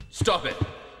Stop it!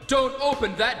 Don't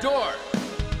open that door!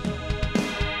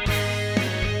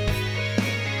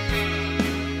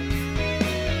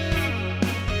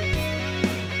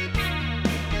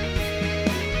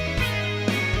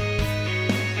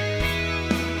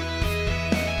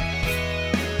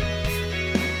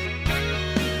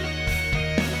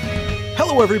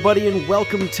 Hello, everybody, and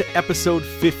welcome to episode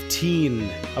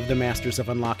 15 of the Masters of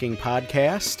Unlocking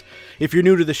podcast. If you're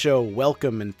new to the show,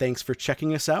 welcome, and thanks for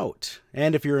checking us out.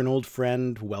 And if you're an old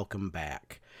friend, welcome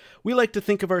back. We like to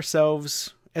think of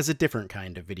ourselves as a different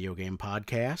kind of video game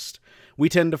podcast. We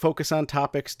tend to focus on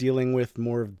topics dealing with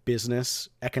more of business,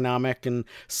 economic, and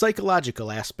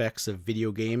psychological aspects of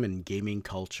video game and gaming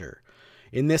culture.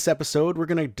 In this episode, we're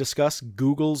going to discuss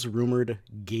Google's rumored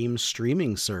game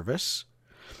streaming service,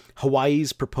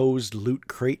 Hawaii's proposed loot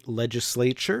crate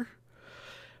legislature,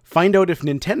 find out if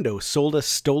Nintendo sold us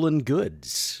stolen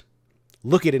goods,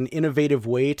 look at an innovative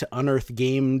way to unearth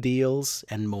game deals,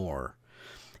 and more.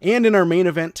 And in our main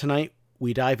event tonight,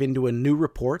 we dive into a new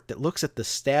report that looks at the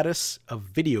status of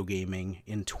video gaming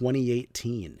in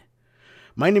 2018.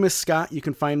 My name is Scott. You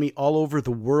can find me all over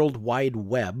the World Wide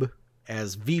Web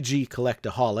as VG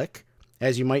Collectaholic.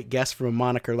 As you might guess from a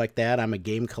moniker like that, I'm a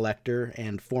game collector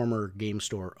and former game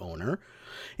store owner.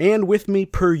 And with me,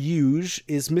 per usual,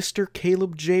 is Mr.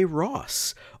 Caleb J.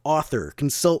 Ross, author,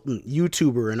 consultant,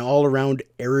 YouTuber, and all-around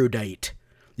erudite.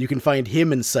 You can find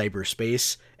him in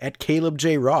cyberspace at Caleb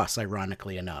J. Ross,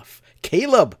 ironically enough.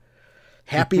 Caleb!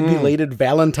 Happy belated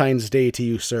Valentine's Day to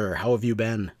you, sir. How have you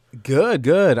been? Good.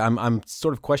 I'm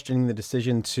sort of questioning the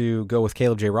decision to go with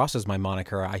Caleb J. Ross as my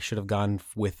moniker. I should have gone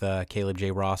with Caleb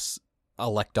J. Ross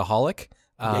Electaholic,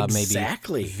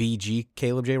 exactly. Maybe VG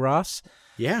Caleb J. Ross.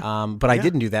 Yeah. But I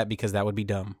didn't do that because that would be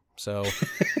dumb. So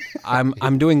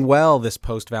I'm doing well this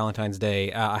post Valentine's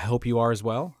Day. I hope you are as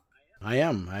well. I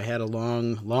am. I had a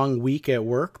long week at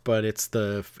work, but it's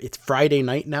Friday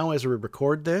night now as we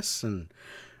record this, and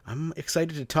I'm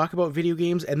excited to talk about video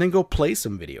games and then go play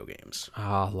some video games.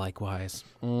 Likewise.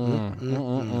 Yep.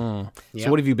 So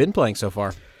what have you been playing so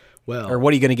far? Well, or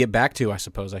what are you going to get back to, I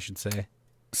suppose I should say.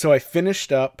 So I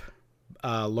finished up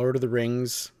Lord of the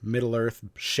Rings, Middle-earth,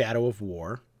 Shadow of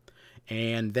War,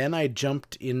 and then I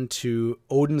jumped into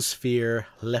Odin Sphere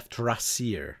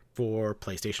Leftrasir for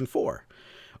PlayStation 4.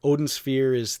 Odin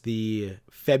Sphere is the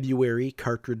February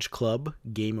Cartridge Club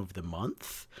Game of the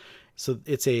Month. So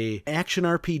it's a action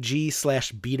RPG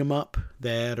 / beat 'em up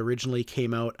that originally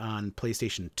came out on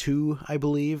PlayStation 2, I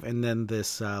believe, and then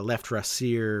this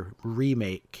Leftrasir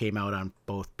remake came out on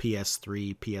both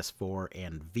PS3, PS4,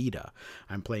 and Vita.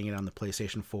 I'm playing it on the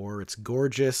PlayStation 4. It's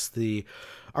gorgeous. The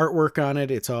artwork on it,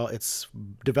 it's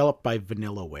developed by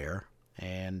Vanillaware.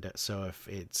 And so if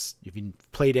you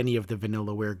played any of the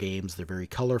Vanillaware games, they're very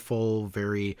colorful,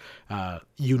 very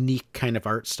unique kind of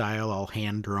art style, all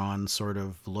hand-drawn sort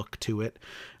of look to it.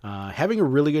 Having a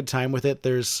really good time with it.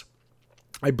 There's,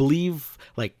 I believe,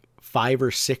 like 5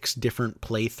 or 6 different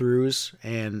playthroughs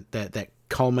and that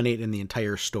culminate in the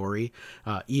entire story.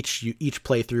 Each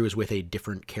playthrough is with a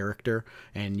different character,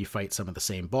 and you fight some of the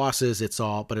same bosses. It's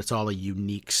all a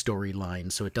unique storyline,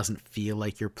 so it doesn't feel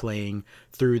like you're playing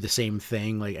through the same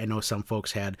thing. Like I know some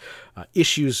folks had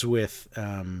issues with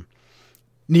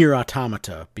Nier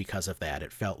Automata because of that.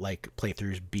 It felt like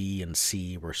playthroughs B and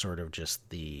C were sort of just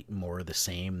the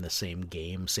same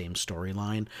game, same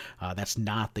storyline. That's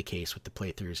not the case with the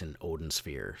playthroughs in Odin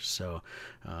Sphere. So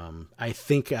I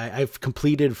think I've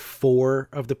completed 4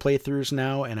 of the playthroughs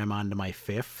now, and I'm on to my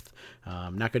 5th.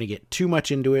 I'm not going to get too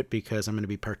much into it because I'm going to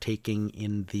be partaking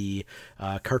in the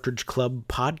Cartridge Club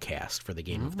podcast for the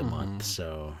Game of the Month.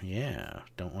 So, yeah,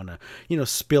 don't want to,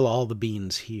 spill all the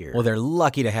beans here. Well, they're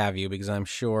lucky to have you because I'm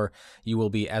sure you will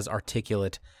be as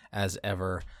articulate as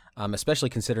ever, especially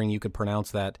considering you could pronounce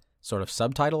that sort of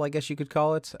subtitle, I guess you could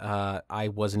call it. I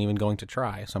wasn't even going to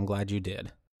try, so I'm glad you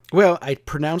did. Well, I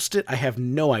pronounced it. I have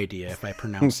no idea if I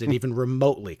pronounced it even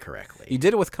remotely correctly. You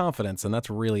did it with confidence, and that's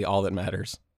really all that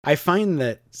matters. I find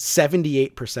that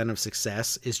 78% of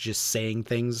success is just saying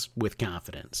things with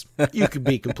confidence. You could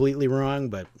be completely wrong,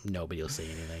 but nobody will say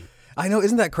anything. I know,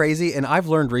 isn't that crazy? And I've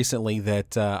learned recently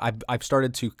that I've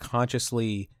started to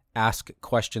consciously ask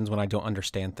questions when I don't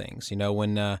understand things.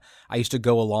 When I used to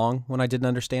go along when I didn't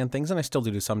understand things, and I still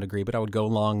do to some degree, but I would go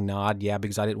along, nod, yeah,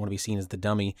 because I didn't want to be seen as the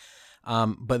dummy.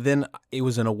 But then it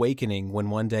was an awakening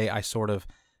when one day I sort of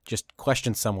just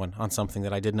questioned someone on something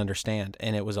that I didn't understand.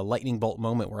 And it was a lightning bolt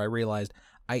moment where I realized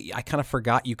I kind of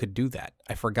forgot you could do that.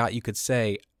 I forgot you could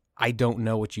say, I don't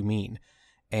know what you mean.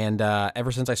 And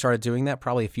ever since I started doing that,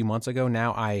 probably a few months ago,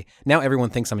 now everyone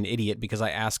thinks I'm an idiot because I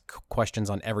ask questions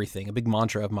on everything. A big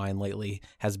mantra of mine lately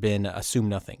has been assume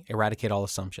nothing, eradicate all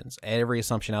assumptions. Every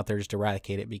assumption out there, just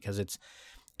eradicate it, because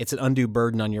it's an undue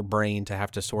burden on your brain to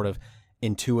have to sort of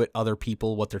intuit other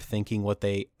people, what they're thinking, what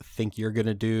they think you're going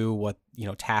to do, what,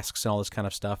 tasks and all this kind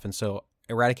of stuff. And so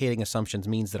eradicating assumptions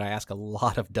means that I ask a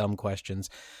lot of dumb questions.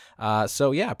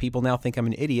 So yeah, people now think I'm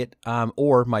an idiot,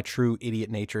 or my true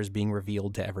idiot nature is being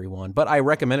revealed to everyone. But I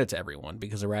recommend it to everyone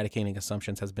because eradicating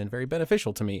assumptions has been very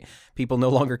beneficial to me. People no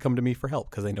longer come to me for help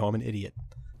because they know I'm an idiot.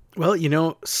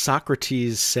 Well,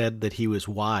 Socrates said that he was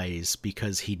wise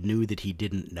because he knew that he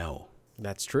didn't know.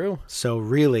 That's true. So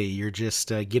really, you're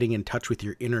just getting in touch with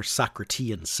your inner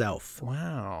Socratean self.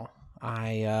 Wow.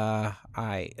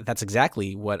 That's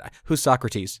exactly who's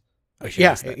Socrates?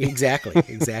 Yeah, exactly.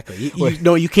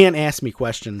 You can't ask me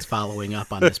questions following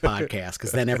up on this podcast,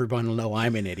 because then everyone will know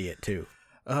I'm an idiot too.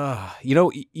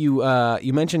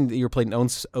 You mentioned you were playing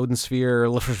Odin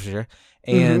Sphere,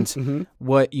 and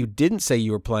what you didn't say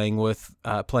you were playing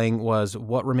was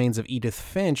What Remains of Edith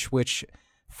Finch, which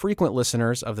frequent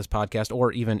listeners of this podcast,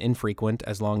 or even infrequent,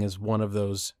 as long as one of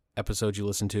those episodes you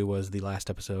listened to was the last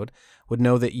episode, would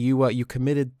know that you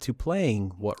committed to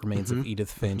playing What Remains of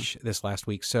Edith Finch this last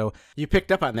week. So you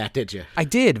picked up on that, did you? I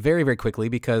did, very, very quickly,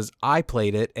 because I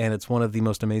played it, and it's one of the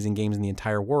most amazing games in the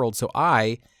entire world. So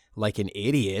I, like an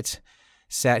idiot,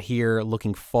 sat here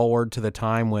looking forward to the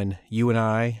time when you and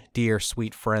I, dear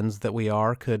sweet friends that we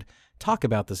are, could talk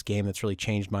about this game that's really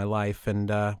changed my life. And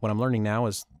what I'm learning now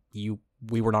is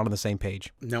we were not on the same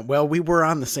page. No, well, we were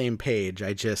on the same page.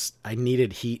 I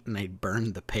needed heat, and I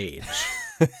burned the page.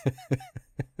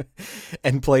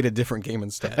 And played a different game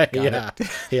instead.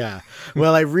 Yeah.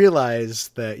 Well, I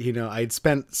realized that, I'd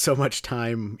spent so much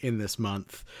time in this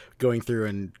month going through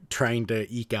and trying to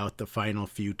eke out the final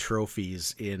few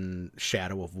trophies in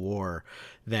Shadow of War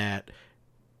that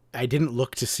I didn't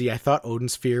look to see. I thought Odin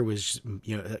Sphere was,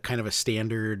 kind of a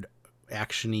standard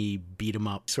action-y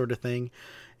beat-em-up sort of thing,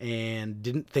 and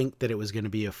didn't think that it was going to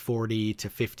be a 40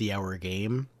 to 50 hour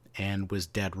game, and was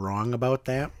dead wrong about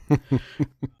that.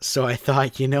 So I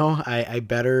thought, I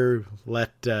better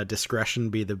let discretion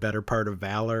be the better part of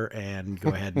valor and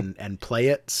go ahead and play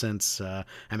it, since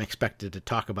I'm expected to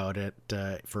talk about it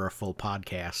for a full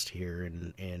podcast here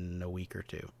in a week or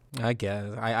two. I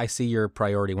guess. I see your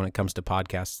priority when it comes to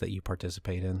podcasts that you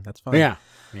participate in. That's fine. Yeah.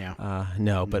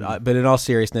 No, but in all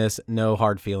seriousness, no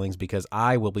hard feelings, because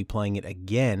I will be playing it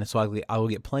again. So I will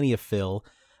get plenty of fill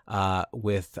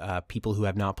with people who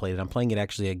have not played it. I'm playing it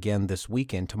actually again this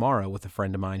weekend, tomorrow, with a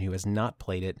friend of mine who has not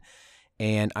played it.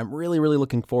 And I'm really, really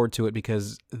looking forward to it,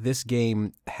 because this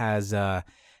game has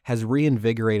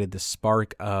reinvigorated the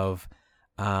spark of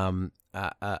wanting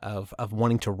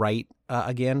to write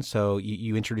again. So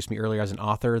you introduced me earlier as an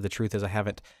author. The truth is I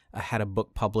haven't had a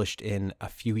book published in a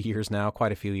few years now,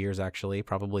 quite a few years actually,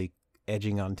 probably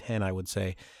edging on 10, I would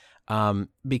say,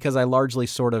 because I largely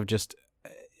sort of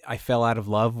I fell out of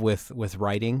love with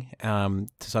writing to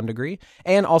some degree,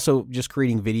 and also just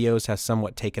creating videos has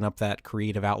somewhat taken up that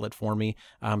creative outlet for me.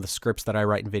 The scripts that I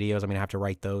write in videos, I have to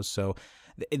write those, so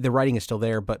the writing is still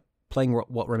there, but playing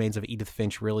What Remains of Edith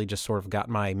Finch really just sort of got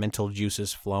my mental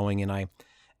juices flowing, and I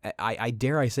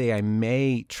dare I say I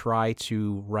may try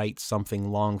to write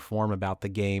something long form about the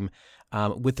game,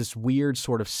 with this weird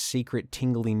sort of secret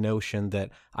tingly notion that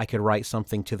I could write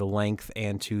something to the length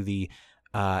and to the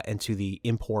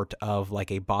import of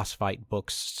like a boss fight book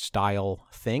style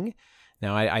thing.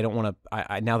 Now, I don't want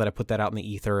to. Now that I put that out in the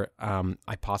ether,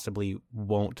 I possibly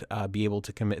won't be able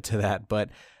to commit to that. But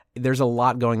there's a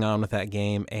lot going on with that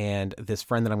game, and this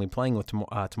friend that I'm going to be playing with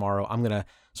tomorrow, I'm going to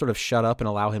sort of shut up and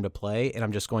allow him to play, and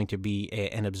I'm just going to be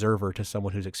an observer to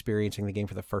someone who's experiencing the game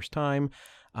for the first time.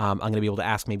 I'm going to be able to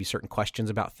ask maybe certain questions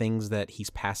about things that he's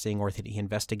passing or that he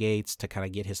investigates to kind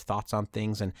of get his thoughts on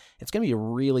things, and it's going to be a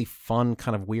really fun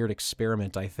kind of weird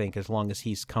experiment, I think, as long as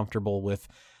he's comfortable with,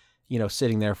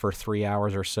 sitting there for 3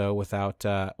 hours or so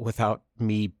without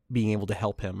me being able to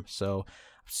help him. So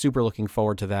super looking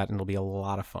forward to that, and it'll be a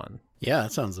lot of fun. Yeah,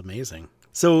 that sounds amazing.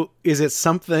 So is it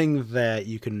something that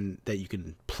you can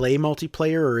play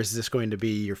multiplayer, or is this going to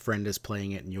be your friend is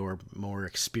playing it and you're more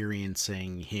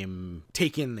experiencing him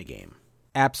take in the game?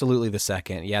 Absolutely the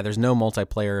second. Yeah, there's no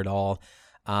multiplayer at all.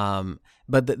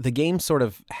 But the game sort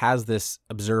of has this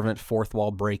observant fourth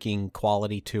wall breaking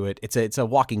quality to it. It's a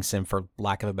walking sim, for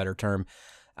lack of a better term.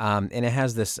 And it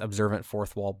has this observant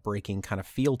fourth wall breaking kind of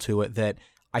feel to it that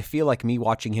I feel like me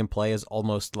watching him play is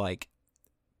almost like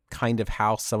kind of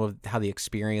how the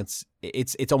experience,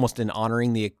 it's almost in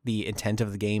honoring the intent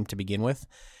of the game to begin with.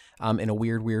 in a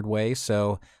weird way.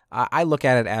 So I look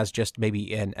at it as just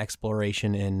maybe an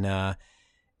exploration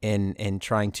in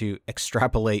trying to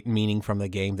extrapolate meaning from the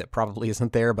game that probably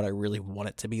isn't there, but I really want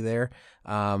it to be there.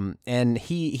 And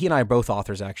he and I are both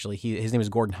authors, actually. His name is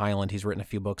Gordon Highland. He's written a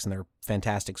few books, and they're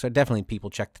fantastic. So definitely people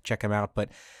check him out. But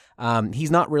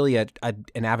he's not really an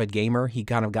avid gamer. He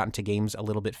kind of got into games a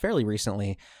little bit fairly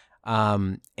recently,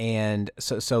 and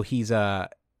so he's kind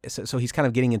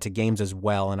of getting into games as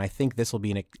well. And I think this will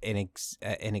be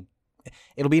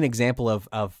it'll be an example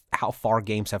of how far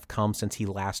games have come since he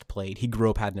last played. He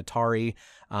grew up, had an Atari,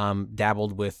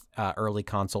 dabbled with early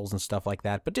consoles and stuff like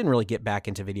that, but didn't really get back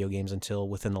into video games until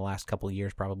within the last couple of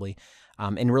years probably,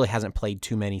 and really hasn't played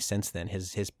too many since then.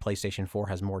 His PlayStation 4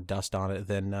 has more dust on it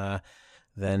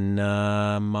than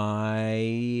my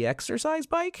exercise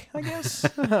bike, I guess.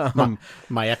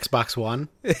 My Xbox One.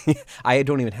 I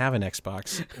don't even have an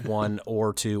Xbox One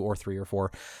or 2 or 3 or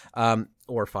 4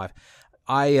 or 5.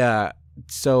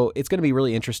 So it's going to be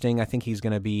really interesting. I think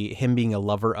him being a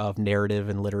lover of narrative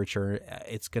and literature.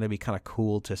 It's going to be kind of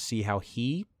cool to see how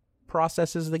he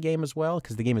processes the game as well,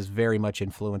 because the game is very much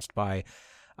influenced by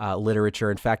literature.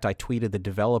 In fact, I tweeted the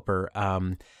developer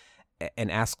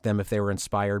and asked them if they were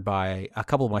inspired by a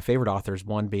couple of my favorite authors,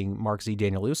 one being Mark Z.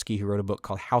 Danielewski, who wrote a book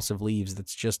called House of Leaves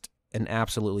that's just an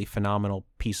absolutely phenomenal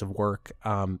piece of work.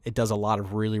 It does a lot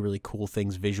of really, really cool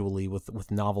things visually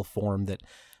with novel form that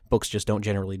books just don't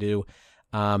generally do.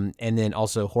 And then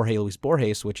also Jorge Luis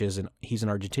Borges, he's an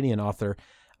Argentinian author.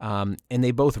 And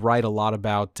they both write a lot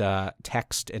about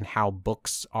text and how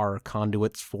books are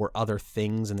conduits for other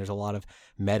things. And there's a lot of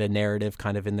meta narrative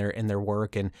kind of in their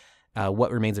work. And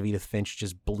What Remains of Edith Finch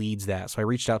just bleeds that. So I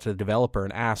reached out to the developer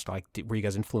and asked, were you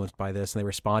guys influenced by this? And they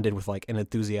responded with an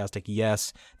enthusiastic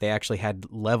yes. They actually had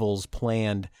levels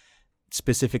planned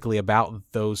specifically about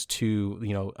those two,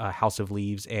 House of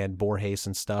Leaves and Borges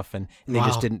and stuff, and they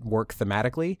just didn't work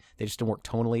thematically. They just didn't work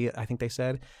tonally, I think they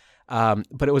said.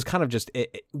 But it was kind of just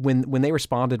when they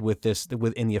responded with this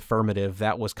in the affirmative,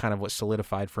 that was kind of what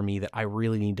solidified for me that I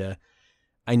really need to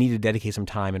dedicate some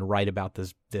time and write about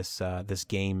this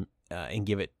game and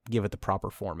give it the proper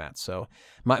format. So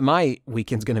my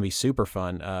weekend's going to be super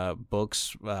fun.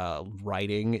 Books,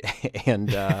 writing,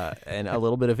 and a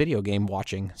little bit of video game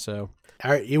watching. So.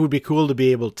 It would be cool to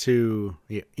be able to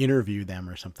interview them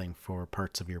or something for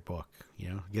parts of your book,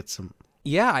 get some.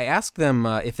 Yeah, I asked them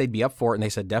if they'd be up for it, and they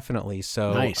said definitely.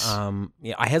 So, nice.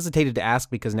 I hesitated to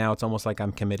ask because now it's almost like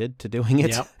I'm committed to doing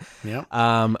it. Yep.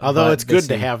 Although it's good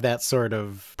to have that sort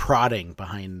of prodding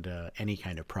behind any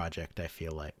kind of project, I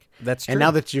feel like. That's true. And now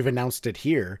that you've announced it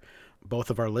here,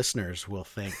 both of our listeners will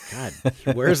think, God,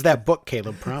 where's that book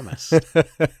Caleb promised?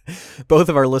 Both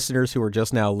of our listeners who are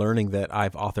just now learning that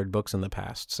I've authored books in the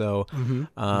past. So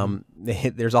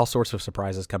there's all sorts of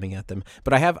surprises coming at them.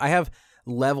 But I have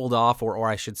leveled off, or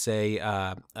I should say,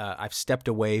 I've stepped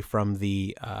away from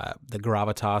the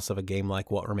gravitas of a game like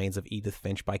What Remains of Edith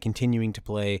Finch by continuing to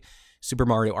play Super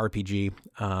Mario RPG.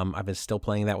 I've been still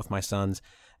playing that with my sons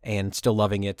and still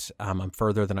loving it. I'm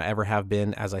further than I ever have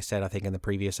been, as I said, I think in the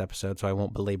previous episode, so I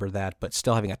won't belabor that, but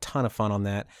still having a ton of fun on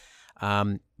that.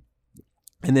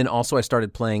 And then also I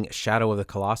started playing Shadow of the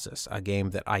Colossus, a game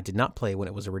that I did not play when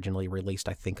it was originally released,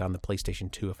 I think on the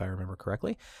PlayStation 2, if I remember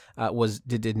correctly.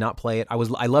 Did not play it.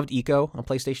 I loved Eco on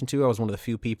PlayStation 2. I was one of the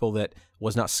few people that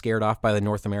was not scared off by the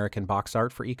North American box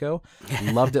art for Eco.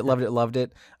 Loved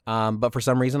it. But for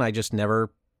some reason, I just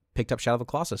never picked up Shadow of the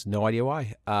Colossus. No idea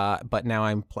why. But now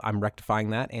I'm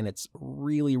rectifying that, and it's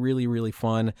really, really, really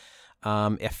fun.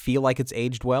 I feel like it's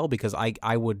aged well because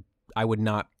I would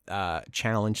not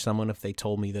challenge someone if they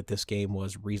told me that this game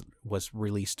was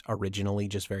released originally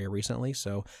just very recently.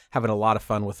 So having a lot of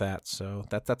fun with that. So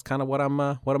that's kind of what I'm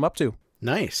up to.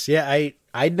 Nice. Yeah,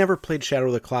 I'd never played Shadow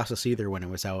of the Colossus either when it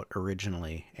was out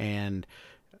originally, and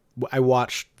I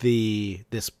watched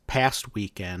this past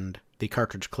weekend. The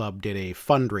Cartridge Club did a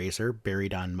fundraiser,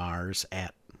 Buried on Mars,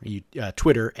 at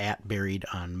Twitter at Buried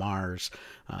on Mars,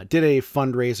 did a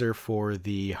fundraiser for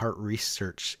the Heart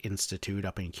Research Institute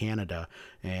up in Canada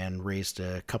and raised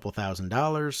a couple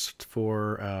 $1,000s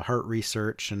for heart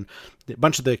research. And a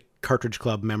bunch of the Cartridge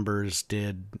Club members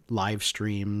did live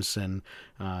streams and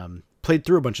played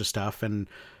through a bunch of stuff. And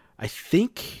I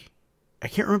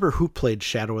can't remember who played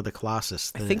Shadow of the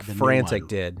Colossus. I think Frantic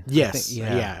did. Yes.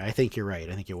 I think you're right.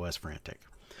 I think it was Frantic.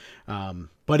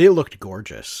 But it looked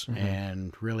gorgeous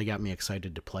and really got me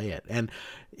excited to play it. And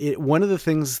one of the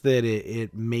things that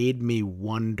it made me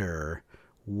wonder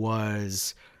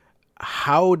was,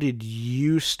 how did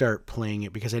you start playing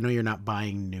it? Because I know you're not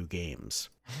buying new games.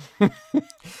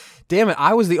 Damn it,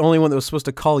 I was the only one that was supposed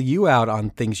to call you out on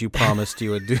things you promised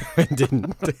you would do and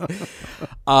didn't.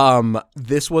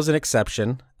 This was an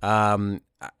exception.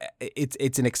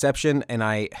 It's an exception, and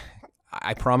I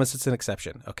promise it's an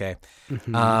exception, okay?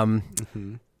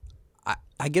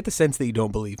 I get the sense that you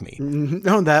don't believe me.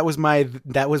 No, that was my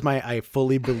I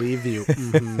fully believe you.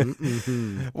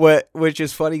 Which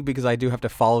is funny because I do have to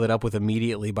follow it up with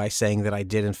immediately by saying that I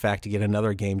did in fact get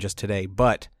another game just today,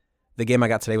 but the game I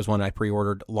got today was one I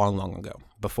pre-ordered long ago,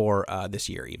 before this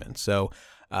year even. So,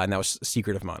 and that was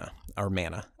Secret of Mana or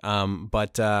Mana.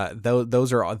 But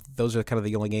those are kind of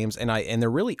the only games, and there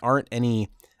really aren't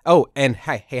any. Oh, and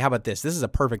hey, how about this? This is a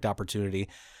perfect opportunity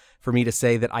for me to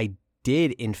say that I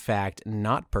did in fact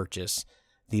not purchase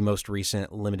the most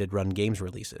recent limited run games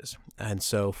releases. And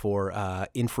so for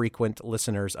infrequent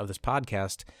listeners of this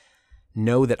podcast,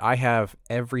 know that I have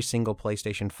every single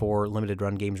PlayStation 4 limited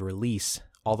run games release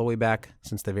all the way back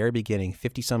since the very beginning,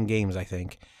 50-some games, I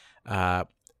think.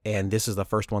 And this is the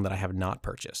first one that I have not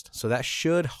purchased. So that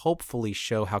should hopefully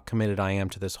show how committed I am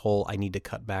to this whole I need to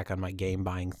cut back on my game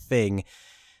buying thing.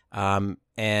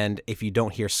 And if you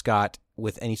don't hear Scott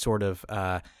with any sort of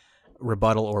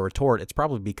rebuttal or retort, it's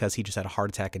probably because he just had a heart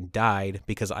attack and died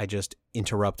because I just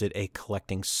interrupted a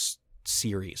collecting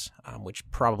series, which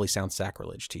probably sounds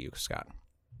sacrilege to you, Scott.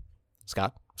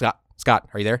 Scott,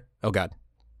 are you there? Oh, God.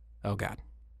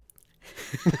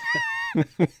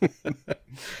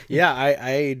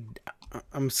 Yeah,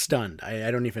 I'm stunned. I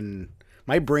don't even,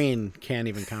 my brain can't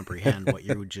even comprehend what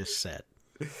you just said.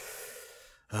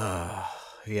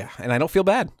 Yeah, and I don't feel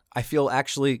bad. I feel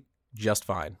actually just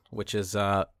fine, which is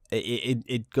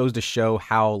it goes to show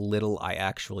how little I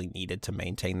actually needed to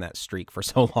maintain that streak for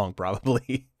so long,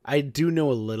 probably. I do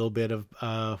know a little bit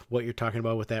of what you're talking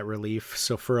about with that relief.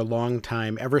 So for a long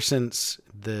time, ever since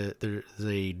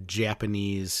the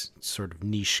Japanese sort of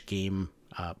niche game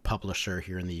publisher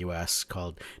here in the U.S.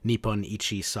 called Nippon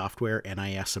Ichi Software,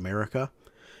 NIS America,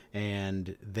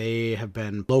 and they have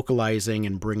been localizing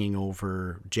and bringing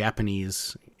over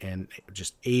Japanese and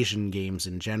just Asian games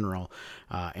in general,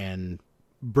 and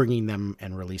bringing them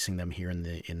and releasing them here in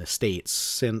the States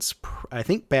since I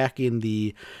think back in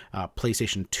the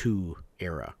PlayStation 2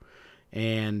 era.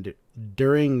 And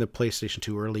during the PlayStation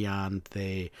 2 early on,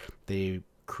 they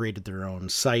created their own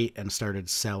site and started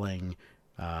selling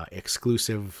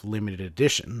exclusive limited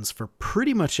editions for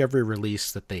pretty much every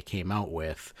release that they came out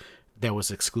with that was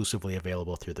exclusively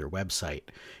available through their website.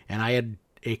 And I had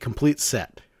a complete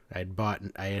set. I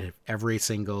had every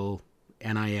single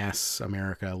NIS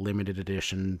America limited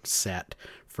edition set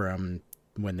from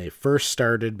when they first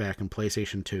started back in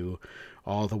PlayStation 2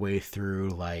 all the way through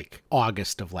like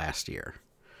August of last year.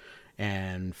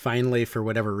 And finally, for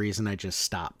whatever reason, I just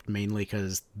stopped, mainly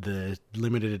because the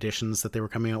limited editions that they were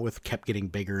coming out with kept getting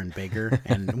bigger and bigger.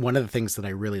 And one of the things that I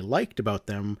really liked about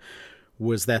them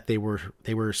was that they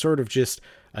were sort of just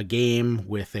a game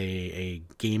with a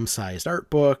game-sized art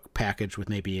book packaged with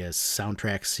maybe a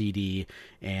soundtrack CD,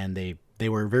 and they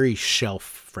were very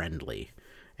shelf-friendly.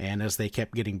 And as they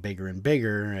kept getting bigger and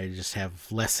bigger, I just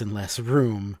have less and less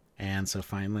room. And so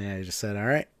finally I just said, all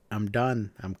right, I'm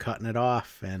done. I'm cutting it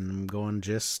off, and I'm going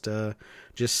just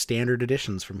standard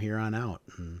editions from here on out.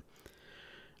 And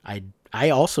I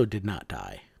also did not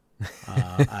die.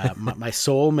 My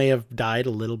soul may have died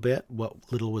a little bit, what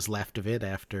little was left of it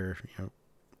after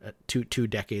two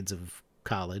decades of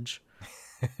college.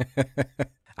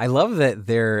 I love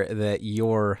that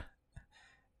you're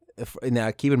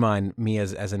now. Keep in mind, me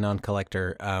as a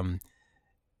non-collector,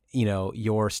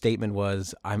 your statement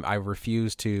was I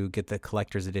refuse to get the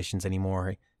collector's editions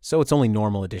anymore. So it's only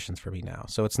normal editions for me now.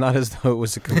 So it's not as though it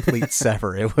was a complete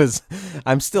sever. It was,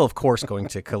 I'm still, of course, going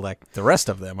to collect the rest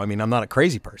of them. I mean, I'm not a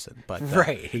crazy person, but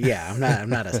right. Yeah. I'm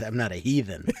not a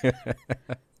heathen.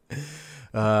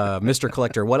 Mr.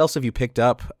 Collector, what else have you picked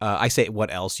up? I say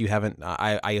what else you haven't,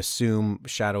 I assume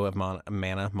Shadow of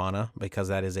Mana, because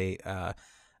that is a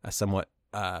somewhat,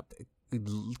 kind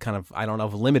of, I don't know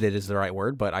if limited is the right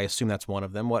word, but I assume that's one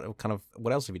of them.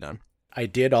 What else have you done? I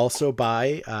did also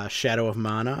buy Shadow of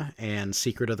Mana and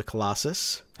Secret of the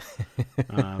Colossus.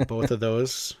 Both of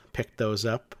those, picked those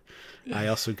up. I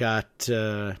also got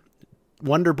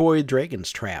Wonder Boy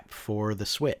Dragon's Trap for the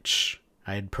Switch.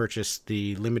 I had purchased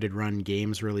the limited run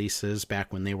games releases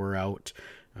back when they were out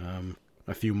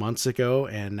a few months ago,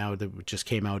 and now it just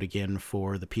came out again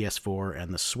for the PS4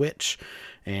 and the Switch.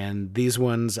 And these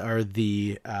ones are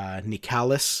the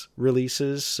Nicalis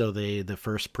releases, so the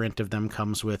first print of them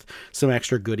comes with some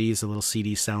extra goodies, a little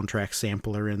CD soundtrack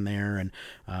sampler in there, and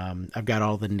I've got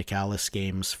all the Nicalis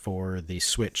games for the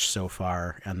Switch so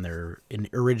far, and they're an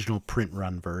original print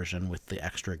run version with the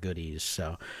extra goodies,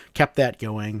 so kept that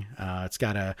going. It's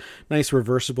got a nice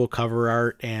reversible cover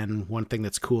art, and one thing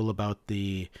that's cool about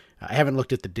I haven't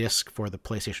looked at the disc for the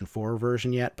PlayStation 4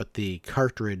 version yet, but the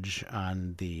cartridge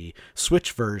on the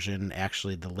Switch version,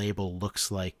 actually the label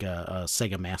looks like a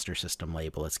Sega Master System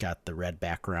label. It's got the red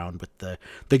background with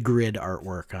the grid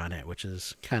artwork on it, which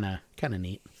is kind of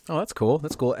neat. Oh, that's cool.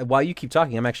 That's cool. While you keep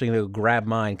talking, I'm actually going to go grab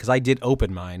mine, because I did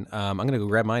open mine. I'm going to go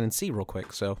grab mine and see real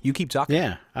quick. So you keep talking.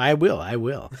 Yeah, I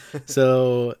will.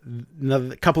 So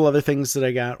a couple other things that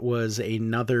I got was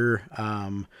another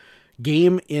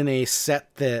game in a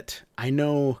set that I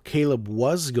know Caleb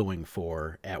was going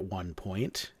for at one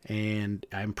point, and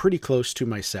I'm pretty close to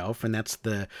myself, and that's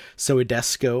the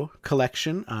Soedesco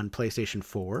collection on PlayStation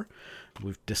 4.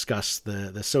 We've discussed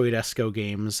the Soedesco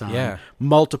games on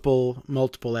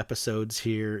multiple episodes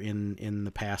here in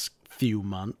the past few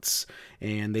months,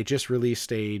 and they just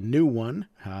released a new one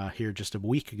here just a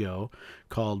week ago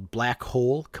called Black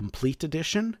Hole Complete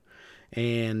Edition,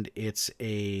 and it's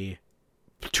a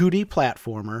 2D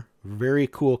platformer, very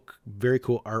cool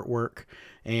artwork,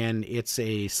 and it's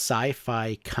a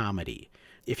sci-fi comedy.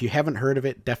 If you haven't heard of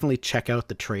it, definitely check out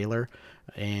the trailer,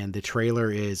 and the trailer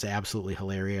is absolutely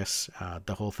hilarious.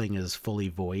 The whole thing is fully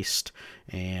voiced,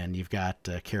 and you've got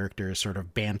characters sort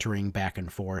of bantering back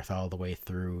and forth all the way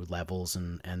through levels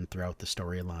and throughout the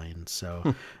storyline.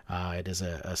 So it is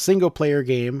a single-player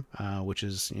game, which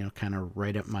is kind of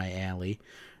right up my alley.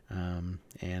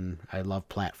 And I love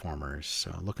platformers,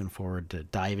 so looking forward to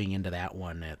diving into that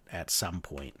one at some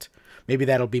point. Maybe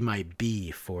that'll be my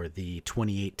B for the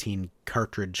 2018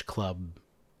 Cartridge Club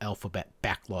Alphabet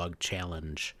Backlog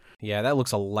Challenge. Yeah, that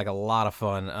looks like a lot of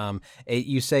fun.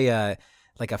 You say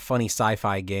like a funny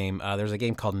sci-fi game. There's a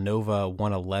game called Nova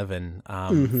 111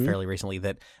 fairly recently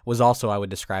that was also, I would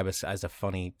describe as a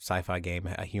funny sci-fi game,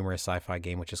 a humorous sci-fi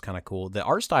game, which is kind of cool. The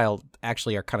art style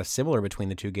actually are kind of similar between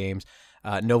the two games.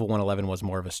 Nova 111 was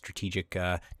more of a strategic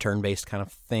turn-based kind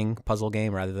of thing, puzzle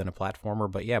game, rather than a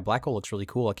platformer. But yeah, Black Hole looks really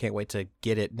cool. I can't wait to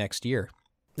get it next year.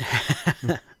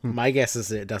 My guess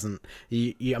is it doesn't.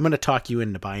 I'm going to talk you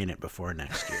into buying it before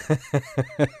next year.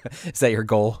 Is that your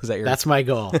goal? That's my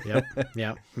goal.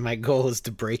 Yep. My goal is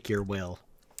to break your will.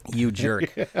 You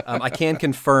jerk. I can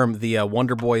confirm the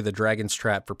Wonder Boy: The Dragon's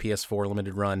Trap for PS4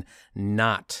 limited run,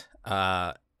 not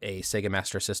a Sega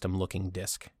Master System looking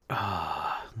disc.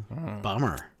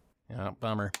 Bummer. Yeah,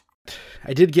 bummer.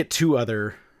 I did get two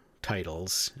other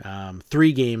titles,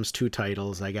 3 games, 2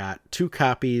 titles. I got 2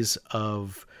 copies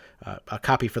of a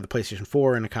copy for the PlayStation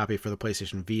 4 and a copy for the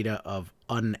PlayStation Vita of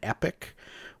Unepic,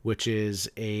 which is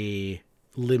a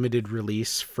limited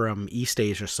release from East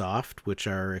Asia Soft, which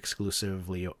are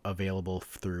exclusively available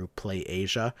through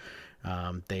PlayAsia.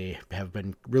 They have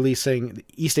been releasing,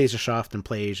 East Asia Soft and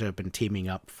PlayAsia have been teaming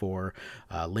up for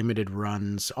limited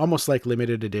runs, almost like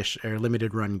limited edition or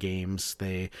limited run games.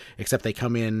 Except they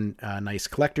come in nice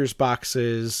collector's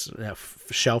boxes,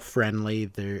 shelf friendly.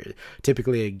 They're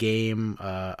typically a game,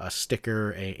 a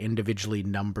sticker, a individually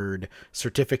numbered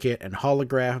certificate and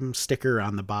hologram sticker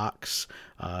on the box,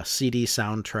 CD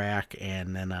soundtrack,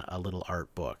 and then a little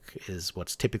art book is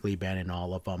what's typically been in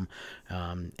all of them.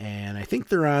 And I think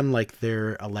they're on like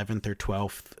their 11th or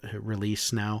 12th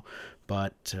release now,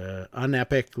 but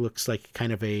Unepic looks like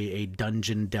kind of a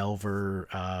dungeon delver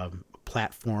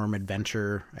platform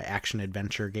adventure, action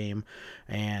adventure game.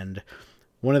 And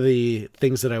one of the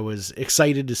things that I was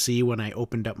excited to see when I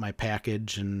opened up my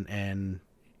package and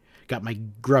got my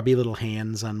grubby little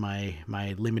hands on my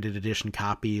limited edition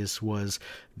copies was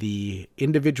the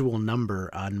individual number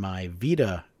on my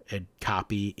Vita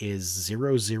copy is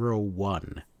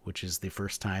 001, which is the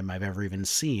first time I've ever even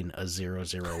seen a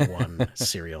 001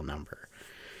 serial number.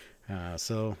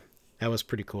 So that was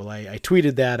pretty cool. I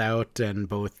tweeted that out, and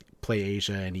both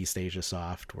PlayAsia and East Asia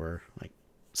Soft were like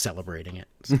celebrating it.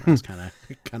 So it was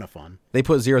kind of fun. They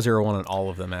put 001 on all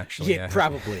of them, actually. Yeah,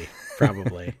 probably.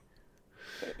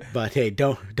 But hey,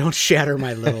 don't shatter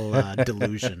my little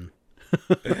delusion.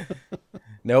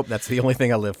 Nope, that's the only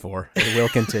thing I live for. It will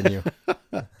continue.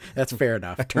 That's fair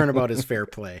enough. Turnabout is fair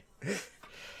play.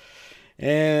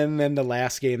 And then the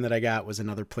last game that I got was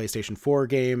another PlayStation 4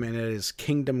 game, and it is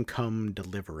Kingdom Come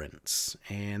Deliverance.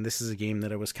 And this is a game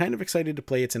that I was kind of excited to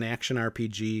play. It's an action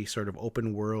RPG, sort of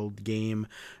open world game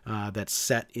that's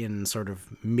set in sort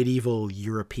of medieval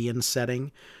European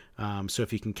setting. So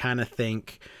if you can kind of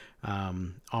think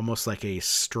almost like a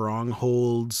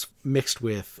Strongholds mixed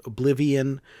with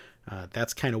Oblivion,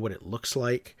 that's kind of what it looks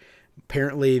like.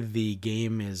 Apparently the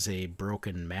game is a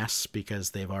broken mess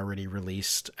because they've already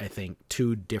released, I think,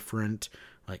 2 different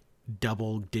like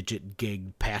double-digit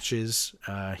gig patches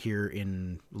here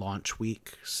in launch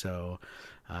week. So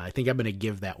I think I'm going to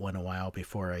give that one a while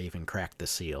before I even crack the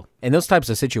seal. In those types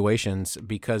of situations,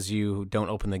 because you don't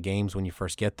open the games when you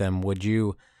first get them, would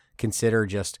you consider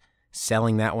just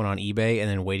selling that one on eBay and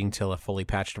then waiting till a fully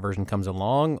patched version comes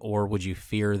along, or would you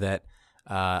fear that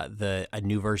a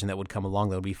new version that would come along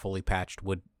that would be fully patched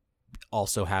would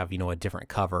also have, a different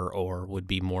cover, or would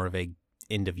be more of a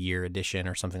end of year edition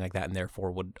or something like that, and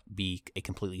therefore would be a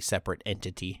completely separate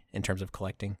entity in terms of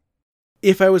collecting?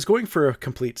 If I was going for a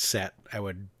complete set,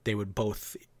 they would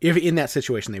both, if in that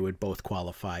situation, they would both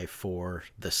qualify for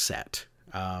the set.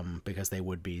 Because I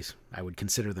would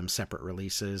consider them separate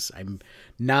releases. I'm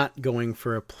not going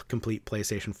for a complete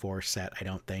PlayStation 4 set. I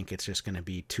don't think it's just going to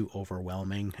be too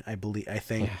overwhelming. I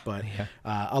think, but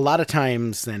a lot of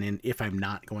times, then, if I'm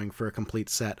not going for a complete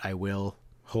set, I will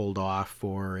hold off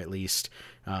or at least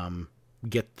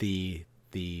get the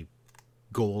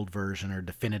gold version or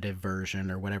definitive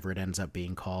version or whatever it ends up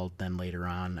being called then later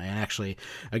on. And actually,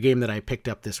 a game that I picked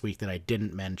up this week that I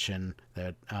didn't mention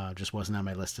that just wasn't on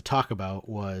my list to talk about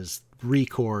was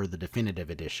ReCore, the definitive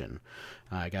edition.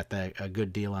 I got a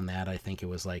good deal on that. I think it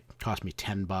was cost me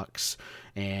 $10,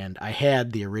 and I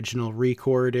had the original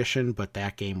ReCore edition, but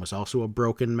that game was also a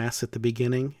broken mess at the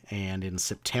beginning. And in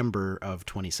September of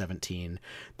 2017,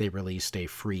 they released a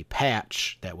free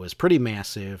patch that was pretty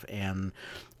massive and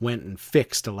went and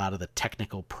fixed a lot of the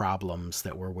technical problems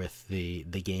that were with the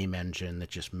game engine that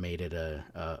just made it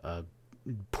a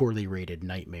poorly rated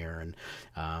nightmare. And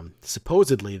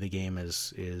supposedly the game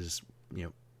is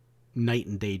night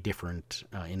and day different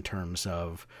in terms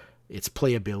of its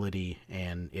playability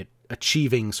and it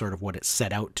achieving sort of what it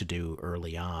set out to do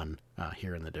early on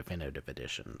here in the definitive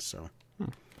edition. So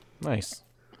nice.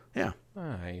 Yeah,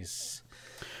 nice.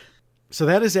 So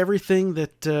that is everything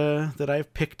that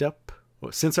I've picked up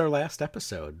since our last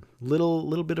episode.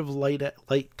 Little bit of light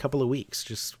couple of weeks,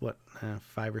 just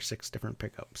 5 or 6 different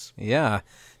pickups. Yeah,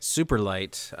 super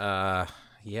light.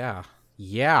 Yeah.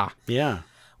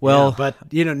 Well, yeah,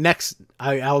 but next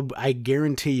I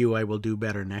guarantee you I will do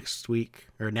better next week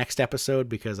or next episode,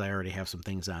 because I already have some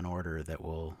things on order that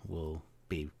will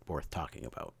be worth talking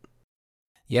about.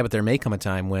 Yeah, but there may come a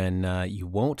time when you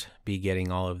won't be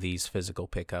getting all of these physical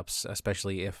pickups,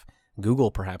 especially if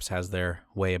Google perhaps has their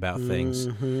way about things.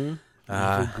 Mm-hmm.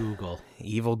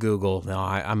 Evil Google. No,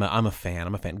 I'm a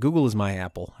fan. Google is my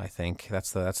Apple, I think.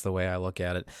 That's the way I look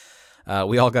at it.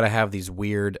 We all got to have these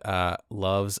weird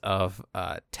loves of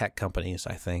tech companies,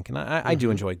 I think. And I do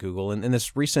enjoy Google. And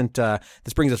this recent,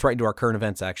 this brings us right into our current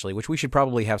events, actually, which we should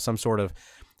probably have some sort of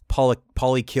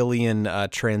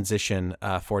Polykillian transition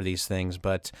for these things,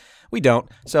 but we don't.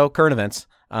 So current events.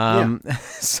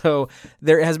 So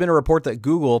there has been a report that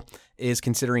Google is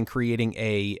considering creating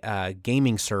a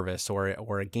gaming service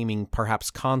or a gaming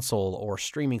perhaps console or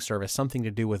streaming service, something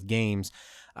to do with games.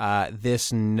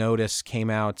 This notice came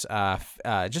out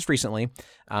just recently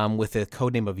with the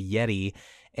codename of Yeti,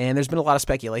 and there's been a lot of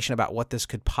speculation about what this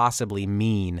could possibly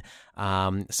mean.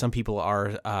 Some people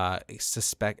are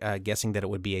guessing that it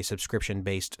would be a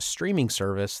subscription-based streaming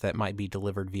service that might be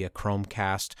delivered via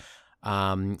Chromecast.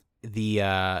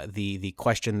 The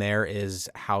question there is,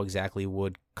 how exactly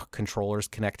would controllers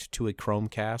connect to a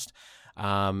Chromecast?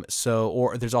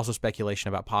 Or there's also speculation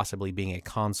about possibly being a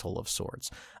console of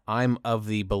sorts. I'm of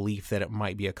the belief that it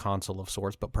might be a console of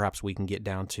sorts, but perhaps we can get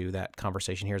down to that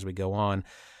conversation here as we go on.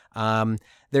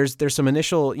 There's some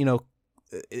initial,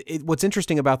 what's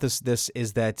interesting about this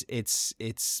is that it's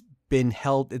been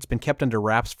kept under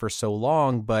wraps for so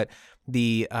long, but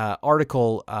the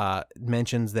article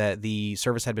mentions that the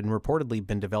service had been reportedly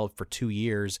been developed for 2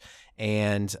 years,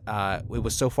 and it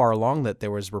was so far along that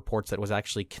there was reports that it was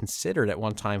actually considered at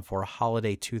one time for a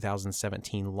holiday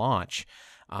 2017 launch,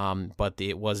 but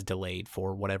it was delayed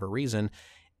for whatever reason,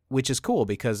 which is cool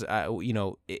because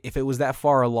if it was that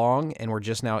far along and we're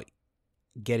just now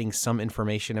getting some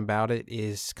information about it,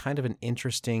 is kind of an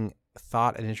interesting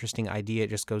thought, an interesting idea. It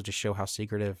just goes to show how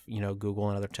secretive, Google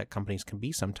and other tech companies can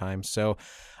be sometimes. So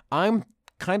I'm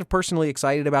kind of personally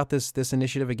excited about this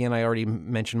initiative. Again, I already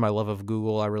mentioned my love of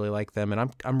Google. I really like them,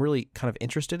 and I'm really kind of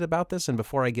interested about this. And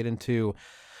before I get into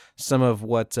some of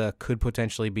what could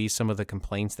potentially be some of the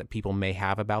complaints that people may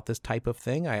have about this type of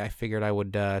thing, I figured I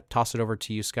would toss it over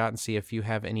to you, Scott, and see if you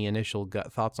have any initial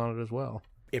gut thoughts on it as well.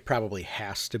 It probably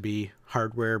has to be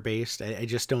hardware based. I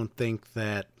just don't think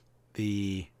that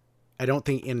I don't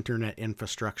think internet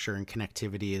infrastructure and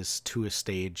connectivity is to a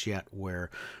stage yet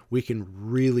where we can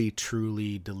really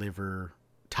truly deliver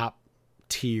top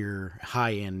tier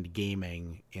high end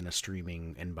gaming in a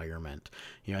streaming environment.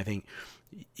 I think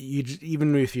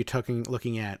even if you're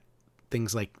looking at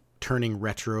things like turning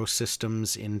retro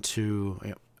systems into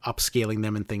upscaling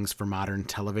them and things for modern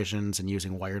televisions and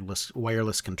using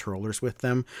wireless controllers with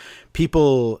them,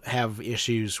 people have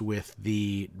issues with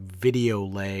the video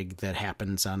lag that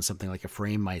happens on something like a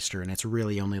FrameMeister, and it's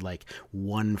really only like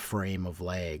 1 frame of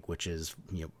lag, which is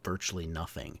virtually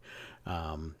nothing.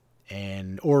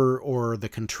 And or the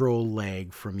control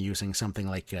lag from using something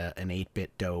like an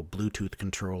 8BitDo Bluetooth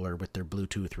controller with their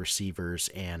Bluetooth receivers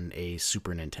and a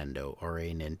Super Nintendo or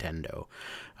a Nintendo.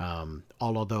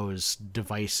 All of those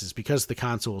devices, because the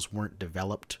consoles weren't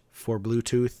developed for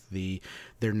Bluetooth, they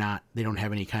don't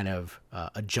have any kind of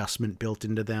adjustment built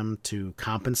into them to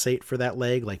compensate for that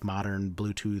lag like modern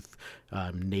Bluetooth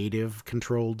native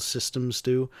controlled systems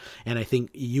do. And I think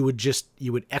you would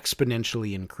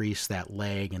exponentially increase that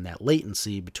lag and that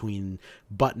latency between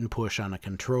button push on a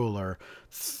controller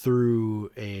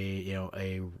through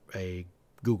a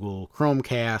Google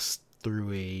Chromecast,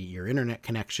 through your internet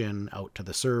connection out to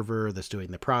the server that's doing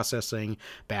the processing,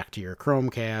 back to your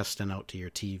Chromecast and out to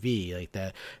your TV, like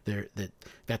that.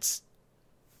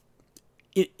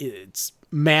 It's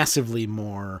massively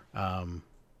more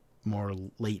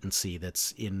latency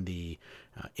that's in the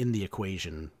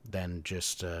equation than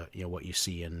just what you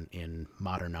see in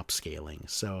modern upscaling.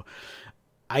 So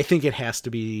I think it has to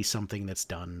be something that's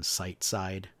done site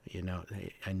side,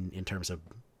 and in terms of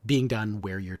being done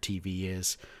where your TV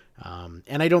is.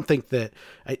 And I don't think that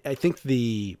I think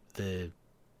the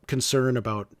concern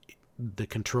about the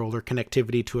controller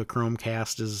connectivity to a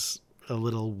Chromecast is a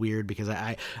little weird, because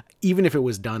I even if it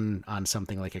was done on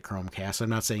something like a Chromecast, I'm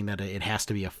not saying that it has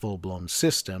to be a full-blown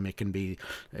system. It can be,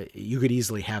 you could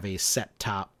easily have a set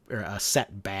top or a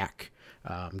set back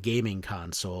gaming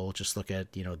console. Just look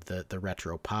at the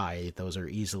RetroPie. Those are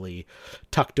easily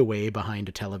tucked away behind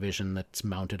a television that's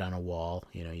mounted on a wall.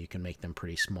 You can make them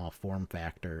pretty small form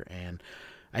factor, and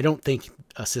I don't think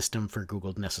a system for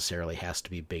Google necessarily has to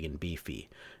be big and beefy.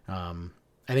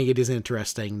 I think it is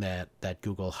interesting that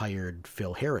Google hired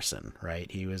Phil Harrison, right?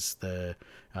 He was the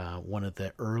one of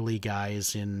the early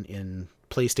guys in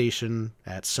PlayStation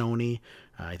at Sony.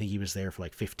 I think he was there for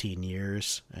like 15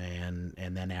 years, and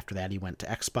then after that he went to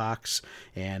Xbox,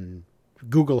 and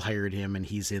Google hired him, and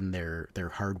he's in their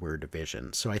hardware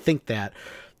division. So I think that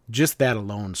just that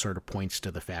alone sort of points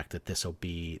to the fact that this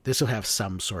will have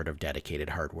some sort of dedicated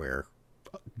hardware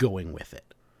going with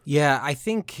it. Yeah, I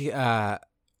think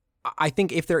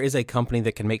if there is a company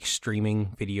that can make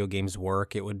streaming video games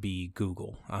work, it would be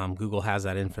Google. Google has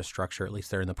that infrastructure. At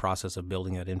least they're in the process of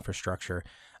building that infrastructure.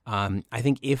 I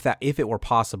think if it were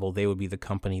possible, they would be the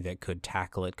company that could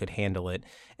tackle it, could handle it.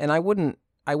 And I wouldn't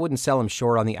sell them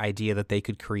short on the idea that they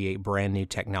could create brand new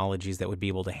technologies that would be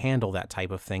able to handle that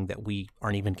type of thing that we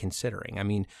aren't even considering. I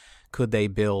mean, could they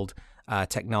build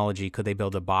technology? Could they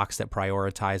build a box that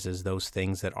prioritizes those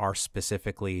things that are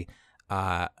specifically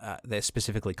that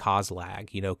specifically cause lag?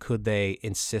 Could they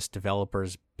insist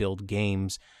developers build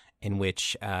games in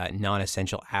which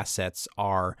non-essential assets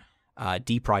are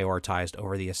deprioritized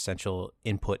over the essential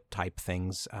input type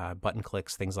things, button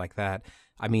clicks, things like that?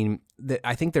 I mean,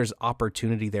 I think there's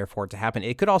opportunity there for it to happen.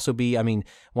 It could also be,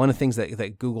 one of the things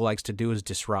that Google likes to do is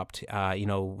disrupt.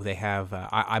 They have,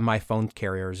 my phone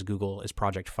carrier is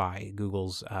Project Fi,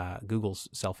 Google's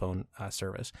cell phone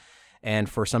service. And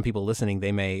for some people listening,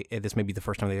 this may be the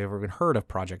first time they've ever even heard of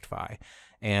Project Fi.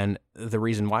 And the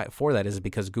reason why for that is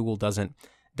because Google doesn't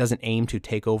aim to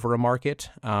take over a market.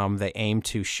 They aim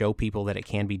to show people that it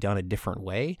can be done a different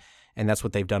way, and that's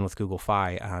what they've done with Google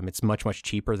Fi. It's much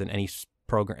cheaper than any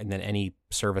program, than any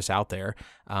service out there,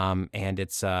 and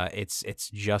it's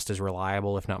just as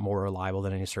reliable, if not more reliable,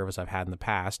 than any service I've had in the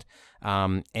past.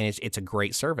 And it's a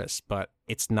great service, but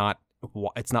it's not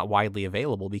widely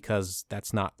available because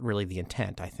that's not really the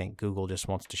intent. I think Google just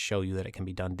wants to show you that it can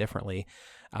be done differently.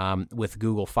 With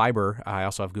Google Fiber, I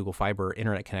also have Google Fiber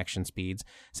internet connection speeds.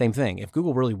 Same thing. If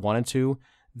Google really wanted to,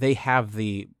 they have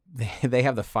the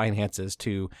finances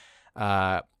to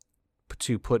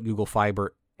put Google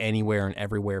Fiber anywhere and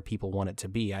everywhere people want it to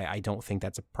be. I don't think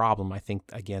that's a problem. I think,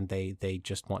 again, they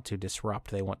just want to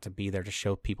disrupt. They want to be there to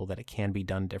show people that it can be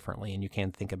done differently and you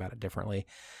can think about it differently.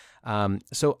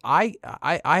 So I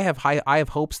have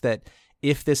hopes that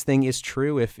if this thing is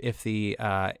true,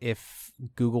 if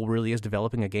Google really is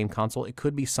developing a game console, it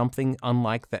could be something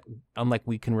unlike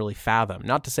we can really fathom.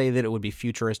 Not to say that it would be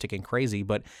futuristic and crazy,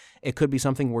 but it could be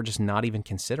something we're just not even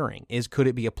considering. Could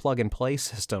it be a plug and play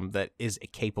system that is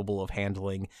capable of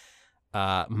handling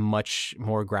much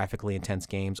more graphically intense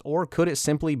games, or could it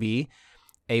simply be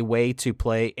a way to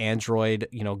play Android,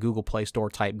 Google Play Store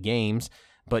type games,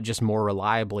 but just more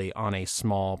reliably on a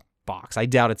small box? I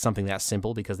doubt it's something that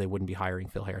simple because they wouldn't be hiring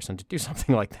Phil Harrison to do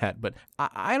something like that. But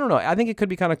I don't know. I think it could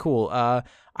be kind of cool.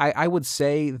 I would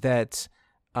say that,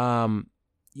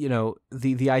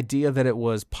 the idea that it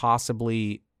was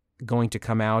possibly going to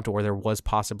come out, or there was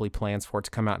possibly plans for it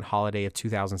to come out in holiday of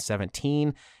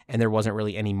 2017, and there wasn't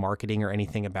really any marketing or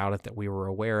anything about it that we were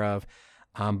aware of,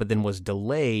 but then was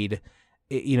delayed.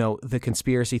 The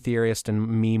conspiracy theorist and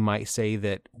me might say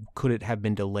that could it have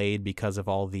been delayed because of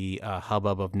all the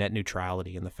hubbub of net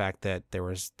neutrality and the fact that there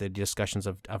was the discussions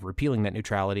of repealing net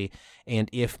neutrality, and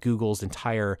if Google's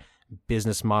entire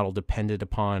business model depended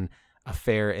upon a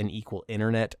fair and equal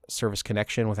internet service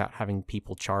connection without having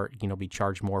people be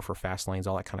charged more for fast lanes,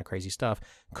 all that kind of crazy stuff,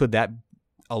 could that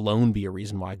alone be a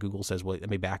reason why Google says, well, let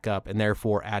me back up, and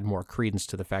therefore add more credence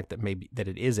to the fact that maybe that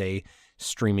it is a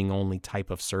streaming only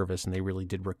type of service and they really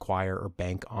did require or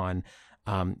bank on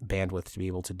bandwidth to be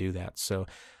able to do that. So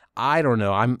I don't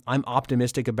know. I'm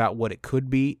optimistic about what it could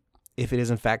be if it is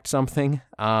in fact something.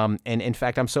 And in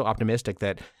fact, I'm so optimistic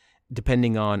that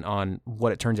depending on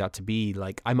what it turns out to be,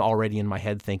 like, I'm already in my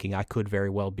head thinking I could very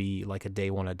well be like a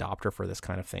day one adopter for this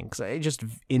kind of thing, because it just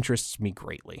interests me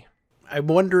greatly. I'm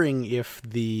wondering if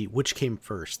which came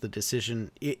first, the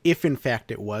decision, if in fact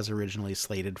it was originally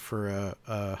slated for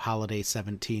a holiday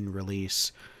 17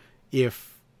 release,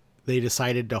 if they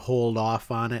decided to hold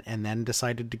off on it and then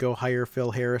decided to go hire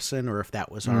Phil Harrison, or if that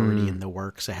was already in the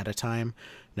works ahead of time.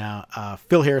 Now,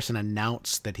 Phil Harrison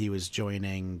announced that he was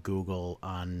joining Google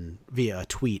via a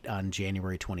tweet on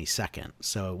January 22nd.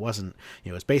 So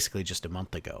it was basically just a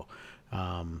month ago.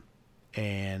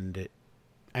 And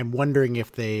I'm wondering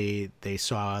if they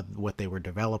saw what they were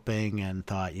developing and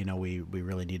thought, we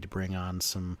really need to bring on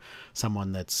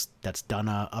someone that's done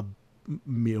a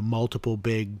multiple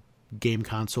big game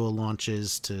console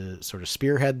launches to sort of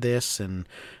spearhead this, and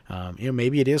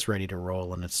maybe it is ready to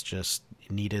roll and it's just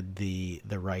needed the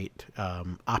right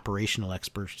operational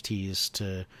expertise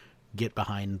to get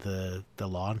behind the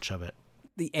launch of it.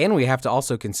 And we have to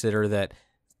also consider that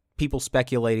people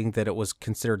speculating that it was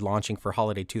considered launching for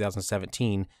holiday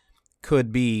 2017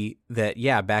 could be that,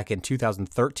 back in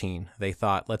 2013, they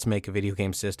thought, let's make a video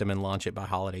game system and launch it by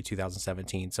holiday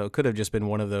 2017. So it could have just been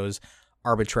one of those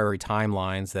arbitrary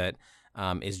timelines that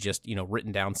is just,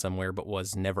 written down somewhere, but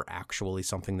was never actually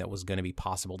something that was going to be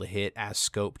possible to hit as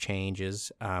scope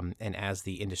changes and as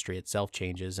the industry itself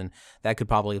changes. And that could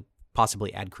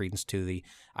possibly add credence to the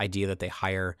idea that they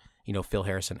hire, Phil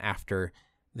Harrison after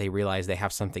they realize they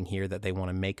have something here that they want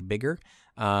to make bigger.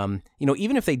 Even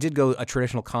if they did go a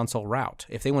traditional console route,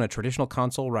 if they went a traditional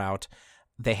console route,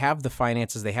 they have the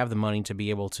finances, they have the money to be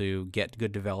able to get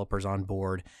good developers on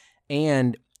board.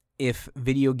 And if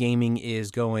video gaming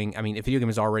is if video game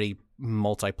is already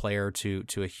multiplayer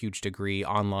to a huge degree,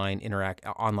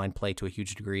 online play to a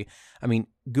huge degree,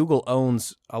 Google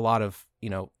owns a lot of,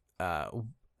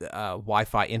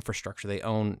 Wi-Fi infrastructure. They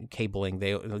own cabling.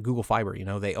 Google Fiber.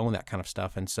 They own that kind of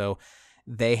stuff, and so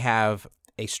they have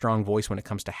a strong voice when it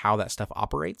comes to how that stuff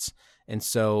operates. And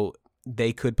so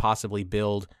they could possibly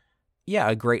build,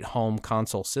 a great home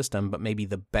console system, but maybe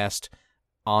the best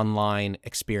online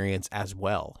experience as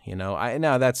well. I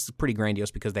know that's pretty grandiose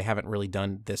because they haven't really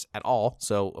done this at all.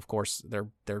 So of course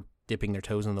they're dipping their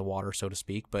toes in the water, so to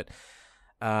speak. But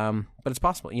it's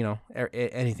possible,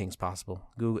 anything's possible.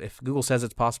 If Google says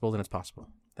it's possible, then it's possible.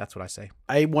 That's what I say.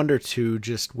 I wonder too,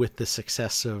 just with the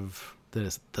success of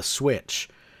the Switch,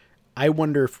 I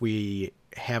wonder if we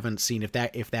haven't seen if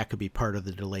that could be part of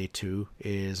the delay too,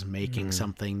 is making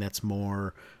something that's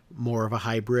more of a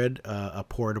hybrid, a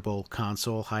portable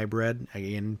console hybrid.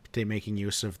 Again, they making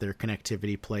use of their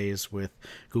connectivity plays with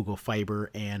Google Fiber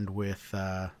and with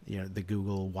the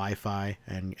Google Wi-Fi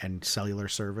and cellular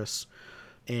service.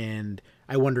 And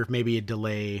I wonder if maybe a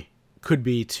delay could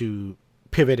be to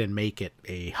pivot and make it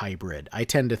a hybrid. I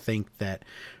tend to think that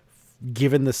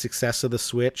given the success of the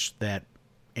Switch, that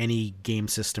any game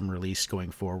system released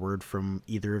going forward from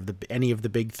any of the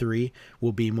big three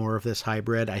will be more of this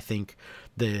hybrid. I think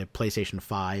the PlayStation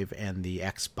 5 and the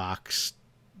Xbox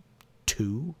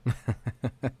 2.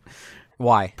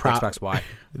 Why? Xbox Y.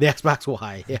 The Xbox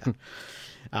Y,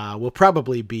 yeah. Will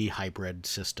probably be hybrid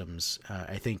systems.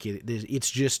 I think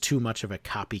it's just too much of a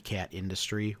copycat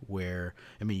industry where,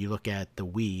 I mean, you look at the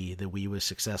Wii was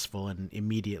successful, and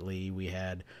immediately we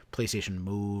had PlayStation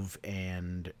Move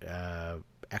and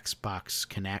Xbox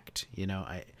Connect. You know,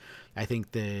 I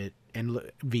think that, and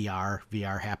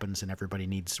VR happens, and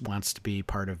everybody wants to be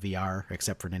part of VR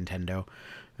except for Nintendo.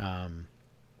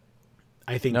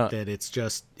 I think that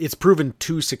it's proven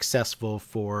too successful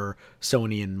for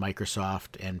Sony and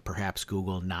Microsoft and perhaps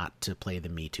Google not to play the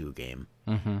Me Too game.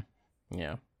 Mm-hmm.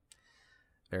 Yeah.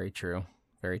 Very true.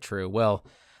 Very true. Well,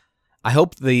 I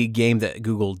hope the game that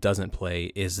Google doesn't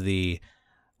play is the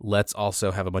let's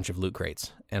also have a bunch of loot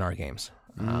crates in our games.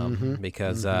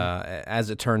 Because as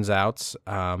it turns out,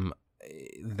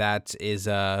 that is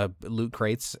loot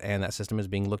crates, and that system is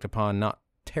being looked upon not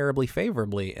terribly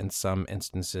favorably in some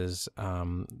instances.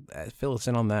 Fill us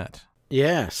in on that.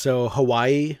 Yeah, so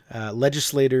Hawaii,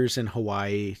 legislators in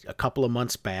Hawaii, a couple of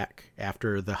months back,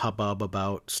 after the hubbub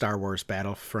about Star Wars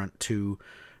Battlefront 2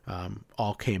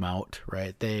 all came out,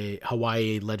 right?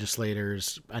 Hawaii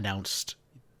legislators announced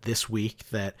this week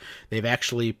that they've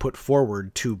actually put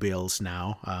forward 2 bills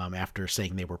now, after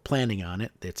saying they were planning on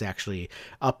it. It's actually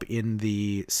up in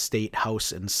the state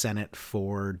House and Senate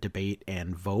for debate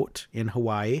and vote in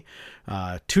Hawaii.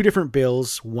 2 different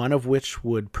bills, one of which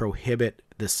would prohibit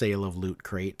the sale of Loot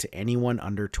Crate to anyone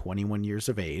under 21 years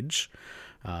of age,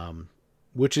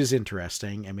 which is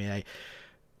interesting. I mean,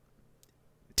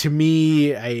 to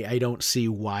me, I don't see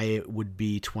why it would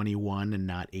be 21 and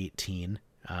not 18.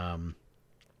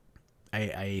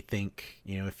 I think,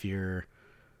 you know, if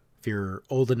you're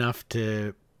old enough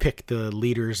to pick the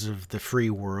leaders of the free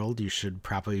world, you should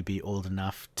probably be old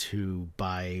enough to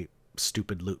buy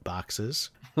stupid loot boxes.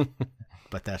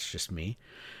 But that's just me.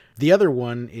 The other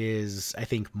one is, I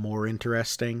think, more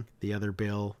interesting. The other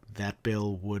bill, that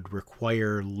bill would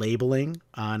require labeling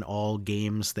on all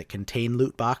games that contain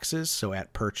loot boxes. So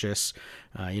at purchase,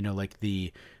 like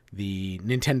the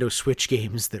Nintendo Switch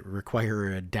games that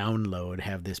require a download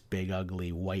have this big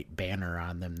ugly white banner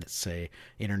on them that say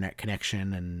internet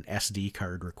connection and SD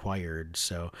card required.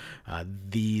 So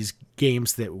these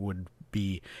games that would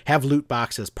have loot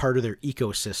box as part of their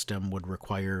ecosystem would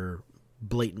require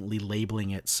blatantly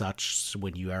labeling it such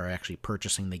when you are actually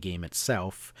purchasing the game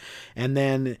itself. And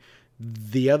then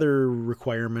the other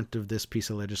requirement of this piece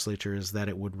of legislature is that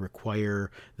it would require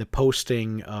the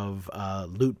posting of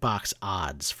loot box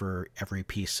odds for every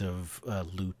piece of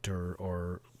loot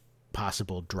or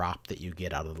possible drop that you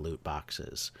get out of the loot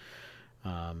boxes.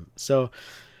 So,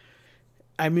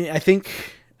 I mean, I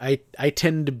think I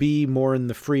tend to be more in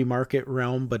the free market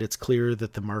realm, but it's clear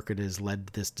that the market has led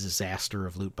to this disaster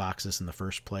of loot boxes in the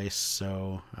first place.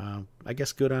 So I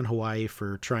guess good on Hawaii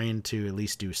for trying to at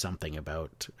least do something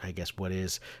about, I guess, what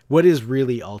is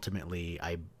really ultimately,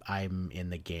 I'm in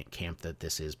the camp that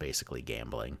this is basically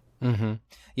gambling. Mm-hmm.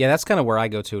 Yeah, that's kind of where I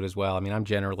go to it as well. I mean, I'm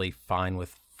generally fine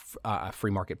with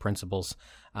free market principles,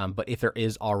 but if there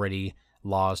is already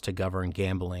laws to govern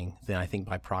gambling, then I think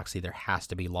by proxy there has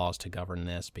to be laws to govern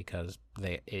this, because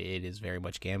it is very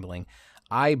much gambling.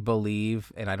 I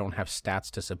believe, and I don't have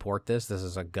stats to support this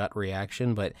is a gut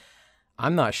reaction, but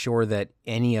I'm not sure that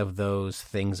any of those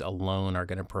things alone are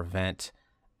going to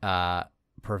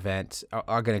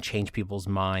are going to change people's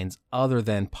minds, other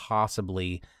than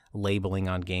possibly labeling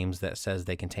on games that says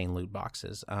they contain loot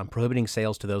boxes. Prohibiting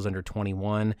sales to those under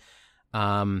 21,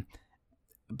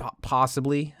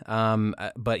 possibly,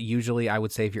 but usually I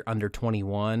would say if you're under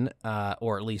 21,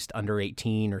 or at least under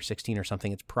 18 or 16 or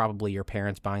something, it's probably your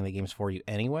parents buying the games for you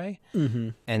anyway.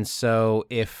 Mm-hmm. And so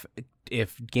if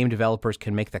game developers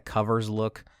can make the covers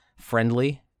look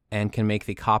friendly and can make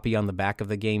the copy on the back of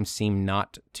the game seem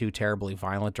not too terribly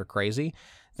violent or crazy,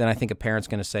 then I think a parent's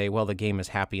going to say, well, the game is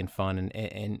happy and fun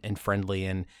and friendly,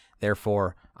 and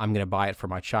therefore I'm going to buy it for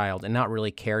my child, and not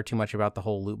really care too much about the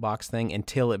whole loot box thing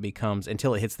until it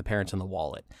hits the parents in the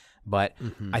wallet. But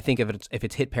I think if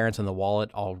it's hit parents in the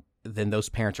wallet, then those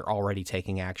parents are already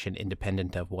taking action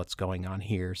independent of what's going on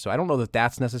here. So I don't know that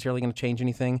that's necessarily going to change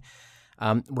anything.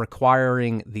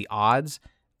 Requiring the odds,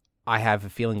 I have a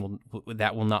feeling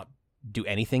that will not do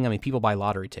anything. I mean, people buy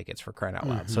lottery tickets, for crying out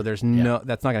loud. So that's not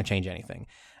going to change anything.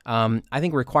 I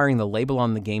think requiring the label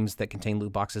on the games that contain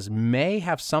loot boxes may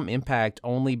have some impact,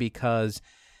 only because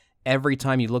every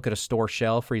time you look at a store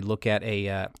shelf or you look at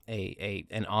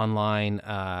an online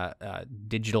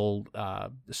digital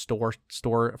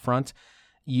storefront,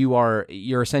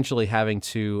 you're essentially having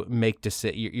to make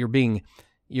you're being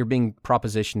you're being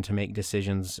propositioned to make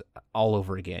decisions all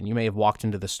over again. You may have walked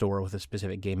into the store with a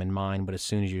specific game in mind, but as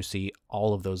soon as you see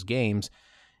all of those games,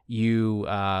 you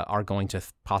are going to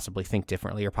possibly think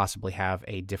differently, or possibly have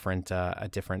a different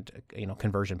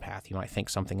conversion path. You might think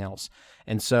something else,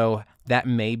 and so that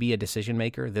may be a decision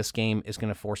maker. This game is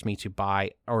going to force me to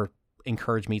buy, or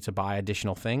encourage me to buy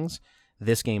additional things.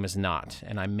 This game is not,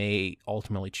 and I may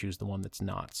ultimately choose the one that's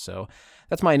not. So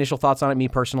that's my initial thoughts on it. Me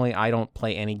personally, I don't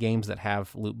play any games that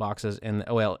have loot boxes, and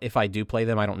if I do play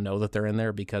them, I don't know that they're in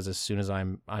there, because as soon as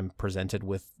I'm presented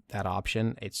with that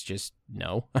option, it's just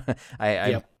no.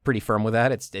 I'm pretty firm with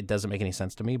that. It doesn't make any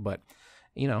sense to me, but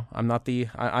I'm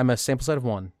a sample set of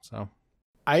one. So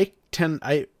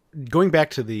going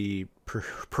back to the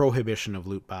prohibition of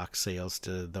loot box sales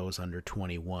to those under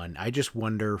 21, I just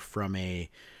wonder from a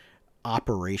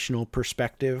operational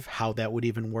perspective how that would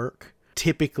even work.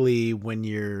 Typically, when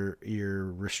you're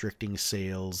restricting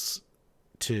sales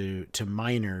to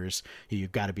minors,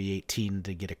 you've got to be 18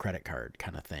 to get a credit card,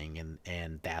 kind of thing,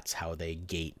 and that's how they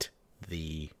gate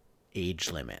the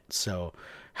age limit. So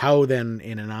how then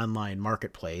in an online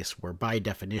marketplace, where by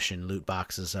definition loot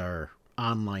boxes are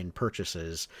online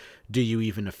purchases, do you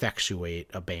even effectuate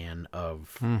a ban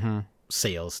of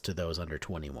sales to those under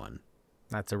 21?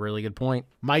 That's a really good point.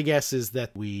 My guess is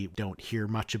that we don't hear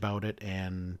much about it,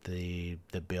 and the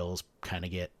bills kind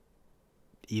of get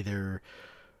either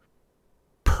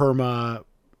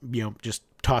just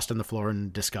tossed on the floor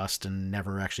and discussed and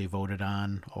never actually voted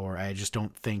on, or I just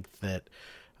don't think that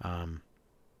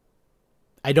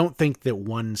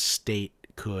one state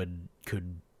could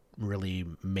really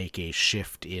make a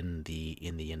shift in the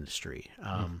industry.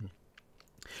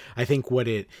 I think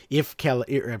if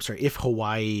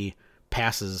Hawaii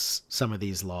passes some of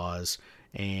these laws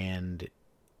and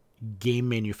game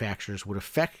manufacturers would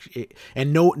affect it,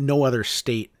 and no other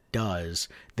state does,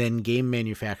 then game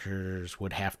manufacturers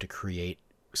would have to create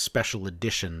special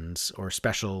editions or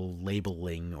special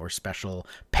labeling or special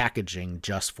packaging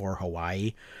just for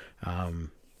Hawaii.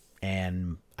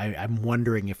 And I'm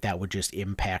wondering if that would just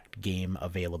impact game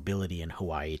availability in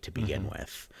Hawaii to begin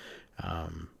with.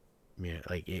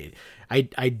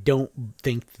 I don't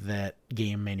think that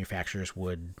game manufacturers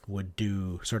would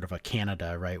do sort of a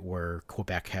Canada, right, where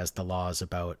Quebec has the laws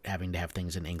about having to have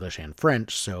things in English and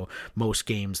French, so most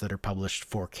games that are published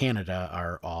for Canada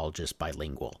are all just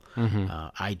bilingual.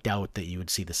 I doubt that you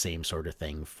would see the same sort of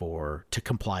thing to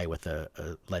comply with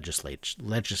a legislature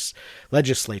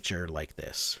like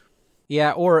this.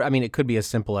 Yeah, or, it could be as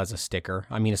simple as a sticker.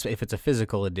 If it's a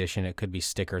physical edition, it could be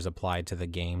stickers applied to the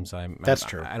games. That's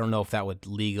true. I don't know if that would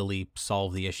legally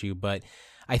solve the issue, but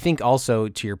I think also,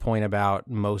 to your point about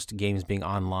most games being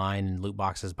online and loot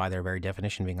boxes by their very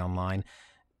definition being online,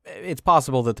 it's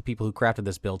possible that the people who crafted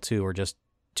this bill, too, are just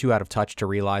too out of touch to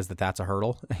realize that that's a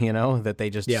hurdle, that they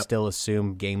just still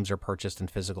assume games are purchased in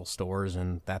physical stores,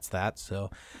 and that's that. So,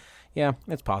 yeah,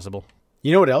 it's possible.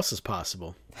 You know what else is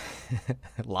possible?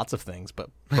 Lots of things,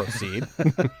 but proceed.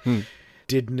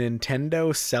 Did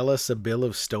Nintendo sell us a bill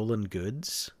of stolen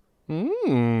goods? I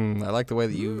like the way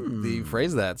that you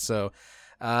phrase that. So,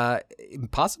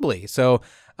 possibly. So,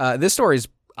 this story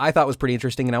I thought was pretty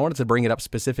interesting, and I wanted to bring it up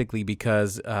specifically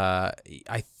because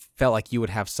I felt like you would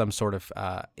have some sort of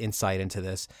insight into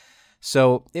this.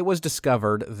 So it was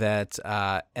discovered that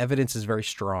evidence is very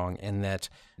strong, and that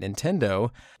Nintendo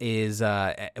is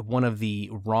one of the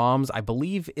ROMs, I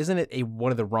believe, isn't it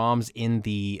one of the ROMs in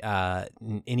the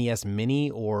NES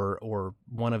Mini, or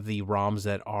one of the ROMs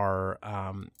that are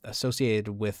associated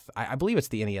with, I believe it's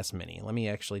the NES Mini. Let me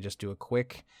actually just do a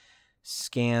quick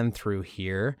scan through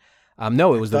here.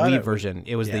 No, it was the Wii version.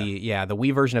 It was the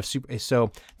Wii version of Super. So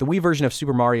the Wii version of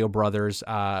Super Mario Brothers.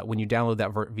 When you download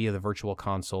that via the Virtual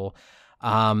Console,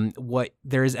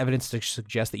 there is evidence to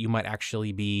suggest that you might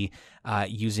actually be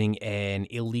using an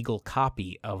illegal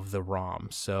copy of the ROM.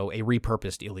 So a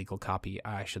repurposed illegal copy,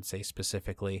 I should say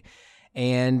specifically.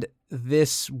 And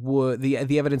this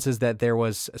the evidence is that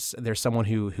there's someone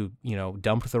who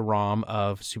dumped the ROM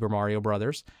of Super Mario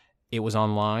Brothers. It was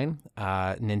online.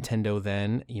 Nintendo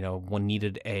then, one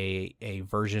needed a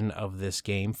version of this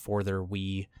game for their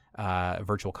Wii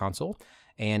Virtual Console,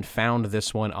 and found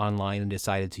this one online and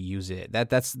decided to use it.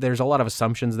 There's a lot of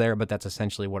assumptions there, but that's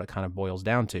essentially what it kind of boils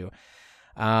down to.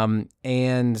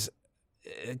 And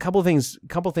a couple things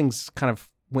kind of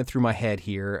went through my head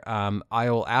here.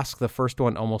 I'll ask the first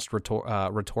one almost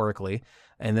rhetorically,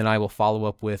 and then I will follow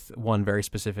up with one very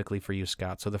specifically for you,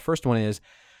 Scott. So the first one is,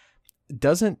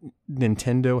 doesn't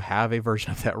Nintendo have a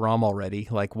version of that ROM already?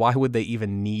 Like, why would they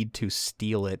even need to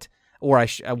steal it or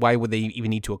why would they even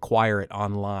need to acquire it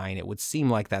online? It would seem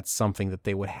like that's something that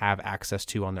they would have access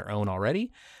to on their own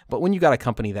already. But when you got a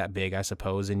company that big, I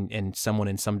suppose, and someone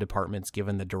in some departments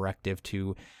given the directive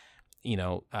to,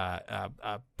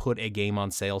 put a game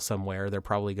on sale somewhere, they're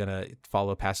probably going to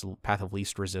follow a path of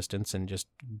least resistance and just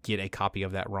get a copy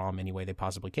of that ROM any way they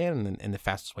possibly can. And the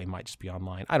fastest way might just be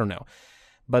online. I don't know.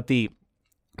 But the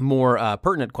more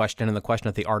pertinent question, and the question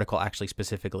that the article actually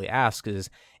specifically asks,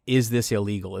 is this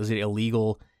illegal? Is it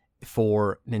illegal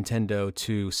for Nintendo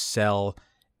to sell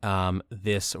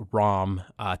this ROM,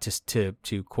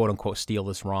 to quote unquote steal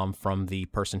this ROM from the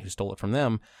person who stole it from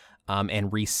them,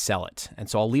 and resell it? And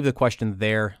so I'll leave the question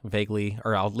there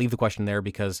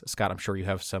because, Scott, I'm sure you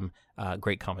have some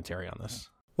great commentary on this.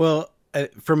 Well,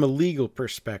 from a legal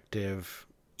perspective,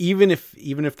 even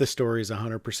if the story is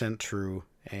 100% true,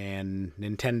 and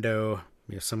Nintendo,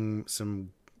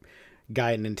 some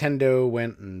guy at Nintendo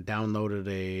went and downloaded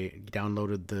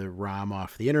the ROM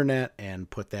off the internet and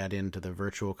put that into the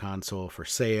Virtual Console for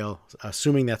sale,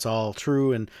 assuming that's all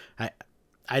true, and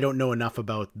I don't know enough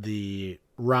about the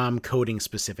ROM coding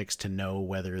specifics to know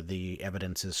whether the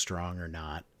evidence is strong or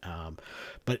not.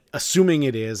 But assuming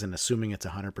it is, and assuming it's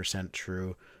 100%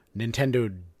 true,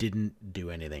 Nintendo didn't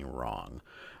do anything wrong.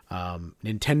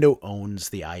 Nintendo owns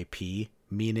the IP,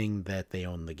 meaning that they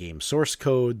own the game source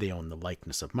code, they own the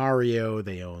likeness of Mario,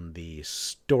 they own the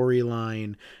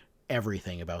storyline,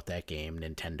 everything about that game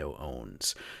Nintendo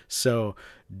owns. So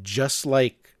just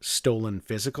like stolen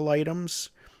physical items,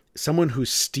 someone who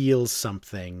steals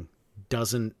something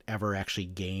doesn't ever actually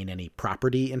gain any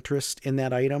property interest in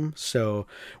that item. So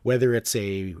whether it's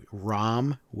a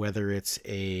ROM, whether it's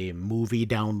a movie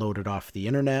downloaded off the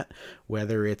internet,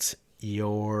 whether it's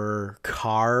your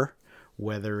car,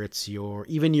 whether it's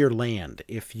even your land,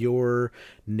 if your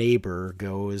neighbor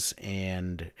goes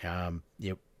and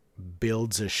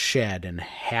builds a shed and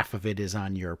half of it is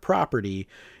on your property,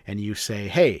 and you say,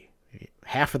 hey,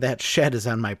 half of that shed is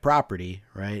on my property,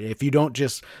 right? If you don't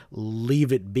just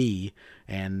leave it be,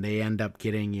 and they end up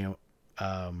getting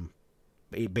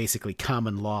basically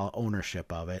common law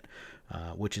ownership of it,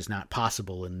 which is not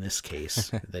possible in this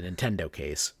case, the Nintendo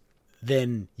case,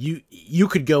 then you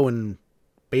could go and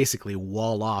basically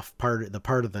wall off part of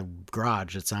the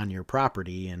garage that's on your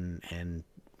property and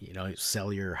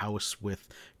sell your house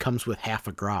comes with half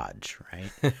a garage,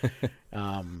 right?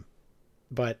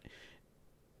 But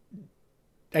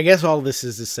I guess all this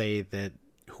is to say that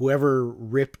whoever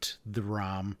ripped the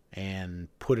ROM and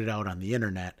put it out on the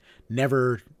internet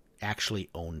never actually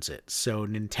owns it. So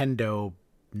Nintendo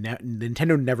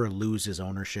never loses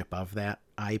ownership of that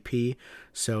IP.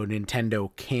 So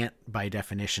Nintendo can't, by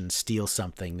definition, steal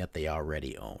something that they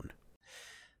already own.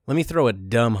 Let me throw a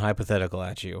dumb hypothetical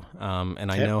at you. And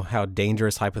I know how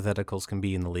dangerous hypotheticals can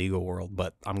be in the legal world,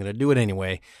 but I'm going to do it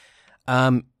anyway.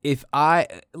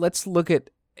 Let's look at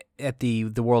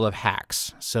the world of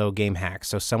hacks, so game hacks.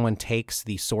 So someone takes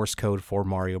the source code for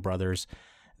Mario Brothers,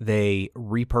 they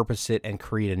repurpose it and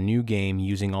create a new game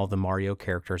using all the Mario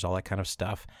characters, all that kind of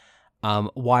stuff.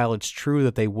 While it's true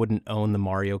that they wouldn't own the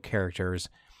Mario characters,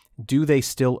 do they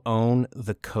still own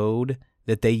the code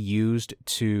that they used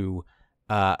to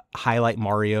highlight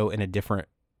Mario in a different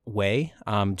way?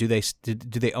 Do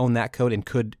they own that code, and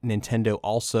could Nintendo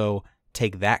also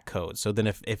take that code? So then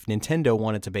if Nintendo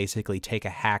wanted to basically take a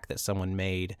hack that someone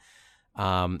made,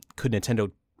 could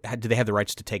Nintendo, do they have the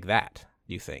rights to take that,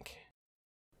 do you think?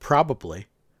 Probably.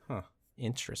 Huh.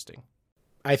 Interesting.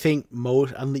 I think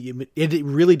it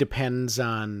really depends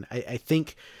on, I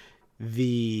think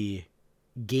the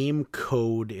game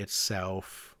code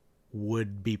itself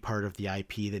would be part of the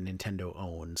IP that Nintendo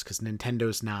owns, because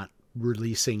Nintendo's not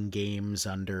releasing games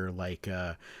under like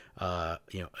an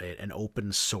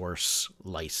open source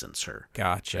licensor.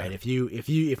 Gotcha. Right? If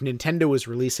Nintendo was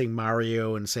releasing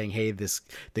Mario and saying, hey,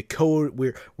 the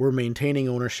code, we're maintaining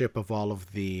ownership of all of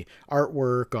the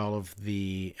artwork, all of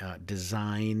the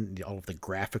design, all of the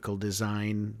graphical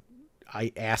design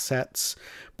assets,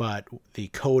 but the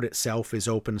code itself is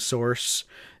open source,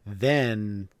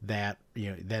 then the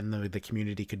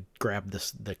community could grab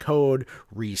the code,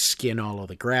 reskin all of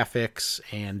the graphics,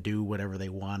 and do whatever they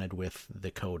wanted with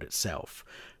the code itself.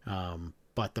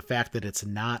 But the fact that it's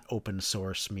not open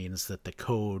source means that the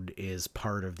code is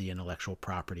part of the intellectual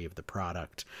property of the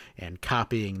product, and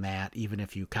copying that, even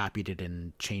if you copied it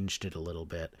and changed it a little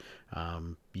bit,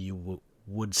 you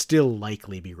would still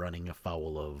likely be running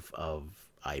afoul of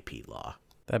IP law.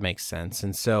 That makes sense.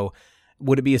 And so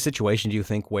would it be a situation, do you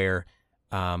think, where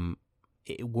Nintendo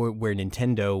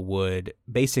would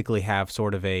basically have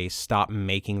sort of a stop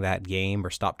making that game, or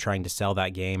stop trying to sell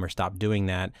that game, or stop doing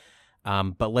that,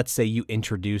 But let's say you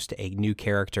introduced a new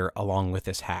character along with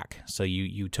this hack. So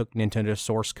you took Nintendo's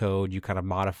source code, you kind of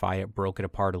modify it, broke it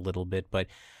apart a little bit, but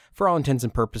for all intents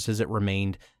and purposes, it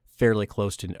remained fairly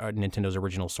close to Nintendo's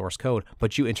original source code.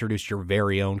 But you introduced your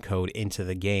very own code into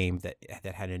the game that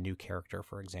had a new character,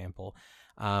 for example.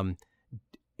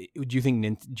 Do you think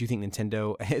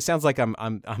Nintendo? It sounds like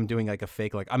I'm doing like a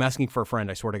fake, like I'm asking for a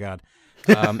friend. I swear to God.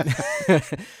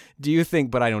 Do you think?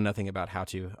 But I know nothing about how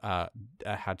to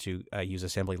use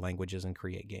assembly languages and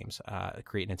create games,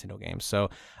 create Nintendo games. So,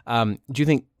 do you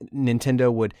think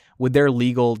Nintendo would their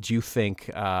legal? Do you think?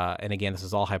 And again, this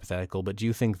is all hypothetical, but do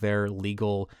you think their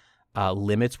legal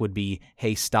limits would be,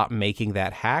 hey, stop making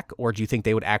that hack, or do you think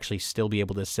they would actually still be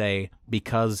able to say,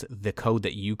 because the code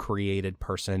that you created,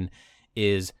 person,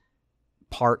 is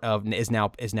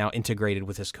now integrated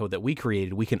with this code that we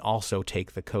created, we can also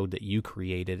take the code that you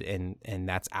created and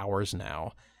that's ours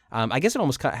now. I guess it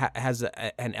almost has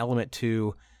an element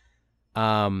to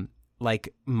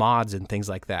like mods and things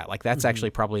like that. Like that's actually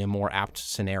probably a more apt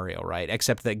scenario, right?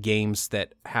 Except that games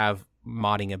that have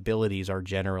modding abilities are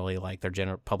generally like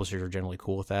publishers are generally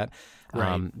cool with that,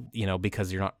 right?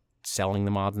 Because you're not selling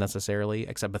the mods necessarily,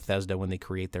 except Bethesda when they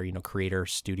create their creator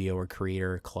studio or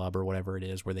creator club or whatever it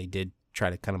is, where they did try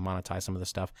to kind of monetize some of the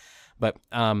stuff. But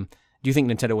do you think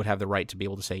Nintendo would have the right to be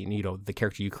able to say, the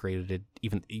character you created, it,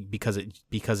 even because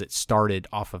it started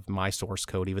off of my source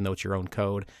code, even though it's your own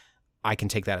code, I can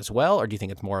take that as well? Or do you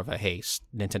think it's more of a, hey,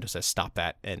 Nintendo says stop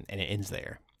that and it ends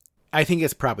there? I think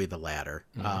it's probably the latter.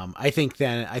 Mm-hmm. I think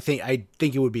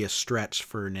it would be a stretch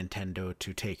for Nintendo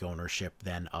to take ownership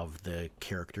then of the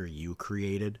character you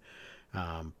created.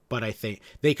 But I think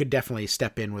they could definitely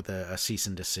step in with a cease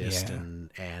and desist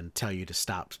and tell you to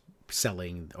stop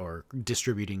selling or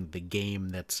distributing the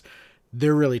game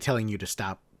they're really telling you to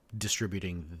stop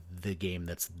distributing the game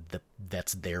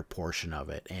that's their portion of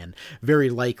it, and very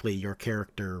likely your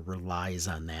character relies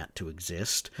on that to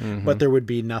exist. But there would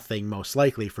be nothing most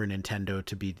likely for Nintendo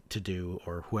to do,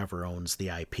 or whoever owns the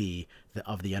IP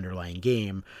of the underlying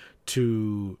game,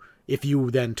 to, if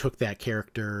you then took that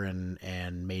character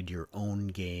and made your own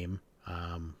game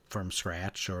from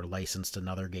scratch, or licensed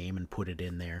another game and put it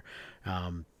in there,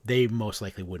 they most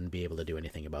likely wouldn't be able to do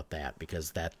anything about that,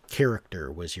 because that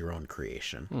character was your own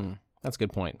creation. That's a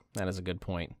good point. That is a good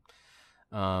point.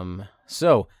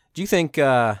 So do you think,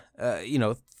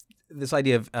 this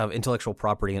idea of intellectual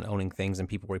property and owning things and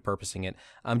people repurposing it,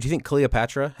 do you think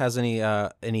Cleopatra has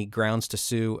any grounds to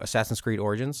sue Assassin's Creed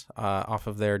Origins off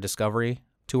of their Discovery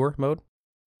Tour mode?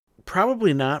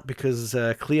 Probably not, because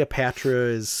Cleopatra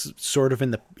is sort of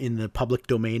in the public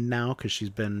domain now, because she's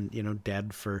been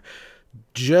dead for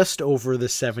just over the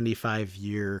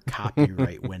 75-year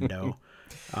copyright window.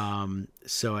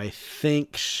 So I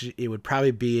think it would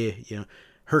probably be,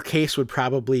 her case would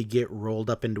probably get rolled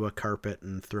up into a carpet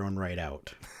and thrown right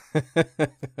out.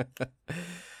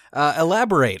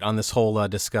 Elaborate on this whole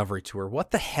Discovery Tour.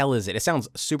 What the hell is it? It sounds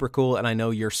super cool, and I know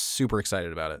you're super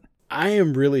excited about it. I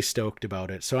am really stoked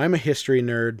about it. So I'm a history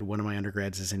nerd. One of my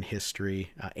undergrads is in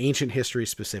history, ancient history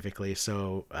specifically.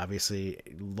 So obviously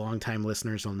longtime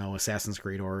listeners will know Assassin's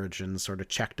Creed Origins sort of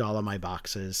checked all of my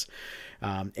boxes.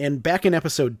 And back in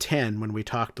episode 10, when we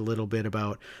talked a little bit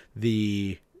about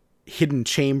the hidden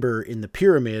chamber in the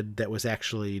pyramid that was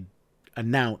actually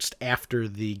announced after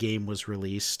the game was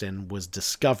released and was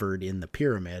discovered in the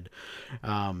pyramid.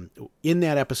 In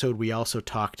that episode, we also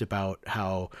talked about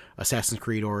how Assassin's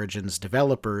Creed Origins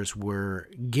developers were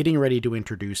getting ready to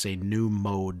introduce a new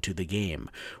mode to the game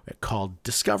called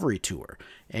Discovery Tour.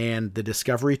 And the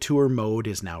Discovery Tour mode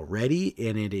is now ready,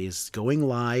 and it is going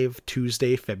live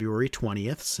Tuesday, February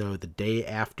 20th, so the day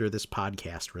after this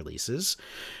podcast releases.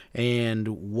 And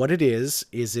what it is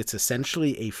it's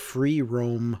essentially a free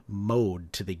roam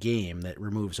mode to the game that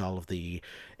removes all of the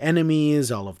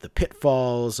enemies, all of the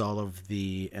pitfalls, all of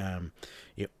the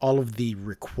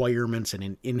requirements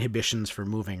and inhibitions for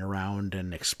moving around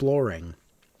and exploring.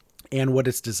 And what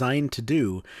it's designed to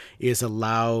do is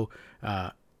allow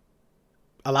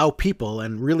people,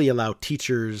 and really allow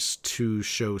teachers, to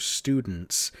show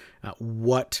students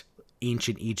what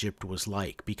ancient Egypt was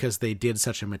like, because they did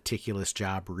such a meticulous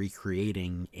job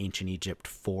recreating ancient Egypt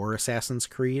for Assassin's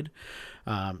Creed.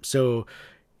 So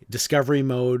Discovery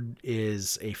Mode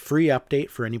is a free update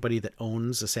for anybody that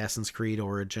owns Assassin's Creed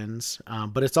Origins,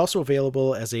 but it's also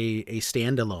available as a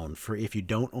standalone for if you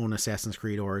don't own Assassin's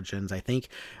Creed Origins. I think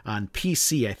on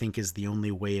PC, I think is the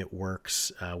only way it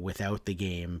works without the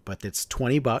game, but it's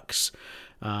 $20.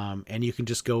 And you can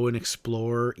just go and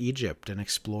explore Egypt and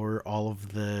explore all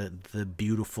of the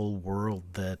beautiful world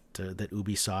that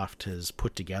Ubisoft has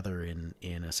put together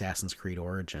in Assassin's Creed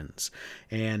Origins.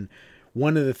 And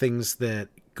one of the things that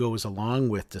goes along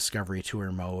with Discovery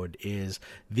Tour mode is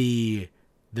the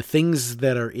things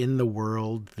that are in the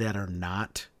world that are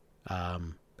not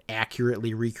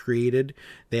accurately recreated.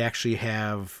 They actually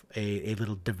have a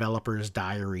little developer's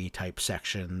diary type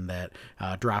section that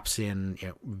drops in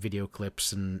video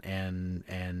clips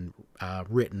and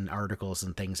written articles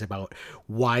and things about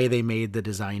why they made the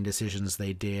design decisions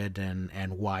they did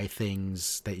and why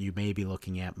things that you may be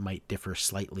looking at might differ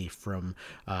slightly from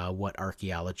what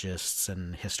archaeologists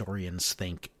and historians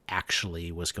think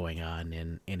actually was going on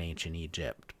in ancient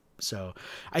Egypt. So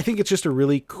I think it's just a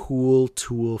really cool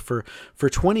tool for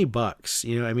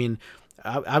 $20. I mean,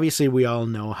 obviously we all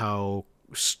know how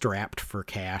strapped for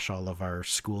cash all of our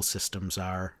school systems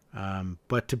are.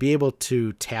 But to be able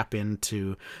to tap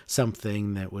into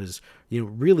something that was,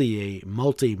 really a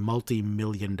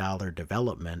multi-million-dollar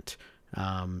development,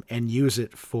 and use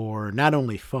it for not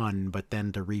only fun, but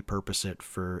then to repurpose it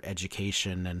for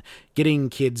education and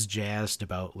getting kids jazzed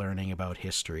about learning about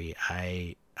history,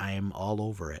 I am all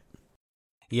over it.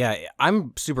 Yeah,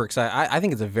 I'm super excited. I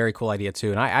think it's a very cool idea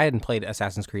too. And I hadn't played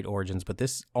Assassin's Creed Origins, but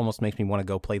this almost makes me want to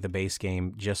go play the base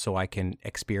game just so I can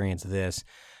experience this.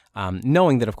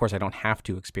 Knowing that, of course, I don't have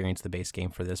to experience the base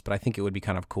game for this, but I think it would be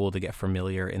kind of cool to get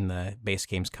familiar in the base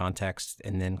game's context.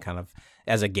 And then kind of,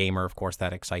 as a gamer, of course,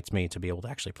 that excites me to be able to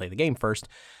actually play the game first.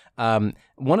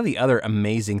 One of the other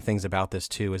amazing things about this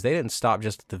too is they didn't stop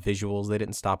just at the visuals. They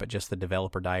didn't stop at just the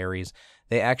developer diaries.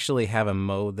 They actually have a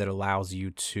mode that allows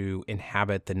you to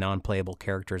inhabit the non-playable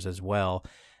characters as well,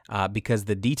 because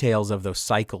the details of those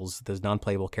cycles, those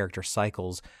non-playable character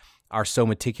cycles, are so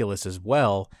meticulous as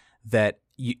well that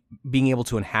being able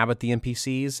to inhabit the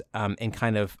NPCs and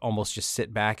kind of almost just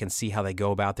sit back and see how they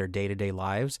go about their day-to-day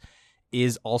lives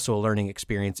is also a learning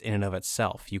experience in and of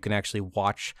itself. You can actually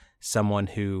watch someone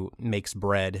who makes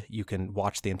bread. You can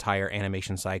watch the entire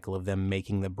animation cycle of them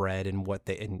making the bread and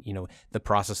the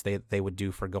process they would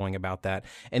do for going about that.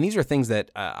 And these are things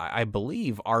that I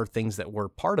believe are things that were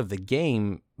part of the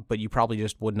game, but you probably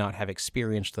just would not have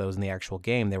experienced those in the actual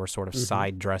game. They were sort of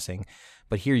side dressing.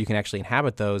 But here you can actually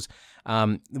inhabit those.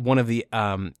 One of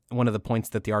the points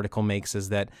that the article makes is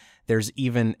that there's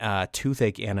even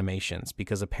toothache animations,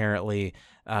 because apparently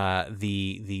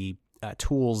the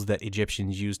tools that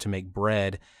Egyptians used to make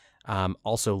bread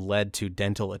also led to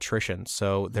dental attrition.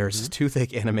 So there's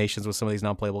toothache animations with some of these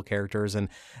non-playable characters, and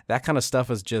that kind of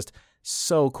stuff is just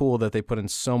so cool that they put in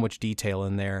so much detail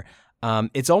in there.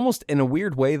 It's almost, in a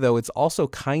weird way, though, it's also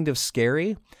kind of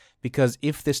scary, because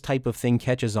if this type of thing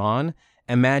catches on,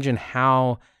 imagine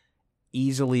how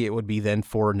easily it would be then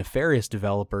for nefarious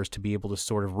developers to be able to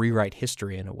sort of rewrite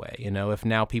history in a way. If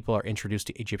now people are introduced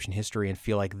to Egyptian history and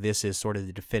feel like this is sort of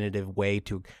the definitive way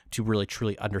to really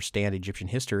truly understand Egyptian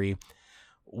history,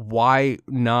 why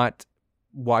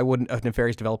wouldn't a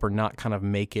nefarious developer not kind of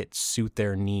make it suit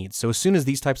their needs? So as soon as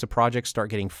these types of projects start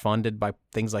getting funded by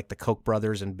things like the Koch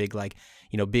brothers and big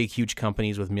huge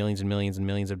companies with millions and millions and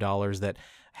millions of dollars that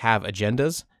have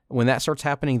agendas, when that starts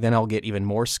happening, then I'll get even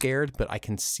more scared, but I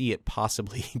can see it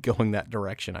possibly going that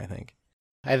direction, I think.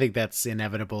 I think that's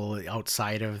inevitable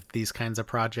outside of these kinds of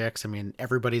projects. I mean,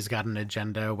 everybody's got an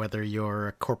agenda, whether you're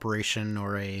a corporation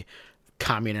or a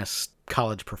communist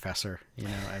college professor.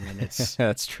 It's...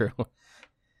 That's true.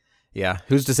 Yeah.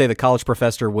 Who's to say the college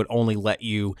professor would only let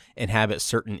you inhabit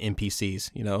certain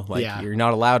NPCs? You're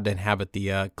not allowed to inhabit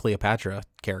the Cleopatra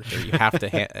character. You have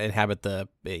to inhabit the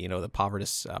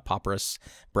Papyrus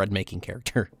bread making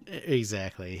character.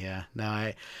 Exactly. Yeah. No,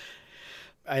 I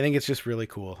think it's just really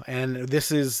cool. And this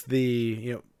is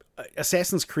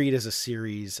Assassin's Creed as a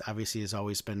series obviously has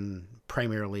always been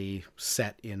primarily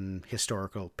set in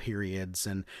historical periods,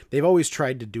 and they've always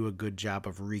tried to do a good job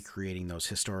of recreating those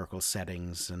historical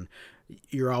settings. And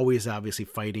you're always obviously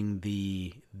fighting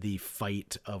the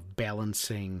fight of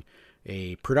balancing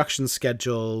a production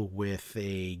schedule with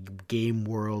a game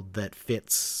world that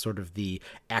fits sort of the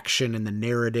action and the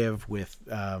narrative with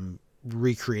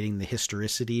recreating the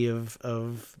historicity of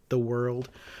the world.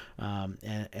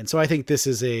 And so I think this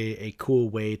is a cool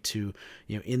way to,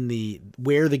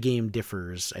 where the game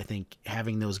differs, I think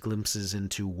having those glimpses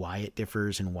into why it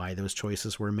differs and why those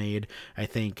choices were made, I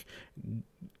think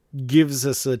gives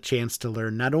us a chance to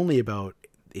learn not only about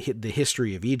the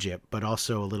history of Egypt, but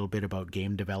also a little bit about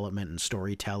game development and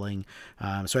storytelling.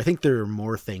 So I think there are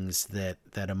more things that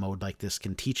a mode like this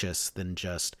can teach us than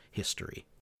just history.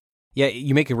 Yeah,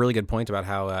 you make a really good point about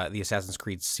how the Assassin's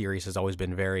Creed series has always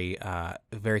been very,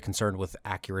 very concerned with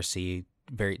accuracy,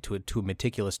 to a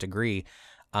meticulous degree,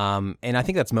 and I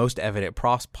think that's most evident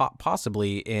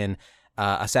possibly in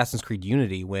Assassin's Creed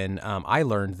Unity, when I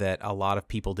learned that a lot of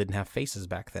people didn't have faces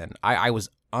back then. I was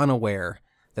unaware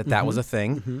that was a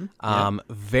thing.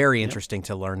 Very interesting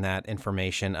to learn that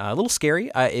information. A little scary.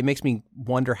 It makes me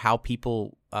wonder how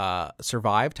people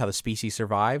survived, how the species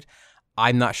survived.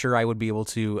 I'm not sure I would be able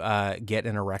to get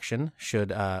an erection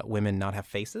should women not have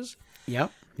faces.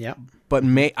 Yep. But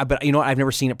you know what? I've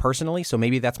never seen it personally, so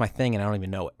maybe that's my thing, and I don't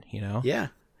even know it. You know? Yeah.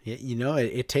 You know,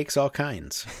 it takes all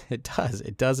kinds. It does.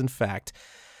 It does, in fact.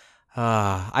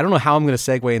 I don't know how I'm going to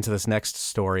segue into this next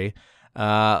story,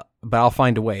 but I'll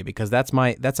find a way, because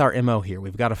that's our MO here.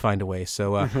 We've got to find a way.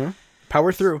 So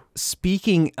power through.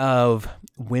 Speaking of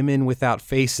women without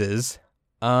faces,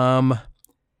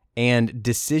 and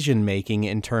decision making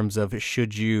in terms of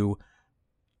should you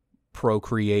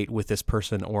procreate with this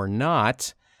person or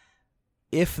not,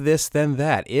 if this then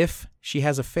that. If she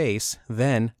has a face,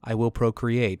 then I will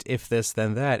procreate. If this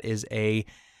then that is a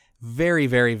very,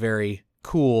 very, very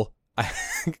cool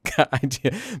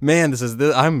idea. Man, this is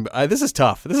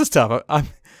tough. This is tough.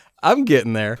 I'm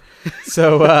getting there.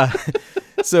 So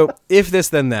so if this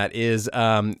then that is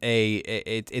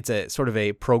it's a sort of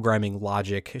a programming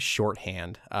logic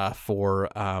shorthand for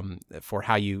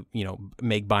how you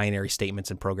make binary statements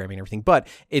and programming and everything. But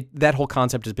that whole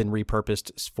concept has been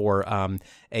repurposed for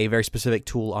a very specific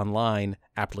tool online,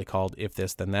 aptly called If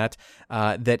This Then That,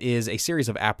 that is a series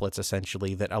of applets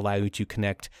essentially that allow you to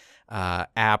connect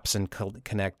apps and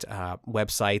connect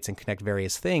websites and connect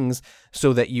various things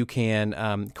so that you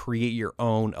can create your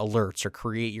own alerts or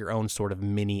create your own sort of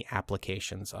mini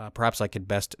applications. Perhaps I could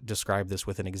best describe this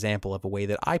with an example of a way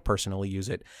that I personally use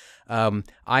it.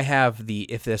 I have the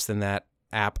If This Then That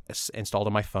app installed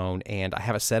on my phone, and I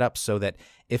have it set up so that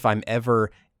if I'm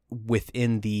ever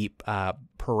within the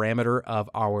parameter of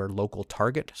our local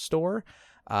Target store,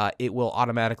 it will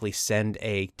automatically send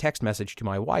a text message to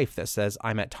my wife that says,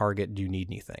 "I'm at Target. Do you need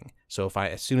anything?" So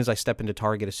as soon as I step into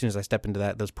Target, as soon as I step into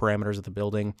those parameters of the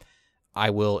building, I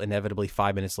will inevitably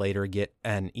 5 minutes later get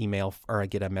an email or I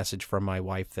get a message from my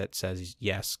wife that says,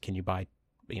 "Yes, can you buy,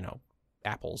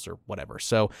 apples or whatever."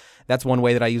 So that's one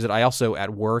way that I use it. I also,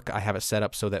 at work, I have it set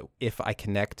up so that if I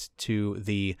connect to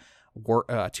the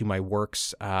to my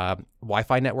work's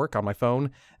Wi-Fi network on my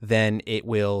phone, then it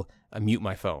will mute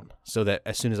my phone, so that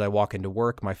as soon as I walk into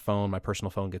work, my personal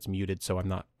phone gets muted, so I'm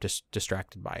not just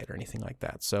distracted by it or anything like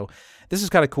that. So this is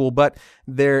kind of cool. But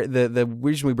the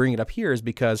reason we bring it up here is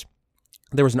because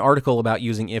there was an article about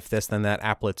using If This Then That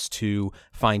applets to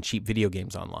find cheap video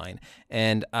games online,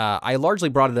 and I largely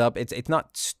brought it up. It's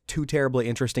not too terribly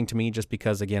interesting to me, just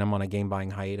because, again, I'm on a game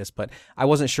buying hiatus. But I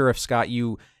wasn't sure if, Scott,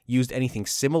 you used anything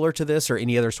similar to this or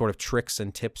any other sort of tricks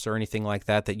and tips or anything like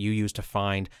that you use to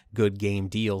find good game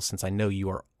deals, since I know you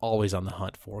are always on the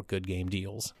hunt for good game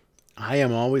deals. I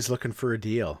am always looking for a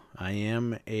deal. I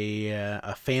am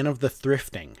a fan of the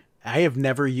thrifting. I have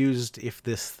never used If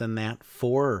This Then That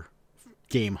for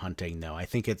game hunting, though. I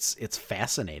think it's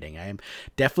fascinating. I am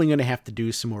definitely going to have to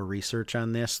do some more research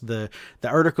on this. The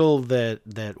article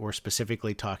that we're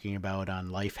specifically talking about on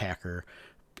Lifehacker,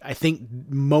 I think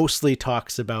mostly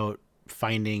talks about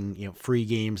finding free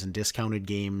games and discounted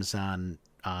games on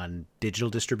digital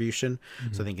distribution.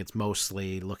 Mm-hmm. So I think it's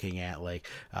mostly looking at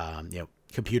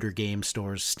computer game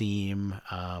stores, Steam,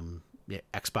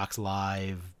 Xbox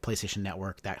Live, PlayStation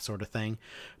Network, that sort of thing.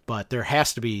 But there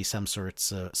has to be some sort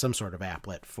of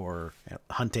applet for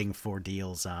hunting for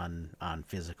deals on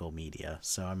physical media.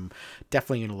 So I'm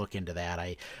definitely going to look into that.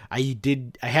 I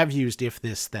have used If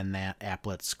This Then That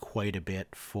applets quite a bit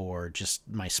for just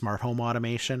my smart home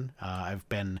automation. I've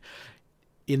been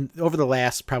over the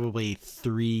last probably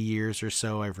 3 years or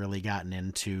so, I've really gotten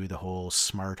into the whole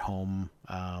smart home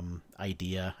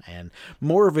idea, and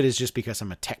more of it is just because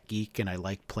I'm a tech geek and I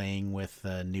like playing with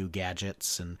new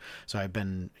gadgets, and so I've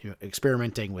been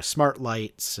experimenting with smart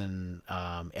lights and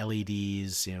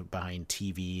LEDs behind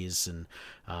TVs, and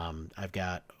I've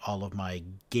got all of my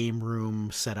game room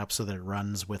set up so that it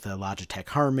runs with a Logitech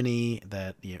Harmony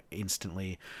that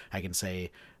instantly I can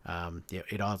say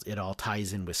it all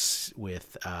ties in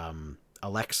with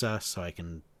Alexa, so I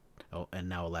can. Oh, and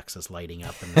now Alexa's lighting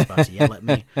up and is about to yell at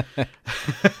me.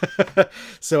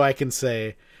 So I can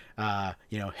say,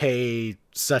 hey,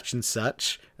 such and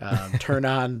such, turn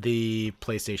on the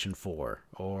PlayStation 4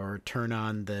 or turn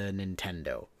on the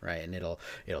Nintendo, right? And it'll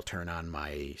turn on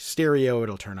my stereo,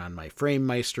 it'll turn on my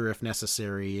FrameMeister if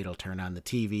necessary, it'll turn on the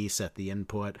TV, set the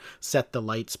input, set the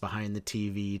lights behind the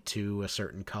TV to a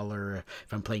certain color.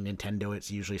 If I'm playing Nintendo,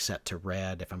 it's usually set to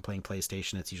red. If I'm playing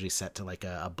PlayStation, it's usually set to like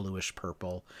a bluish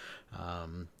purple.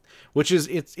 Which is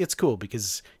it's cool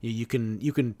because you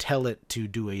can tell it to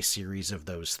do a series of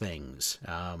those things.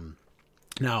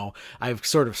 Now, I've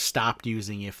sort of stopped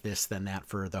using if this then that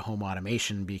for the home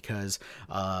automation because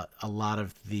a lot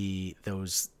of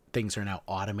those things are now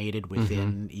automated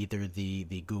within either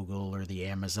the Google or the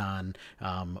Amazon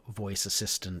voice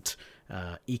assistant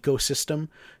ecosystem.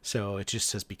 So it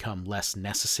just has become less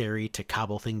necessary to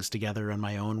cobble things together on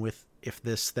my own with if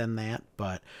this then that.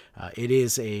 But it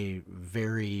is a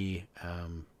very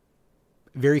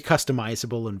very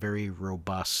customizable and very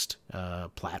robust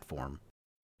platform.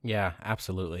 Yeah,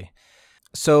 absolutely.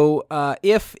 So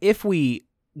if we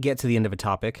get to the end of a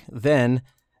topic, then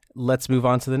let's move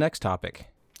on to the next topic.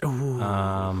 Ooh.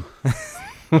 Well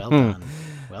done.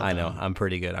 I know. I'm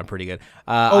pretty good.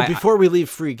 Before we leave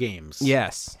free games.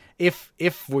 Yes.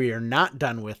 If we are not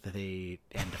done with the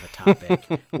end of a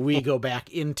topic, we go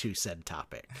back into said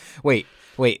topic. Wait.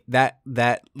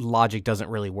 That logic doesn't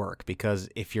really work because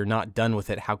if you're not done with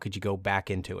it, how could you go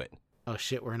back into it? Oh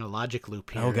shit, we're in a logic loop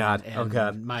here. Oh god.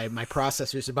 My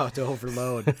processor's about to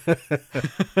overload.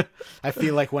 I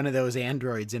feel like one of those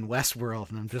androids in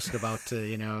Westworld, and I'm just about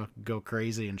to, go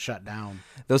crazy and shut down.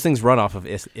 Those things run off of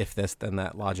if this then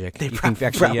that logic. They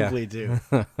probably do.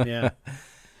 Yeah.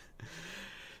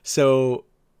 So,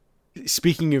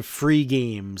 speaking of free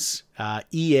games,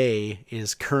 EA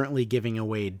is currently giving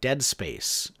away Dead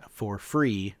Space for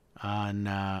free on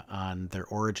their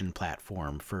Origin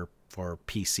platform for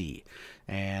PC.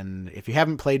 And if you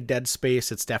haven't played Dead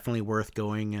Space, it's definitely worth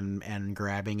going and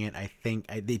grabbing it. I think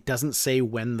it doesn't say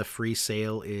when the free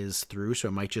sale is through, so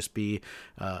it might just be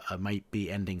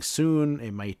ending soon.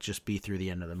 It might just be through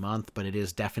the end of the month, but it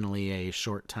is definitely a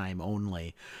short time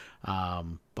only.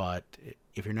 But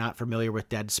if you're not familiar with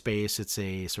Dead Space, it's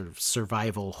a sort of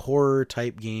survival horror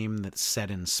type game that's set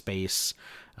in space.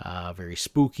 Very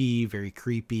spooky, very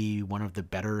creepy. One of the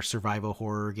better survival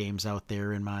horror games out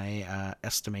there in my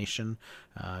estimation,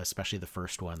 especially the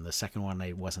first one. The second one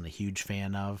I wasn't a huge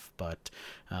fan of, but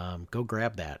go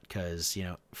grab that because,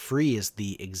 free is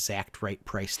the exact right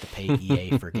price to pay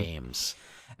EA for games.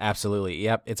 Absolutely.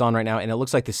 Yep. It's on right now. And it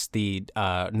looks like the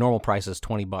normal price is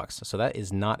 $20. So that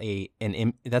is not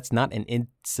that's not an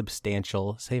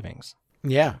insubstantial savings.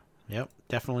 Yeah. Yep.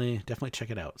 Definitely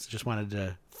check it out. So just wanted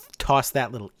to toss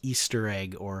that little Easter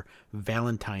egg or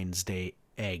Valentine's Day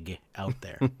egg out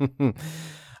there.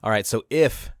 All right. So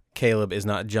if Caleb is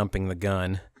not jumping the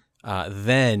gun,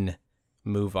 then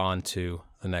move on to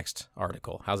the next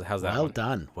article. How's that? Well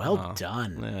done.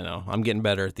 Done. I know. I'm getting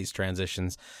better at these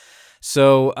transitions.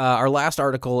 So our last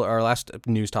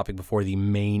news topic before the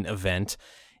main event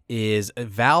is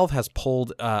Valve has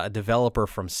pulled a developer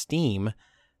from Steam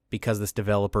because this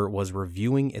developer was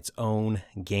reviewing its own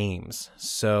games.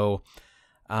 So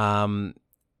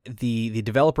the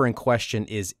developer in question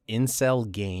is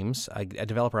Incel Games, a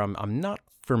developer I'm not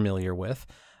familiar with,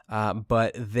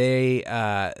 but they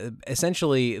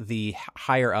essentially the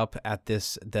higher up at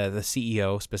this, the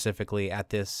CEO specifically at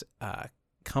this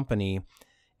company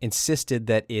insisted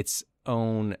that its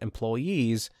own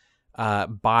employees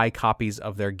buy copies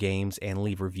of their games and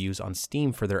leave reviews on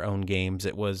Steam for their own games.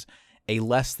 It was a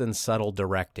less than subtle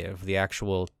directive. The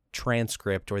actual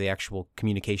transcript or the actual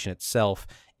communication itself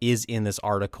is in this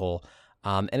article,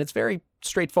 and it's very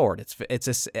straightforward.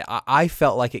 I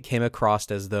felt like it came across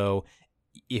as though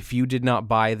if you did not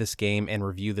buy this game and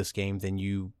review this game, then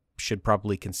you should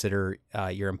probably consider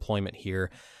your employment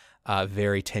here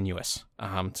very tenuous,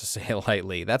 to say it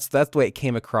lightly. That's the way it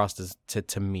came across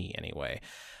to me anyway.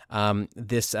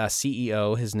 This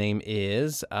CEO, his name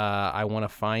is, I want to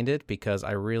find it because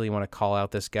I really want to call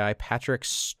out this guy, Patrick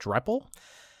Streppel,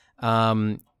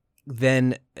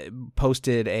 then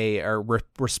posted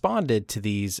responded to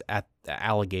these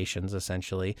allegations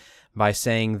essentially by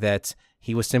saying that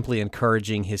he was simply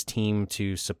encouraging his team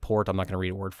to support. I'm not going to read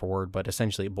it word for word, but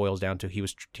essentially it boils down to he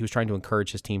was trying to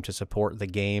encourage his team to support the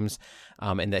games,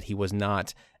 and that he was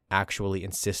not actually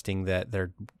insisting that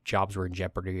their jobs were in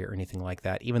jeopardy or anything like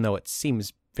that, even though it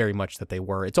seems very much that they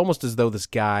were. It's almost as though this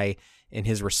guy, in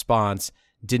his response,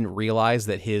 didn't realize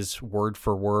that his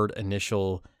word-for-word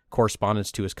initial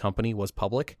correspondence to his company was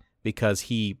public, because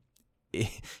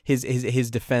his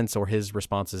defense or his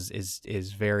response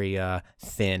is very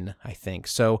thin, I think.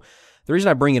 So the reason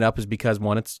I bring it up is because,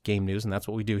 one, it's game news, and that's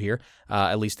what we do here,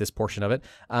 at least this portion of it.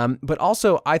 But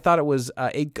also, I thought it was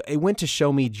it went to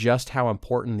show me just how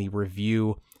important the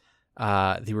review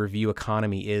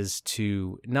economy is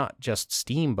to not just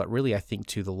Steam, but really I think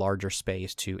to the larger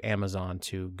space, to Amazon,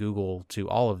 to Google, to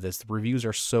all of this. The reviews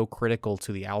are so critical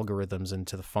to the algorithms and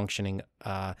to the functioning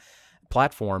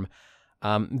platform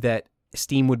that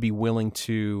Steam would be willing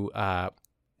to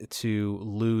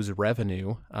lose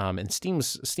revenue, and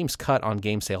Steam's cut on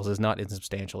game sales is not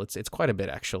insubstantial. It's quite a bit,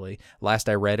 actually. Last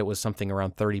I read, it was something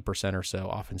around 30% or so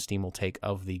often Steam will take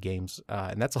of the games,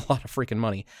 and that's a lot of freaking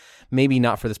money. Maybe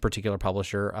not for this particular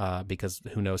publisher, because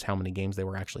who knows how many games they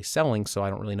were actually selling, so I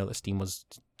don't really know that Steam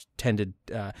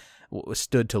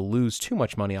stood to lose too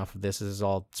much money off of this. This is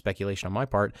all speculation on my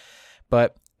part,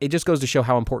 but it just goes to show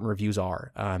how important reviews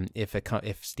are.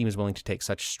 If Steam is willing to take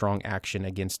such strong action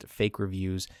against fake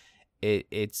reviews,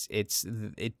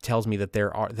 it tells me that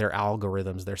their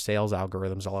algorithms, their sales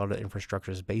algorithms, a lot of the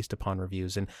infrastructure is based upon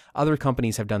reviews. And other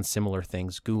companies have done similar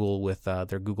things. Google with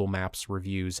their Google Maps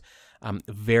reviews,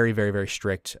 very, very, very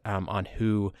strict on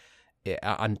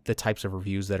the types of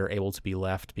reviews that are able to be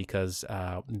left, because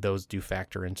those do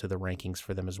factor into the rankings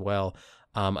for them as well.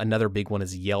 Another big one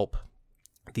is Yelp.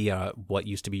 The what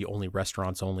used to be only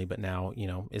restaurants only, but now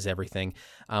is everything.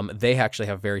 They actually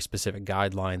have very specific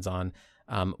guidelines on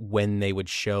when they would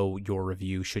show your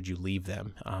review should you leave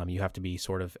them. You have to be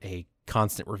sort of a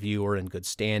constant reviewer in good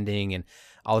standing and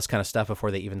all this kind of stuff before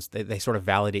they sort of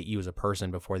validate you as a person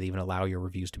before they even allow your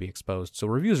reviews to be exposed. So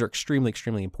reviews are extremely,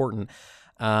 extremely important.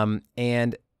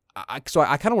 And I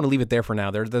kind of want to leave it there for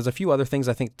now. There's a few other things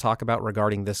I think to talk about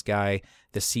regarding this guy,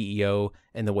 the CEO,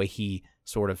 and the way he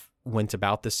sort of went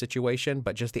about this situation,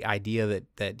 but just the idea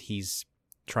that he's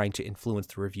trying to influence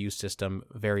the review system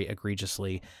very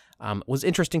egregiously was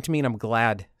interesting to me, and I'm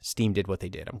glad Steam did what they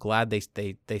did. I'm glad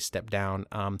they stepped down.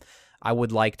 I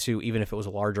would like to, even if it was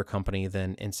a larger company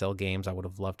than Incel Games, I would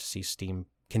have loved to see Steam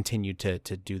continue to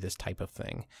do this type of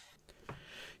thing.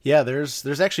 Yeah,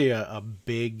 there's actually a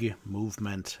big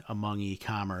movement among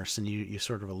e-commerce, and you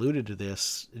sort of alluded to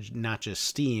this, not just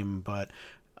Steam, but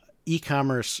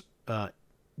e-commerce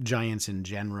giants in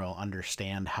general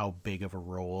understand how big of a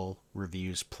role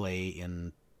reviews play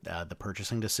in the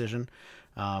purchasing decision.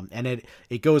 And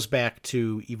it goes back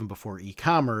to even before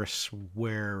e-commerce,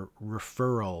 where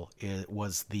referral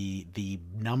was the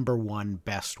number one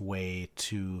best way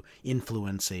to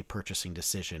influence a purchasing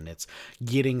decision. It's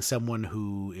getting someone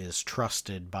who is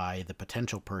trusted by the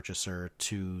potential purchaser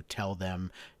to tell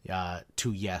them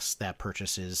yes, that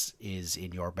purchase is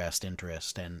in your best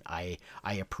interest, and I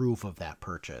approve of that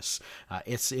purchase.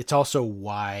 It's also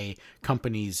why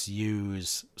companies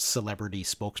use celebrity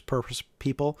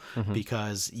spokespeople,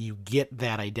 because you get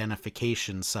that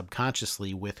identification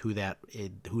subconsciously with who that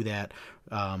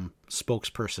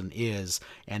spokesperson is,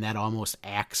 and that almost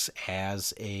acts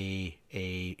as a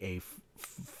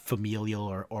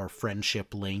familial or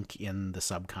friendship link in the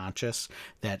subconscious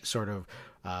that sort of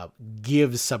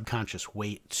gives subconscious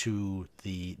weight to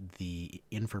the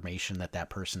information that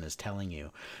person is telling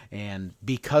you. And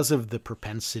because of the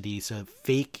propensities of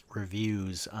fake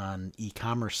reviews on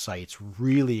e-commerce sites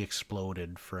really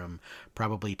exploded from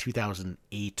probably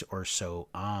 2008 or so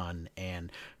on,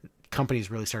 and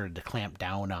companies really started to clamp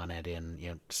down on it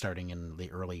starting in the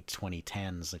early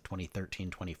 2010s, like 2013,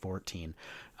 2014.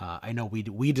 I know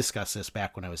we discussed this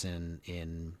back when I was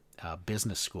in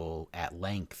business school at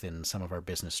length in some of our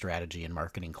business strategy and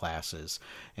marketing classes.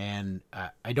 And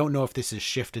I don't know if this has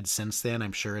shifted since then.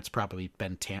 I'm sure it's probably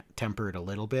been tempered a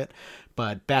little bit.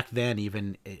 But back then,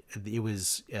 even it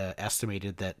was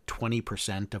estimated that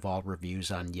 20% of all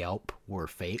reviews on Yelp were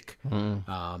fake.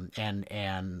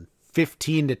 And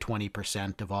 15 to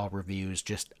 20% of all reviews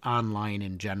just online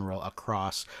in general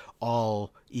across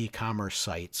all e-commerce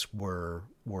sites were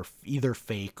either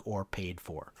fake or paid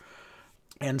for.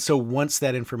 And so once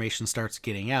that information starts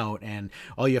getting out, and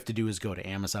all you have to do is go to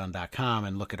Amazon.com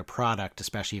and look at a product,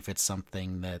 especially if it's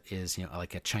something that is,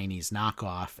 like a Chinese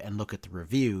knockoff, and look at the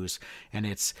reviews,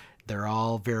 and they're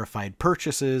all verified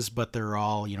purchases, but they're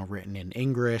all, written in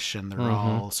English, and they're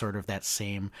all sort of that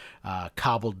same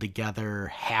cobbled together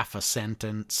half a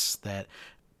sentence that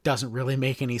doesn't really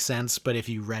make any sense. But if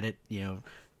you read it,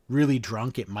 really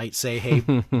drunk, it might say, hey,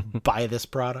 buy this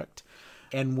product.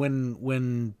 And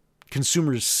when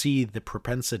consumers see the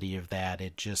propensity of that,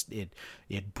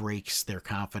 it breaks their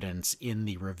confidence in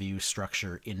the review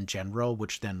structure in general,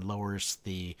 which then lowers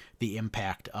the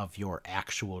impact of your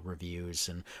actual reviews.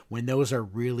 And when those are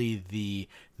really the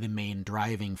main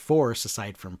driving force,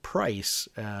 aside from price,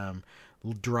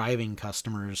 driving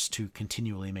customers to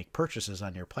continually make purchases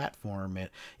on your platform,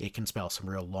 it can spell some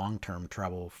real long-term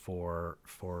trouble for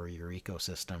your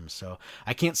ecosystem. So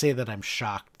I can't say that I'm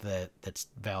shocked that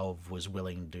Valve was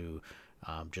willing to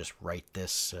just write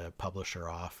this publisher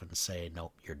off and say,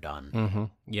 nope, you're done. Mm-hmm.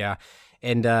 Yeah.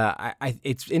 And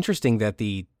it's interesting that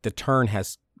the turn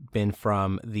has been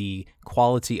from the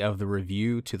quality of the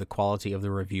review to the quality of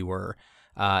the reviewer.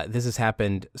 This has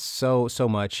happened so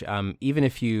much. Even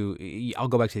if I'll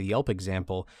go back to the Yelp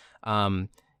example.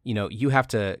 You have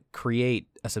to create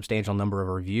a substantial number of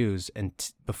reviews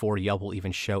before Yelp will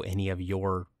even show any of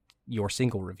your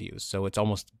single reviews. So it's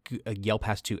almost Yelp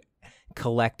has to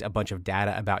collect a bunch of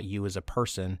data about you as a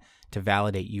person to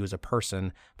validate you as a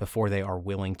person before they are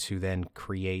willing to then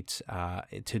create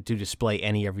to display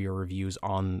any of your reviews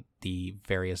on the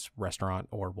various restaurant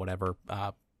or whatever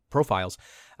profiles.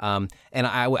 And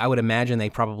I would imagine they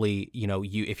probably,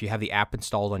 if you have the app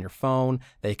installed on your phone,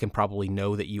 they can probably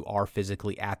know that you are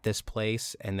physically at this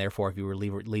place, and therefore if you were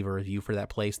leave a review for that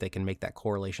place, they can make that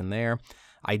correlation there.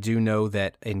 I do know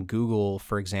that in Google,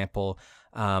 for example,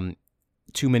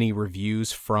 too many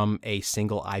reviews from a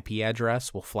single IP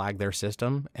address will flag their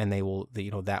system, and they will,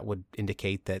 that would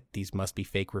indicate that these must be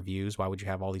fake reviews. Why would you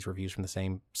have all these reviews from the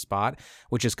same spot?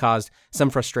 Which has caused some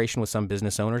frustration with some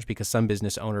business owners, because some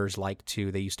business owners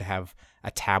they used to have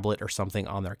a tablet or something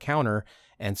on their counter.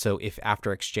 And so if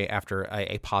after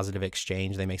a positive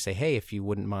exchange, they may say, hey, if you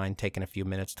wouldn't mind taking a few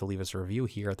minutes to leave us a review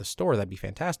here at the store, that'd be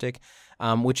fantastic.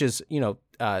 Which is,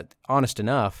 honest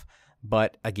enough.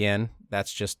 But again,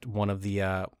 that's just one of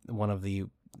the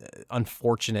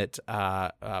unfortunate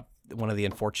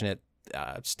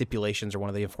stipulations, or one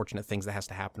of the unfortunate things that has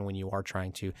to happen when you are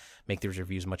trying to make these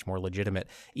reviews much more legitimate.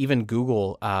 Even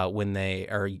Google,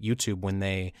 YouTube, when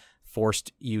they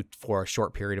forced you for a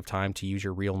short period of time to use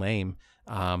your real name,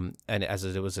 and as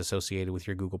it was associated with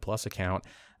your Google Plus account,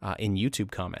 in YouTube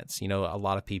comments, a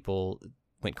lot of people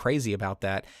went crazy about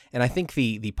that. And I think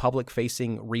the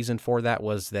public-facing reason for that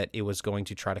was that it was going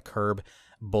to try to curb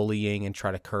bullying and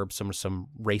try to curb some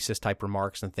racist type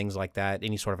remarks and things like that,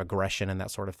 any sort of aggression and that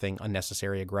sort of thing,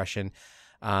 unnecessary aggression.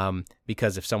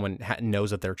 Because if someone knows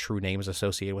that their true name is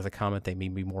associated with a comment, they may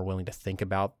be more willing to think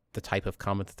about the type of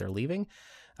comment that they're leaving.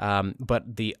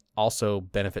 But the also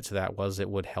benefit to that was it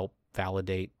would help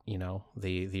validate,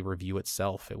 the review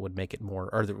itself. It would make it more,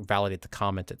 or validate the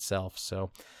comment itself. So,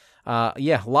 a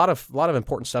lot of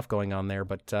important stuff going on there,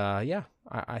 but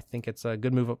I think it's a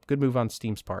good move on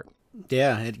Steam's part.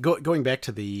 Yeah, going back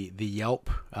to the Yelp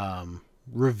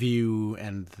review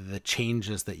and the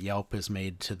changes that Yelp has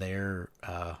made to their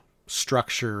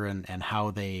structure and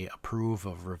how they approve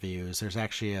of reviews. There's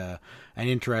actually an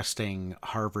interesting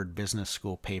Harvard Business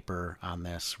School paper on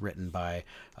this, written by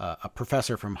a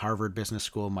professor from Harvard Business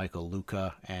School, Michael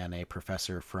Luca, and a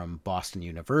professor from Boston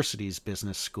University's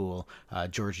Business School,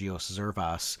 Georgios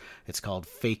Zervas. It's called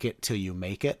Fake It Till You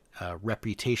Make It,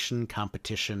 Reputation,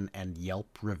 Competition, and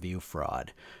Yelp Review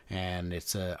Fraud. And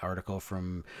it's an article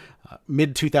from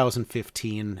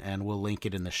mid-2015, and we'll link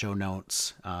it in the show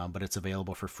notes, but it's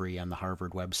available for free on the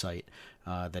Harvard website,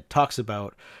 that talks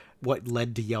about what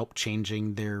led to Yelp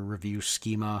changing their review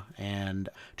schema and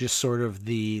just sort of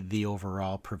the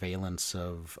overall prevalence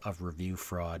of review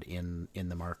fraud in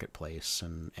the marketplace,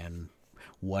 and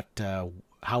what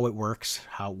how it works,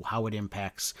 how it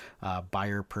impacts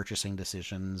buyer purchasing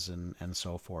decisions, and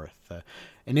so forth.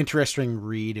 An interesting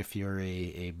read if you're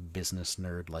a business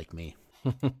nerd like me.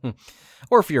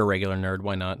 Or if you're a regular nerd,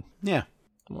 why not? Yeah.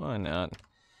 Why not?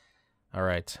 All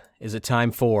right. Is it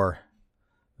time for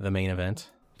the main event?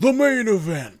 The main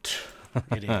event.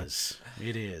 It is.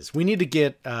 It is. We need to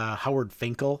get Howard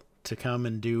Finkel to come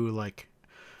and do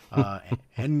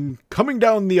and coming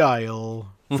down the aisle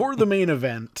for the main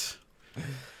event.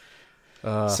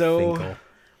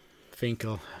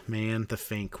 Finkel, man, the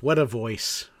Fink. What a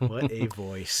voice. What a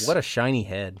voice. What a shiny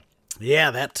head.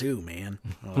 Yeah, that too, man.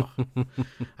 Oh.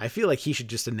 I feel like he should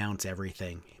just announce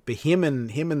everything. But him and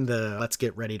the Let's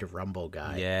Get Ready to Rumble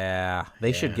guy. Yeah,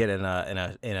 they should get in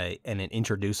an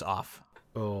introduce off.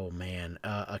 Oh man,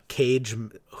 a cage.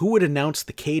 Who would announce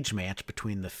the cage match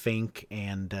between the Fink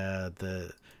and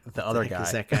the other guy?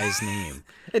 Is that guy's name?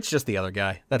 It's just the other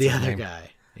guy. That's the his other name. guy.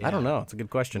 Yeah. I don't know. It's a good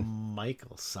question.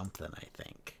 Michael something, I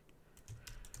think.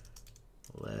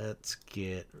 Let's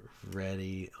get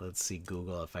ready. Let's see,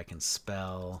 Google, if I can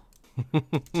spell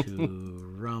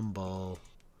to Rumble.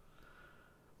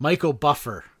 Michael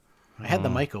Buffer. I had the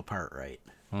Michael part right.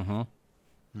 Mm-hmm.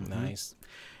 Nice.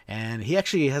 And he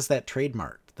actually has that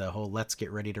trademark, the whole Let's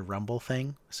Get Ready to Rumble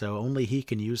thing. So only he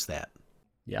can use that.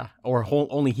 Yeah. Or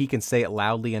only he can say it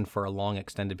loudly and for a long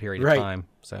extended period of time.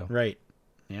 So Right.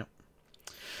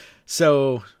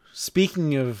 So,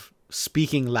 speaking of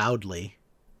speaking loudly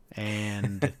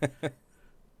and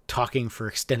talking for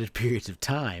extended periods of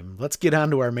time, let's get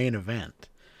on to our main event.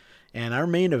 And our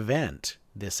main event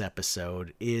this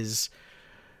episode is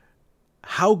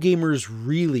how gamers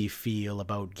really feel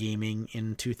about gaming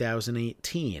in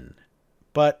 2018.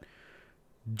 But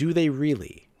do they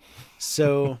really?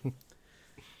 So,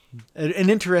 an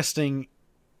interesting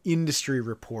industry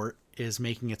report is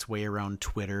making its way around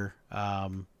Twitter,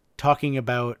 talking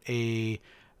about a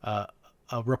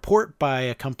report by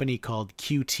a company called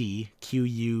QT,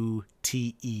 Qutee,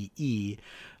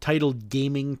 titled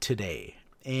Gaming Today.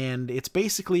 And it's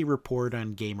basically a report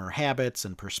on gamer habits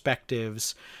and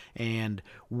perspectives and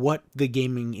what the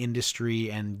gaming industry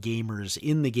and gamers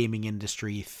in the gaming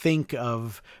industry think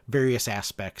of various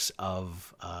aspects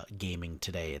of gaming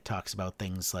today. It talks about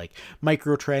things like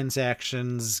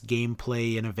microtransactions,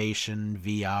 gameplay innovation,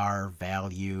 VR,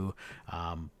 value,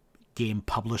 game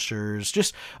publishers,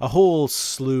 just a whole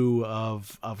slew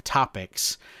of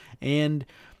topics. And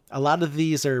a lot of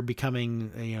these are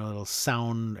becoming, little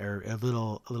sound or a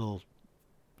little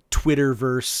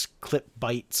Twitterverse clip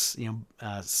bites,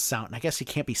 sound. I guess you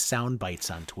can't be sound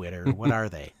bites on Twitter. What are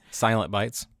they? Silent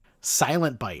bites.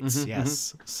 Silent bites.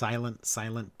 Yes.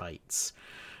 Silent bites.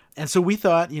 And so we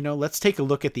thought, let's take a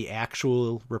look at the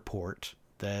actual report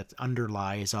that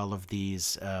underlies all of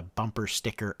these bumper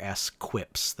sticker-esque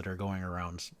quips that are going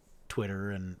around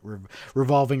Twitter and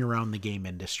revolving around the game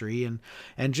industry,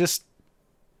 and just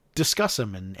discuss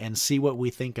them and see what we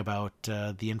think about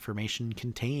the information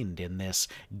contained in this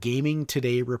Gaming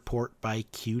Today report by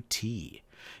QT.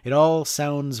 It all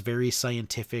sounds very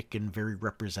scientific and very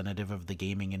representative of the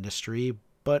gaming industry,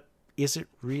 but is it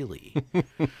really?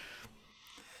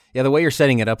 Yeah, the way you're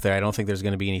setting it up there, I don't think there's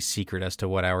going to be any secret as to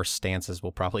what our stances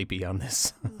will probably be on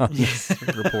this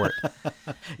report.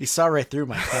 You saw right through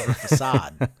my clever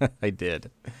facade. I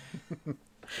did.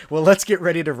 Well, let's get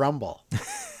ready to rumble.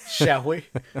 Shall we?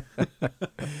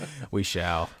 We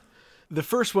shall. The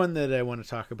first one that I want to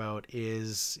talk about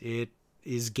is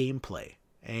gameplay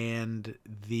and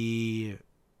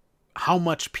how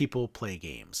much people play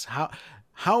games.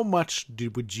 How much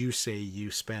would you say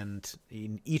you spend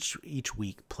in each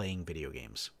week playing video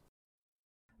games?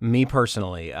 Me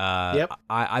personally, Yep.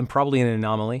 I'm probably an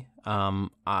anomaly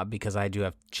because I do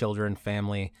have children,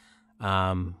 family,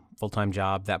 full-time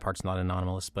job. That part's not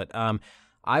anomalous, but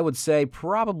I would say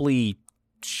probably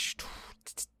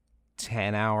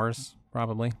 10 hours,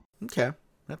 probably. Okay.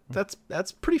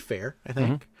 That's pretty fair, I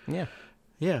think. Mm-hmm. Yeah.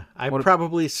 Yeah. I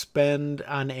probably spend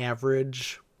on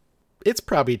average, it's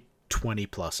probably 20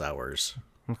 plus hours.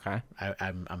 Okay.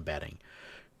 I'm betting.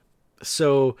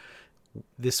 So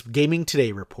this Gaming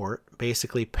Today report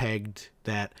basically pegged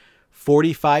that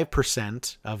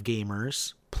 45% of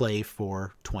gamers play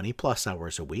for 20 plus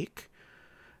hours a week.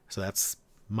 So that's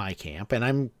my camp, and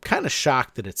I'm kind of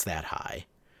shocked that it's that high.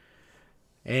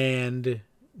 And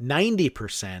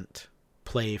 90%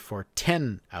 play for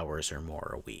 10 hours or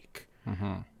more a week.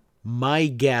 Mm-hmm. My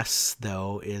guess,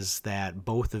 though, is that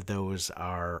both of those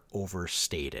are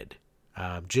overstated,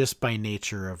 just by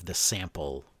nature of the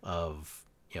sample of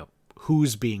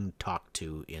who's being talked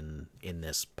to in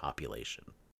this population.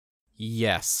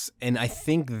 Yes, and I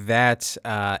think that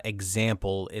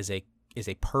example is a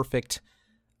perfect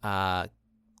venue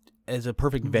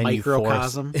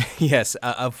microcosm. For yes,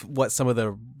 of what some of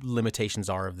the limitations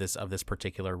are of this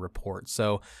particular report.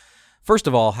 So, first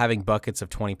of all, having buckets of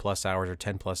 20 plus hours or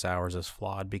 10 plus hours is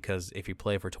flawed, because if you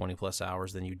play for 20 plus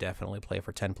hours, then you definitely play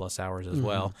for 10 plus hours as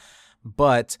well.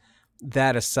 But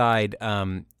that aside,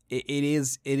 it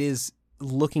is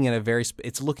looking at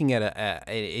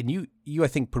and you I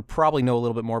think would probably know a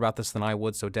little bit more about this than I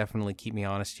would, so definitely keep me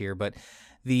honest here. But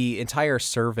the entire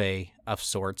survey of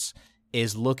sorts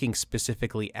is looking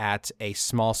specifically at a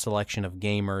small selection of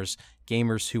gamers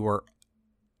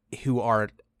who are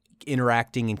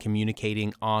interacting and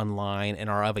communicating online and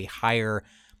are of a higher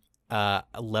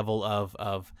level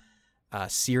of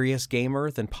serious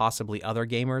gamer than possibly other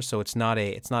gamers. So it's not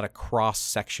a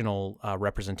cross-sectional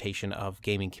representation of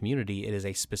gaming community. It is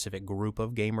a specific group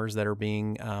of gamers that are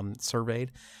being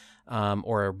surveyed,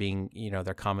 or are being,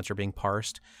 their comments are being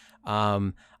parsed.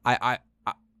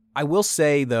 I will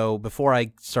say, though, before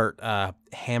I start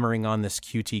hammering on this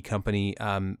QT company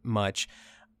much,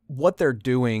 what they're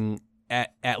doing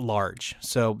at large.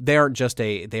 So they aren't just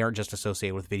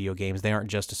associated with video games. They aren't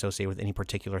just associated with any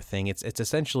particular thing. It's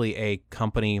essentially a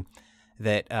company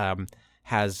that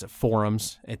has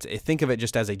forums. Think of it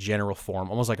just as a general forum,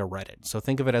 almost like a Reddit. So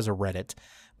think of it as a Reddit,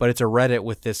 but it's a Reddit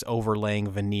with this overlaying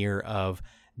veneer of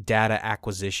data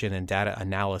acquisition and data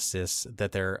analysis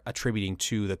that they're attributing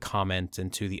to the comment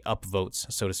and to the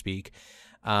upvotes, so to speak.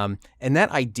 And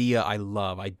that idea I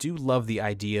love. I do love the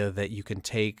idea that you can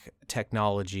take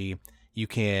technology, you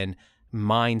can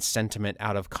mine sentiment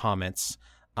out of comments,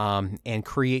 and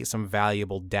create some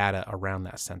valuable data around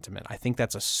that sentiment. I think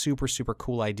that's a super, super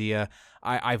cool idea.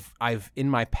 I've in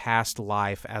my past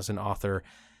life as an author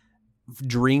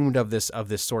dreamed of this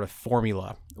sort of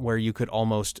formula where you could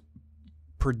almost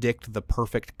predict the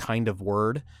perfect kind of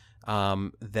word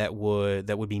that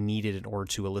would be needed in order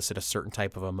to elicit a certain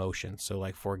type of emotion. So,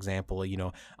 like, for example,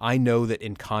 I know that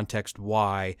in context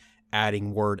Y,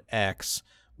 adding word X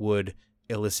would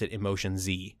elicit emotion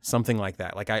Z, something like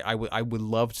that. Like, I would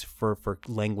love for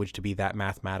language to be that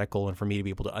mathematical and for me to be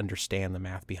able to understand the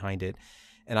math behind it.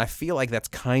 And I feel like that's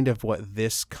kind of what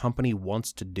this company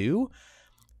wants to do,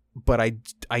 but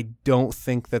I don't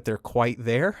think that they're quite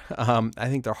there. I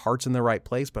think their heart's in the right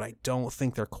place, but I don't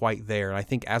think they're quite there. And I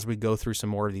think as we go through some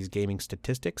more of these gaming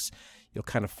statistics, you'll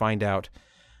kind of find out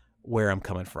where I'm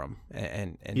coming from.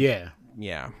 And yeah.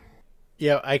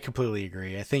 Yeah, I completely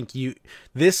agree. I think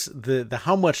the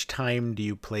how much time do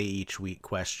you play each week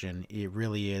question, it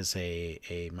really is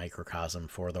a microcosm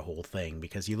for the whole thing,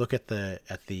 because you look at the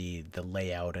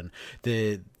layout, and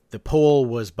the poll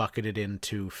was bucketed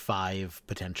into 5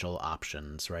 potential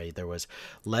options, right? There was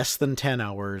less than 10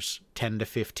 hours, 10 to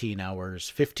 15 hours,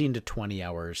 15 to 20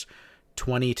 hours,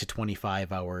 20 to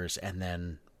 25 hours, and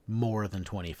then more than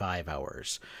 25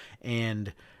 hours.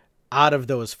 And out of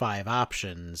those 5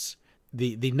 options,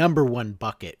 the number one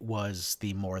bucket was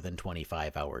the more than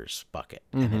 25 hours bucket.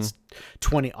 Mm-hmm. And it's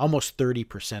almost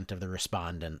 30% of the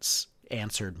respondents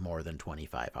answered more than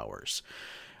 25 hours.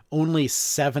 Only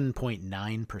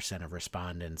 7.9% of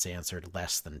respondents answered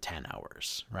less than 10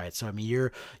 hours, right? So, I mean,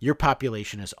 your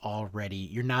population is already,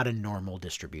 you're not a normal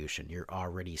distribution. You're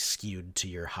already skewed to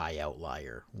your high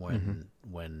outlier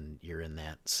when you're in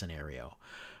that scenario.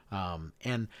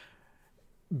 And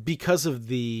because of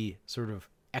the sort of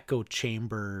echo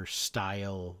chamber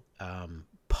style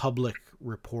public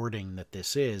reporting that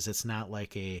this is, it's not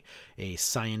like a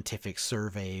scientific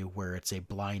survey where it's a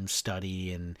blind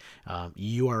study and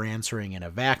you are answering in a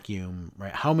vacuum,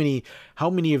 right? How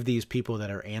many of these people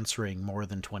that are answering more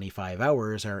than 25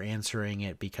 hours are answering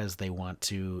it because they want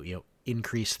to,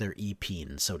 increase their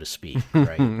EPN, so to speak,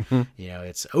 right?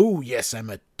 It's, oh yes, I'm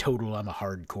a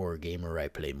hardcore gamer. I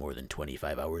play more than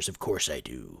 25 hours. Of course I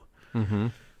do. Mm-hmm.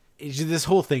 This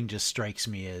whole thing just strikes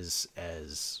me as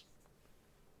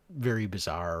very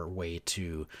bizarre way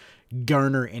to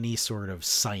garner any sort of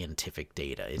scientific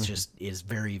data. It's just is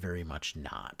very, very much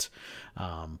not.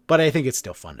 But I think it's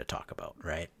still fun to talk about,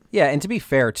 right? Yeah, and to be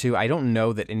fair, too, I don't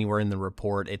know that anywhere in the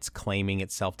report it's claiming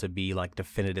itself to be like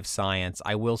definitive science.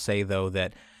 I will say, though,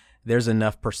 that there's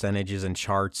enough percentages and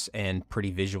charts and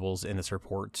pretty visuals in this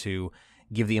report to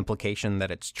give the implication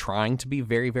that it's trying to be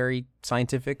very, very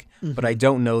scientific, but I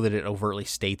don't know that it overtly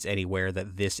states anywhere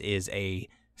that this is a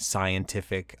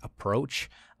scientific approach.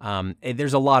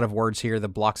 There's a lot of words here. The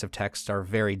blocks of text are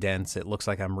very dense. It looks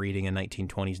like I'm reading a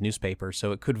 1920s newspaper,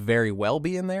 so it could very well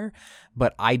be in there,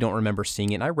 but I don't remember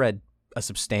seeing it. And I read a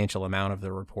substantial amount of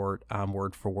the report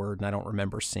word for word, and I don't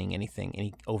remember seeing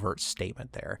any overt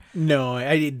statement there. No,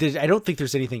 I don't think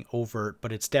there's anything overt,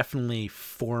 but it's definitely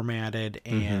formatted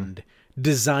and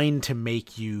designed to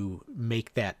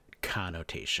make that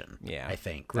connotation. Yeah, I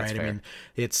think, right? I mean,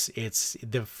 it's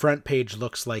the front page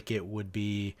looks like it would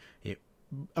be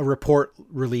a report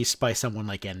released by someone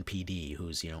like NPD,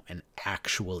 who's an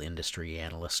actual industry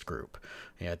analyst group.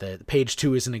 The page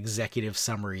 2 is an executive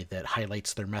summary that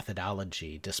highlights their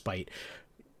methodology, despite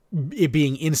it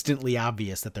being instantly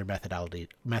obvious that their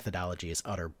methodology is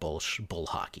utter bull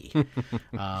hockey.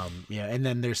 And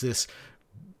then there's this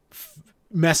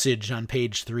message on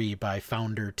page 3 by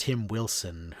founder Tim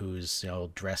Wilson, who's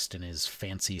dressed in his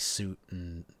fancy suit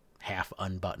and half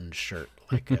unbuttoned shirt,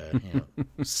 like a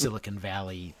Silicon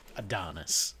Valley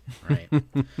Adonis, right?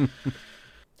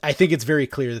 I think it's very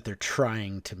clear that they're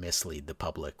trying to mislead the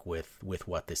public with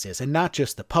what this is, and not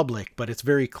just the public, but it's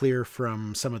very clear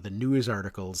from some of the news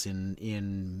articles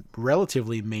in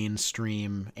relatively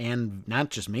mainstream, and not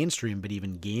just mainstream, but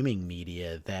even gaming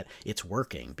media, that it's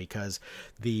working. Because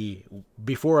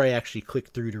before I actually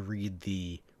clicked through to read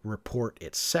the report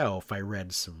itself, I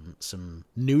read some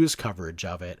news coverage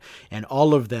of it, and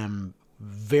all of them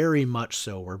very much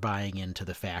so were buying into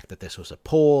the fact that this was a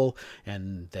poll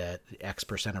and that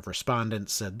X% of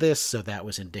respondents said this, so that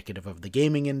was indicative of the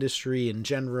gaming industry in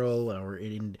general, or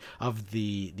of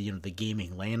the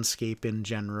gaming landscape in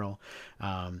general.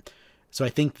 So I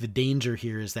think the danger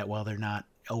here is that while they're not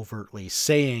overtly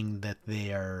saying that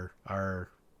they are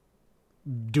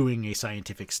doing a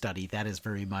scientific study. That is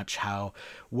very much how,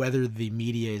 whether the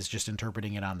media is just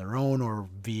interpreting it on their own or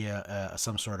via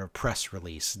some sort of press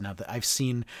release. Now that I've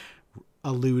seen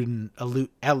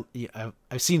I've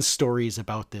seen stories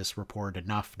about this report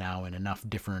enough now in enough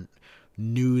different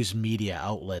news media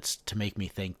outlets to make me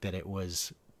think that it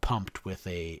was pumped with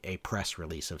a press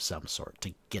release of some sort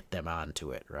to get them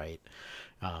onto it, right?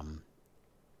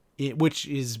 Which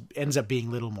ends up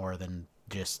being little more than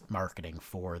just marketing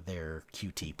for their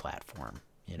QT platform,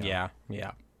 you know?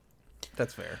 Yeah.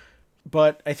 That's fair.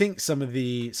 But I think some of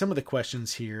the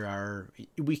questions here are,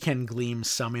 we can glean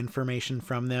some information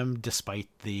from them despite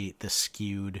the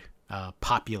skewed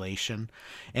population.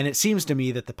 And it seems to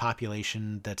me that the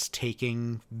population that's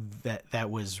taking that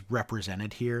was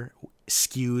represented here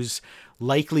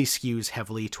likely skews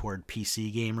heavily toward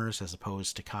PC gamers as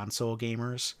opposed to console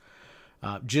gamers.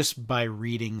 Just by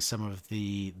reading some of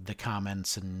the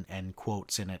comments and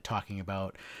quotes in it talking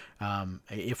about, one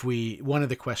of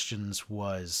the questions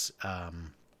was,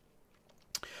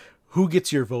 who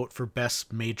gets your vote for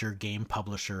best major game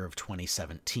publisher of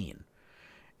 2017?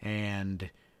 And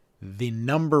the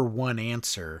number one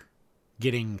answer,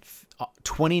 getting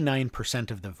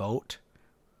 29% of the vote,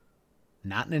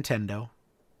 not Nintendo,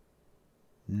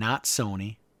 not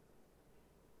Sony,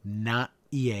 not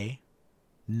EA,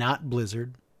 not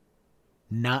Blizzard,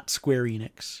 not Square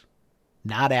Enix,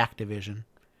 not Activision.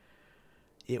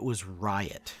 It was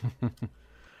Riot.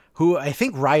 Who, I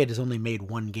think Riot has only made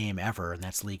one game ever, and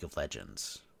that's League of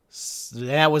Legends.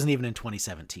 That wasn't even in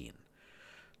 2017.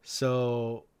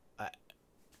 So, I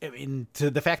mean, to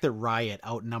the fact that Riot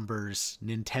outnumbers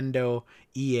Nintendo,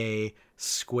 EA,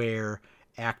 Square,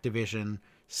 Activision,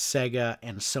 Sega,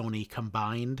 and Sony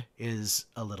combined is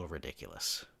a little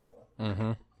ridiculous.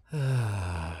 Mm-hmm.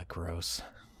 Gross.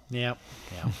 Yep.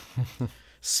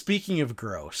 Speaking of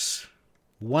gross,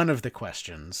 one of the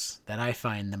questions that I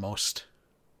find the most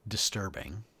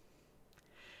disturbing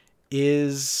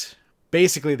is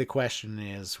basically the question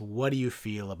is, what do you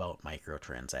feel about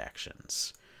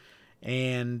microtransactions?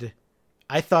 And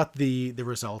I thought the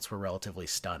results were relatively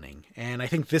stunning. And I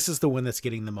think this is the one that's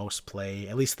getting the most play,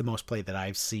 at least the most play that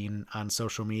I've seen on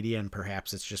social media. And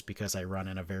perhaps it's just because I run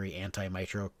in a very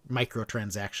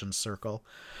anti-microtransaction circle.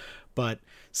 But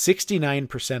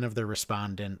 69% of the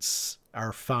respondents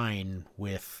are fine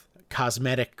with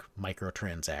cosmetic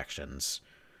microtransactions.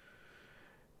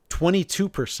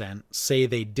 22% say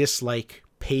they dislike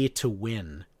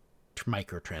pay-to-win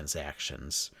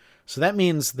microtransactions. So that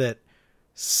means that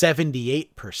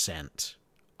 78%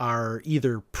 are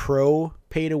either pro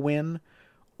pay to win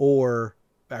or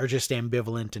are just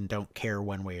ambivalent and don't care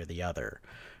one way or the other,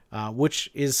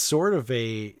 which is sort of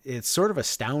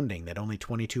astounding that only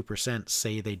 22%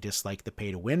 say they dislike the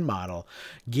pay to win model,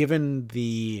 given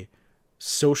the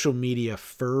social media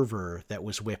fervor that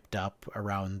was whipped up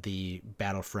around the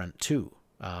Battlefront 2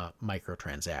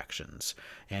 microtransactions,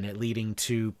 and it leading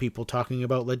to people talking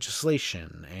about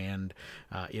legislation and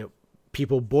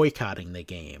people boycotting the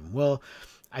game. Well,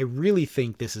 I really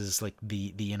think this is like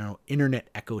the internet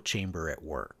echo chamber at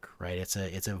work, right? It's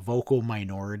a vocal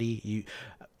minority.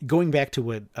 Going back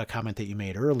to a comment that you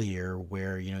made earlier,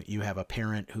 where you have a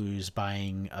parent who's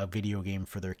buying a video game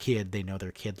for their kid. They know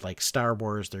their kid likes Star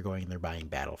Wars. They're buying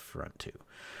Battlefront 2.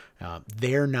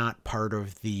 They're not part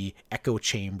of the echo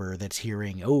chamber that's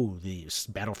hearing, oh, the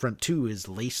Battlefront 2 is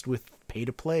laced with pay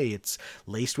to play. It's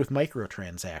laced with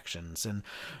microtransactions. And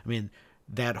I mean,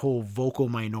 that whole vocal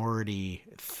minority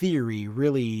theory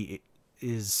really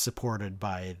is supported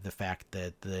by the fact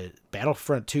that the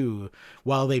Battlefront 2,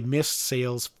 while they missed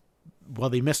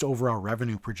overall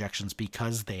revenue projections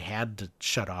because they had to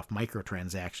shut off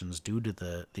microtransactions due to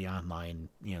the online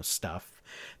stuff,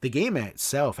 the game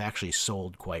itself actually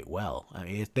sold quite well. I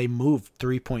mean, they moved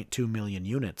 3.2 million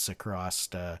units across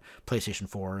PlayStation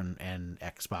 4 and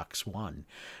Xbox One,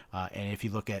 and if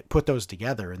you put those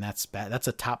together, and that's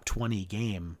a top 20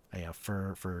 game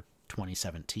for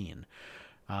 2017.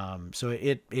 So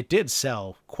it did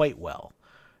sell quite well,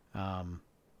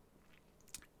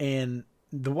 and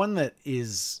the one that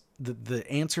is the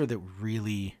answer that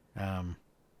really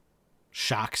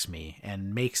shocks me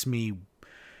and makes me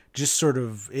just sort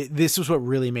of, this was what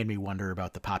really made me wonder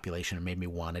about the population and made me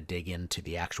want to dig into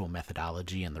the actual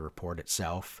methodology and the report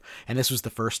itself. And this was the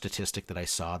first statistic that I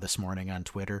saw this morning on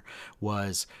Twitter,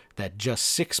 was that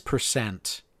just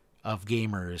 6% of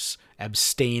gamers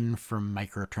abstain from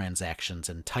microtransactions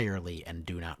entirely and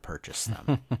do not purchase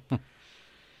them.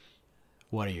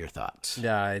 What are your thoughts?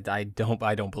 I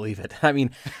don't believe it. I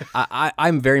mean,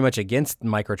 I'm very much against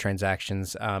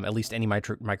microtransactions, at least any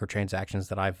microtransactions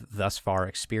that I've thus far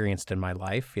experienced in my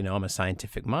life. You know, I'm a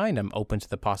scientific mind. I'm open to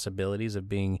the possibilities of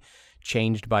being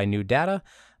changed by new data.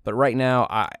 But right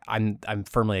now, I'm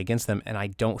firmly against them, and I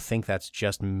don't think that's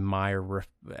just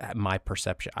my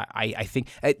perception. I think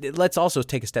let's also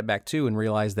take a step back too and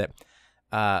realize that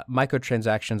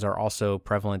microtransactions are also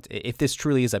prevalent. If this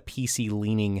truly is a PC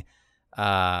leaning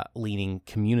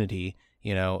community,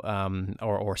 you know,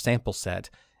 or sample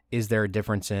set, is there a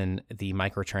difference in the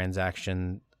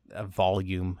microtransaction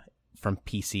volume from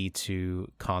PC to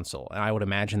console? And I would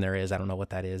imagine there is. I don't know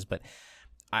what that is, but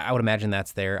I would imagine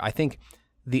that's there. I think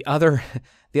the other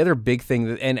big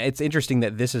thing, and it's interesting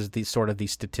that this is the sort of the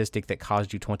statistic that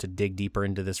caused you to want to dig deeper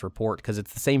into this report, because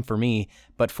it's the same for me,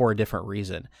 but for a different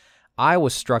reason. I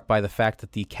was struck by the fact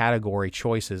that the category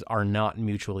choices are not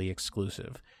mutually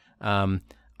exclusive.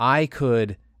 I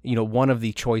could, you know, one of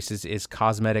the choices is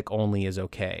cosmetic only is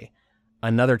okay.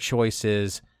 Another choice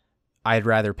is I'd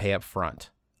rather pay up front.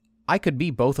 I could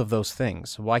be both of those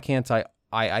things. Why can't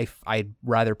I'd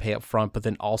rather pay up front, but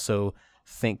then also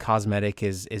think cosmetic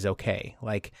is okay.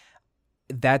 Like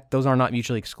that, those are not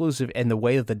mutually exclusive. And the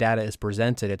way that the data is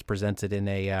presented, it's presented in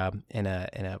a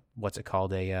what's it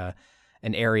called? An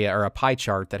area or a pie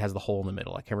chart that has the hole in the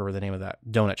middle. I can't remember the name of that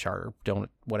donut chart or donut,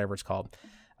 whatever it's called.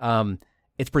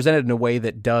 It's presented in a way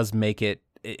that does make it,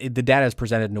 the data is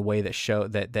presented in a way that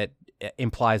that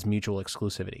implies mutual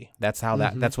exclusivity. That's how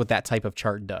that's what that type of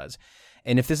chart does.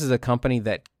 And if this is a company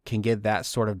that can get that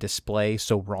sort of display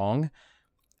so wrong,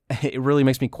 it really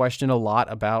makes me question a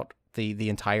lot about the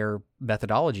entire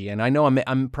methodology. And I know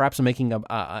I'm perhaps making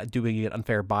doing an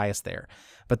unfair bias there,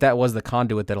 but that was the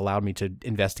conduit that allowed me to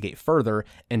investigate further.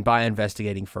 And by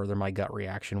investigating further, my gut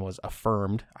reaction was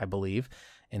affirmed, I believe,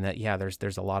 in that, yeah,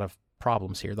 there's a lot of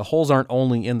problems here. The holes aren't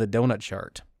only in the donut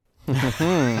chart.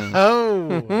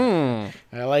 Oh,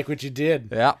 I like what you did.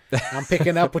 Yeah. I'm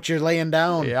picking up what you're laying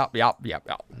down. Yep.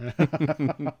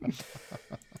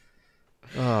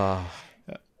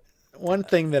 One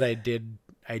thing that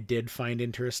I did find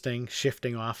interesting,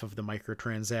 shifting off of the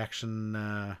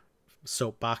microtransaction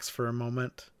soapbox for a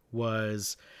moment,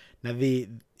 was now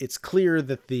it's clear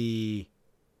that the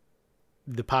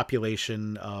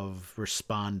population of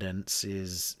respondents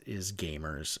is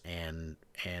gamers and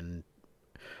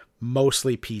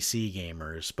mostly PC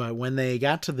gamers. But when they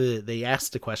got to they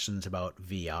asked the questions about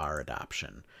VR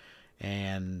adoption,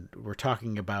 and we're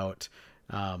talking about,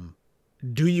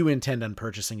 do you intend on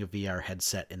purchasing a VR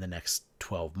headset in the next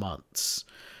 12 months?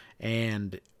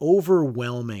 And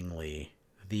overwhelmingly,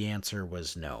 the answer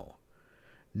was no.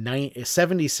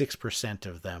 76%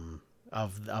 of them,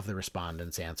 of the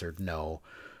respondents, answered no.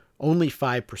 Only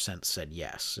 5% said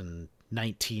yes, and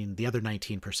the other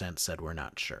 19% said we're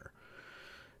not sure.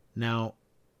 Now,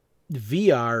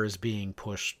 VR is being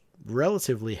pushed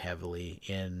relatively heavily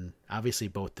in obviously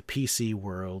both the PC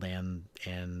world and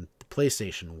the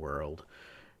PlayStation world.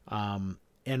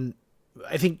 And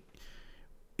I think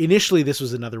initially this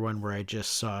was another one where I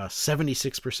just saw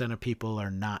 76% of people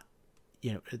are not,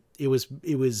 you know, it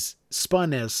was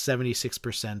spun as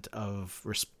 76% of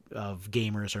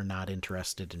gamers are not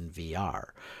interested in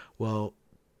VR. Well,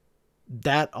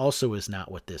 that also is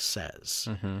not what this says.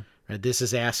 Mm-hmm. Right? This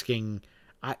is asking,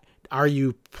 are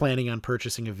you planning on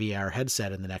purchasing a VR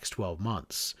headset in the next 12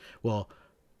 months? Well,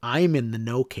 I'm in the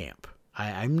no camp.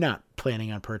 I'm not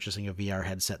planning on purchasing a VR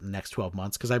headset in the next 12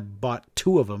 months because I bought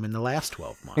 2 of them in the last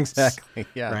 12 months. Exactly.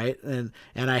 Yeah. Right. And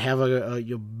I have a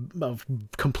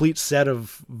complete set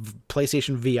of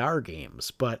PlayStation VR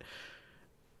games, but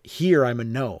here I'm a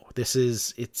no.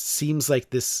 It seems like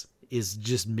this is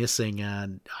just missing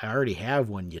I already have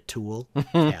one, you tool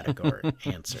category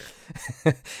answer.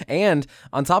 And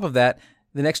on top of that,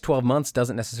 the next 12 months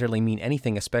doesn't necessarily mean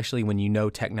anything, especially when you know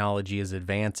technology is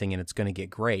advancing and it's going to get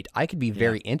great. I could be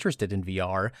very interested in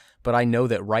VR, but I know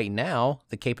that right now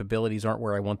the capabilities aren't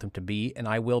where I want them to be, and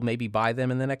I will maybe buy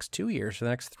them in the next 2 years or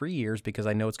the next 3 years because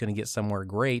I know it's going to get somewhere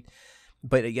great.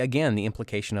 But again, the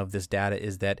implication of this data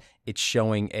is that it's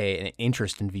showing an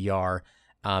interest in VR,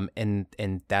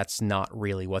 and that's not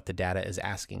really what the data is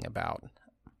asking about.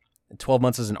 12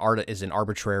 months is an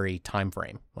arbitrary time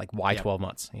frame. Like, why 12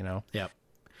 months, you know? Yeah.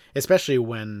 Especially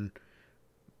when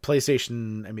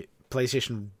PlayStation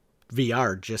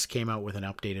VR just came out with an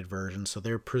updated version, so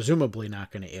they're presumably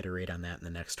not going to iterate on that in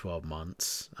the next 12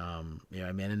 months.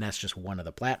 And that's just one of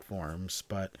the platforms,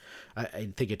 but I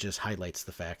think it just highlights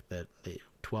the fact that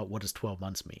what does 12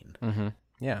 months mean? Mm-hmm.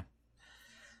 Yeah.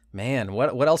 Man,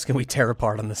 what else can we tear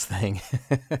apart on this thing?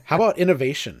 How about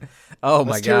innovation? Oh, my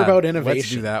God. Let's tear about innovation.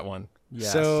 Let's do that one.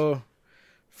 Yes. So,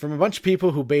 from a bunch of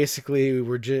people who basically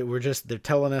they're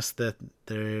telling us that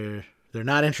they're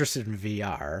not interested in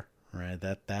VR, right?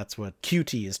 That's what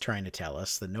Qt is trying to tell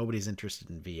us, that nobody's interested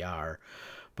in VR.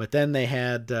 But then they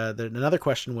had another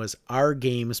question was, are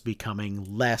games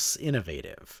becoming less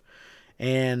innovative?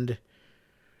 And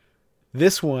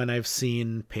this one I've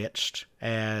seen pitched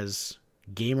as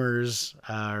gamers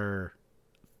are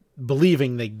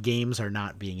believing that games are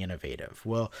not being innovative.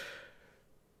 Well,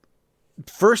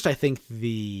 first, I think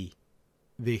the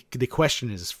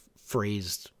question is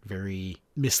phrased very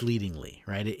misleadingly,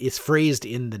 right? It's phrased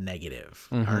in the negative.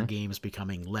 Mm-hmm. Are games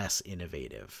becoming less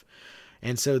innovative?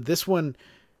 And so this one,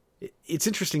 it's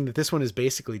interesting that this one is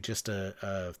basically just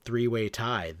a three-way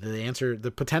tie.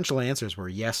 The potential answers were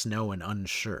yes, no, and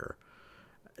unsure.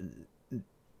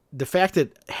 The fact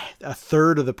that a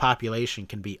third of the population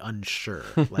can be unsure,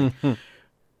 like,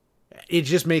 it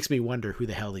just makes me wonder who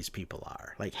the hell these people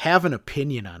are. Like, have an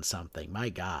opinion on something. My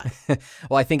God.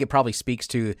 Well, I think it probably speaks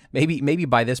to maybe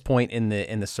by this point in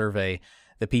the survey,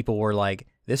 the people were like,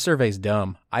 this survey's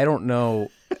dumb. I don't know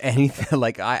anything.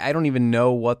 Like, I don't even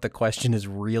know what the question is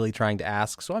really trying to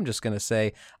ask. So I'm just going to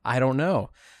say, I don't know.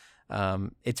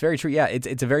 It's very true. Yeah,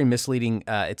 it's a very misleading.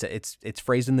 It's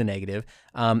phrased in the negative.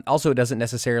 Also, it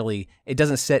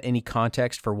doesn't set any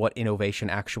context for what innovation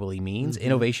actually means. Mm-hmm.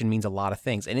 Innovation means a lot of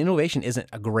things, and innovation isn't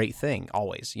a great thing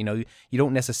always. You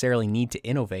don't necessarily need to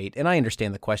innovate. And I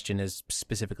understand the question is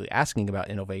specifically asking about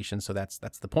innovation, so that's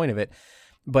the point of it.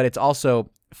 But it's also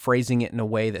phrasing it in a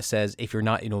way that says if you're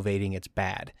not innovating, it's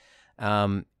bad.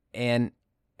 And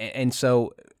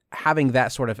so having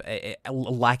that sort of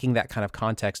lacking that kind of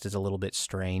context is a little bit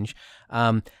strange.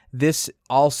 This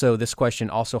question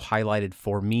also highlighted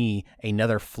for me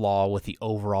another flaw with the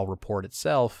overall report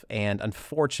itself, and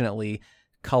unfortunately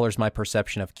colors my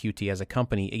perception of Qt as a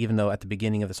company, even though at the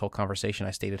beginning of this whole conversation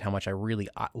I stated how much I really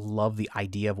love the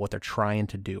idea of what they're trying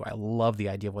to do. I love the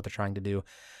idea of what they're trying to do.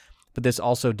 But this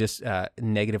also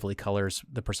negatively colors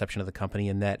the perception of the company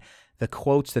in that the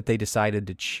quotes that they decided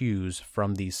to choose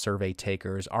from these survey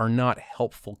takers are not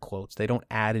helpful quotes. They don't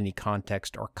add any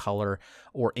context or color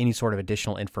or any sort of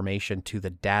additional information to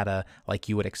the data like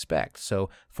you would expect. So,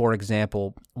 for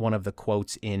example, one of the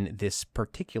quotes in this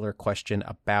particular question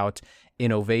about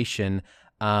innovation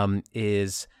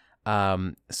is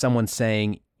someone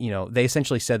saying, they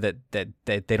essentially said that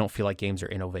they don't feel like games are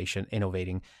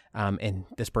innovating. And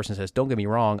this person says, don't get me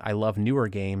wrong, I love newer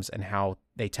games and how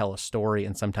they tell a story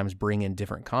and sometimes bring in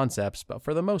different concepts, but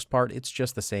for the most part, it's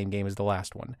just the same game as the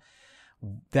last one.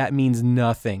 That means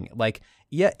nothing. Like,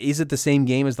 yeah, is it the same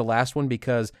game as the last one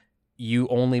because you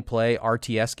only play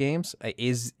RTS games?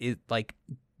 Is it like,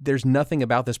 there's nothing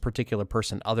about this particular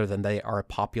person other than they are a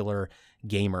popular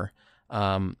gamer.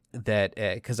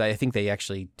 Because I think they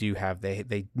actually do have,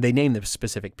 they name the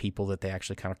specific people that they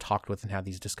actually kind of talked with and had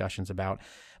these discussions about,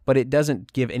 but it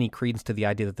doesn't give any credence to the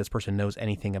idea that this person knows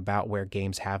anything about where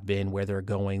games have been, where they're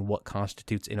going, what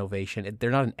constitutes innovation.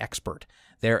 They're not an expert.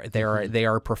 They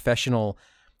are a professional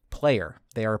player.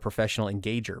 They are a professional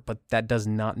engager, but that does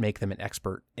not make them an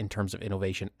expert in terms of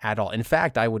innovation at all. In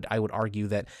fact, I would argue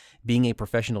that being a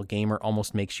professional gamer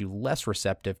almost makes you less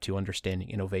receptive to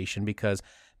understanding innovation, because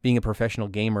being a professional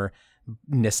gamer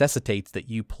necessitates that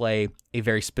you play a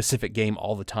very specific game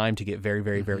all the time to get very,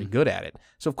 very, very good at it.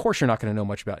 So of course you're not going to know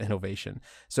much about innovation.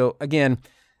 So again,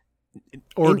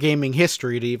 or gaming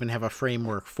history to even have a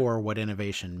framework for what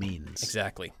innovation means.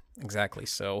 Exactly.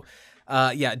 So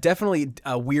yeah, definitely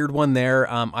a weird one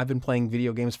there. I've been playing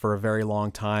video games for a very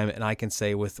long time, and I can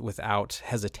say without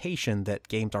hesitation that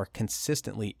games are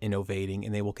consistently innovating,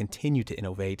 and they will continue to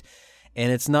innovate.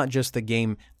 And it's not just the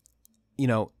game.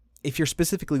 If you're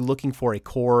specifically looking for a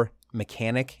core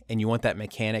mechanic and you want that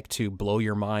mechanic to blow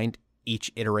your mind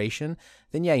each iteration,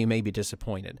 then yeah, you may be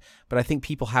disappointed. But I think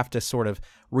people have to sort of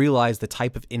realize the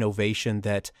type of innovation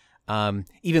that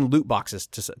even loot boxes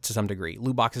to some degree.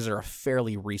 Loot boxes are a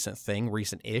fairly recent thing,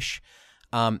 recent-ish.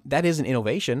 That is an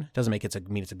innovation. Doesn't mean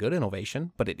it's a good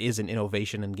innovation, but it is an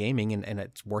innovation in gaming, and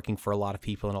it's working for a lot of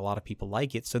people, and a lot of people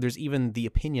like it. So there's even the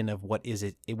opinion of what is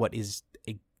a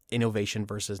innovation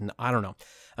versus, I don't know.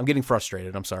 I'm getting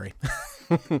frustrated. I'm sorry.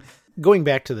 Going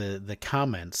back to the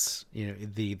comments,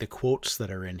 the quotes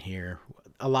that are in here,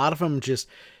 a lot of them just,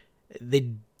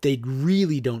 they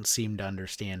really don't seem to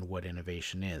understand what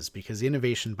innovation is, because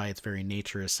innovation by its very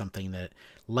nature is something that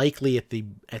likely at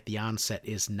the onset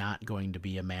is not going to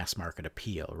be a mass market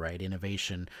appeal, right?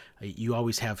 Innovation, you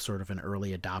always have sort of an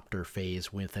early adopter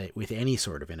phase with any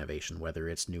sort of innovation, whether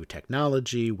it's new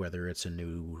technology, whether it's a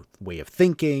new way of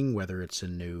thinking, whether it's a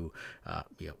new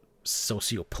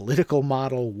socio-political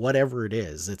model, whatever it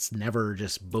is. It's never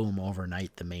just boom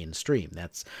overnight the mainstream.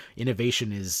 That's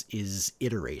innovation is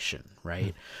iteration,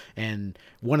 right? And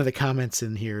one of the comments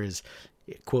in here is,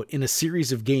 quote, in a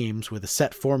series of games with a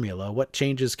set formula, what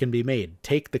changes can be made?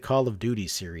 Take the Call of Duty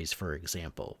series, for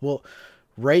example. Well,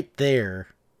 right there,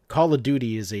 Call of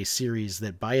Duty is a series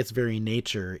that by its very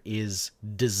nature is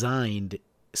designed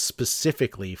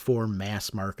specifically for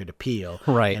mass market appeal.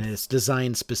 Right. And it's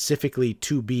designed specifically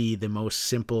to be the most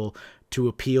simple, to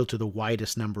appeal to the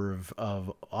widest number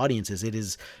of audiences. It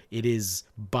is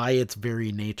by its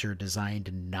very nature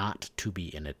designed not to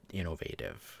be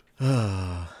innovative.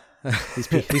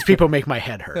 These people make my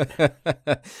head hurt.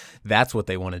 That's what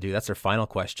they want to do. That's their final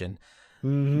question.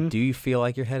 Mm-hmm. Do you feel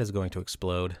like your head is going to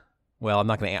explode? Well, I'm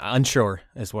not going to. Unsure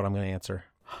is what I'm going to answer.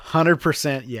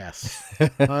 100% yes.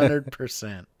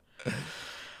 100%.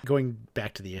 Going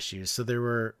back to the issues. So there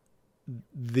were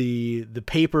the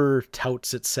paper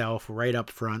touts itself right up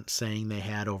front saying they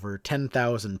had over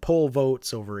 10,000 poll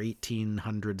votes, over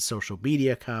 1,800 social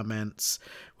media comments.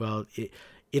 Well,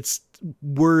 it's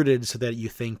worded so that you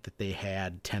think that they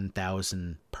had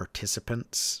 10,000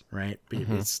 participants, right?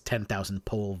 Mm-hmm. It's 10,000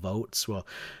 poll votes. Well,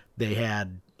 they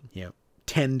had,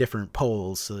 10 different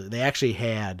polls. So they actually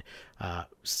had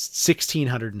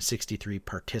 1,663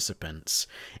 participants.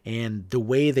 And the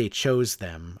way they chose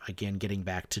them, again, getting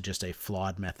back to just a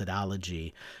flawed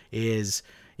methodology, is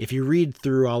if you read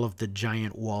through all of the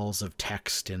giant walls of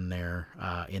text in their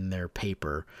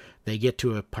paper, they get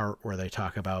to a part where they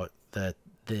talk about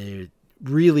the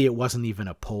really, it wasn't even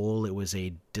a poll. It was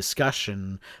a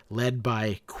discussion led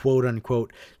by, quote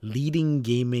unquote, leading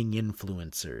gaming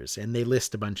influencers. And they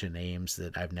list a bunch of names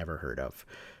that I've never heard of.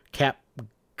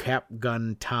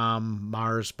 Capgun Tom,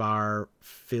 Mars Bar,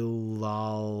 Phil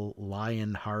Lal,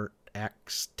 Lionheart,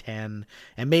 X10.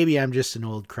 And maybe I'm just an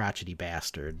old crotchety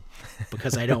bastard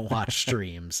because I don't watch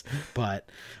streams. But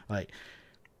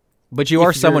you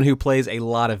are someone who plays a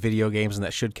lot of video games, and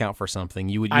that should count for something.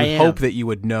 You would hope that you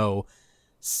would know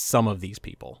some of these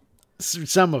people.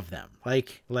 Some of them.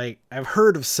 Like I've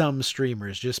heard of some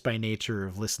streamers just by nature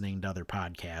of listening to other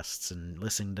podcasts and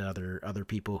listening to other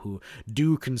people who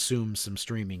do consume some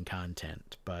streaming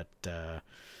content, but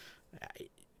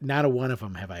not a one of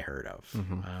them have I heard of.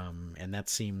 Mm-hmm. And that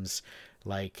seems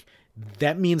like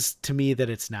that means to me that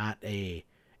it's not a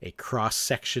cross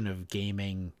section of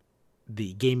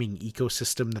the gaming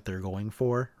ecosystem that they're going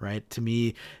for, right? To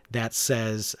me, that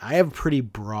says I have pretty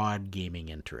broad gaming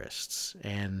interests.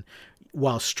 And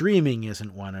while streaming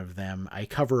isn't one of them, I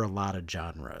cover a lot of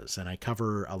genres and I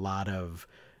cover a lot of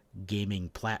gaming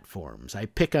platforms. I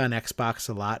pick on Xbox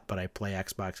a lot, but I play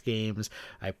Xbox games.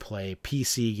 I play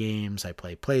PC games. I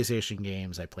play PlayStation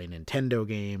games. I play Nintendo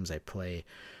games. I play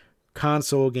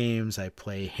console games. I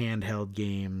play handheld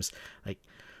games. Like,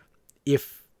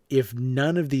 if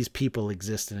none of these people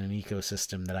exist in an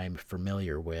ecosystem that I'm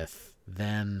familiar with,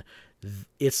 then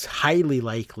it's highly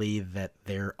likely that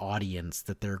their audience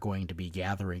that they're going to be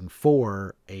gathering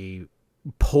for a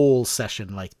poll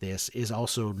session like this is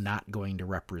also not going to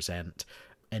represent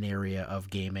an area of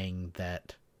gaming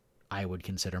that I would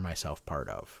consider myself part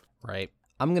of. Right.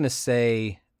 I'm going to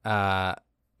say, so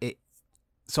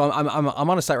I'm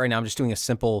on a site right now. I'm just doing a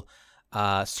simple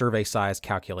survey size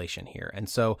calculation here. And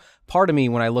so part of me,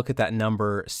 when I look at that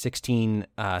number,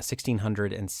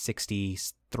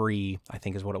 1,663, I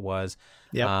think is what it was.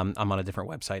 Yep. I'm on a different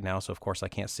website now, so of course I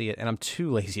can't see it, and I'm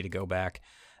too lazy to go back.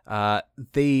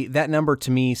 That number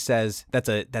to me says that's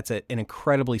an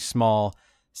incredibly small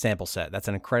sample set. That's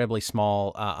an incredibly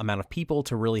small amount of people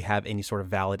to really have any sort of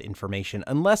valid information,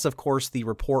 unless, of course, the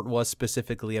report was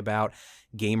specifically about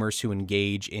gamers who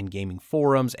engage in gaming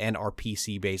forums and are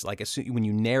PC-based. Like, when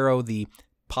you narrow the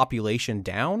population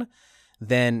down,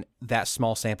 then that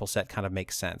small sample set kind of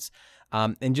makes sense.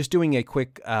 And just doing a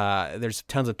quick, there's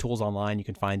tons of tools online. You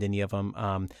can find any of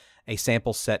them. A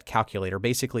sample set calculator.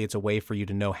 Basically, it's a way for you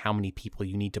to know how many people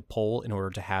you need to poll in order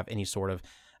to have any sort of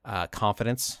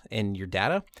confidence in your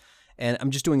data. And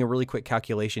I'm just doing a really quick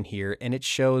calculation here, and it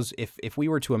shows if we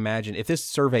were to imagine, if this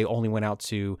survey only went out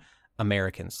to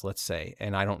Americans, let's say,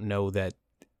 and I don't know that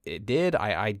it did,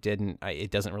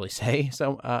 it doesn't really say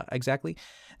so exactly.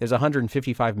 There's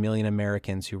 155 million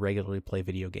Americans who regularly play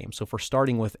video games. So if we're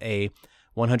starting with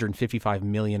 155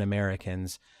 million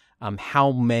Americans,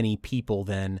 how many people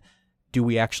then do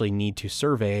we actually need to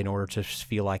survey in order to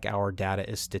feel like our data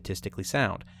is statistically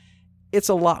sound? It's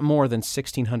a lot more than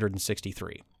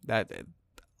 1,663.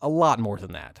 a lot more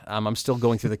than that. I'm still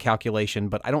going through the calculation,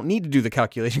 but I don't need to do the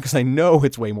calculation because I know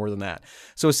it's way more than that.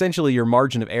 So essentially, your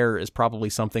margin of error is probably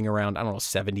something around, I don't know,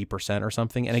 70% or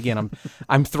something. And again,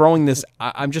 I'm throwing this.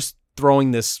 I'm just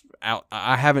throwing this out.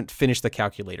 I haven't finished the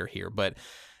calculator here, but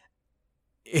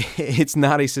it's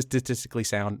not a statistically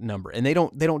sound number, and they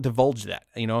don't divulge that.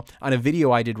 On a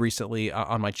video I did recently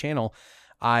on my channel,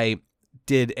 I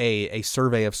did a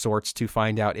survey of sorts to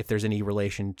find out if there's any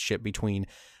relationship between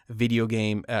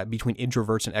between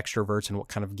introverts and extroverts and what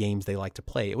kind of games they like to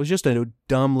play. It was just a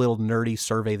dumb little nerdy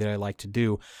survey that I like to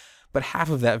do, but half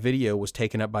of that video was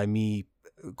taken up by me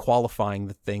qualifying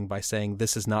the thing by saying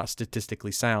this is not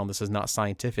statistically sound, this is not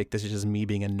scientific, this is just me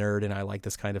being a nerd and I like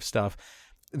this kind of stuff.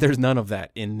 There's none of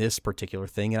that in this particular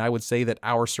thing, and I would say that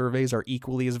our surveys are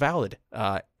equally as valid,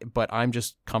 but I'm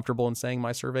just comfortable in saying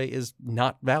my survey is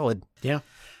not valid. Yeah.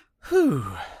 Whew.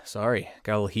 Sorry,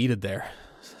 got a little heated there.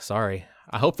 Sorry.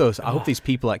 I hope these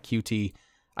people at QT,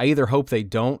 I either hope they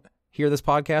don't hear this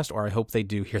podcast or I hope they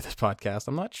do hear this podcast.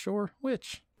 I'm not sure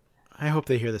which. I hope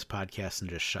they hear this podcast and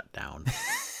just shut down.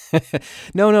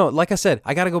 No, like I said,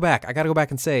 I got to go back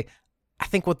and say, I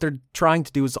think what they're trying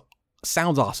to do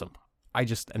sounds awesome. I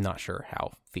just am not sure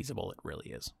how feasible it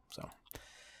really is. So,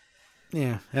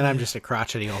 yeah, and I'm just a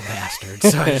crotchety old bastard,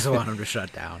 so I just want them to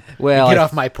shut down. Well, get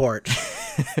off my porch.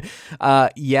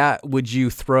 Yeah, would you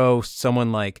throw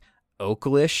someone like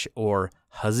Oaklish or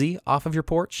Huzzy off of your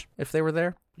porch if they were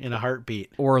there? In a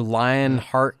heartbeat. Or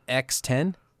Lionheart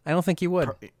X10? I don't think you would.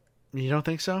 You don't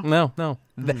think so? No.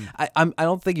 I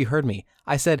don't think you heard me.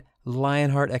 I said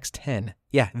Lionheart X10.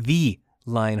 Yeah, the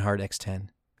Lionheart X10.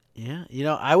 Yeah,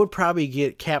 I would probably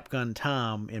get Cap Gun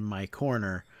Tom in my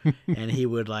corner, and he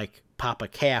would pop a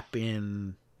cap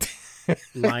in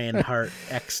Lionheart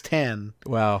X10.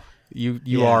 Wow,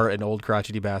 you are an old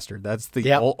crotchety bastard. That's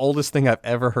the oldest thing I've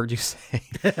ever heard you say.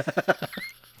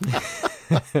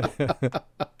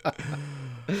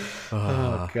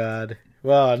 Oh God.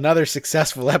 Well, another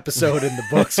successful episode in the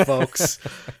books, folks.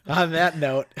 On that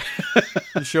note.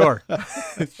 Sure.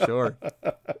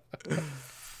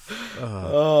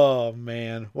 Oh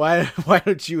man, why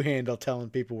don't you handle telling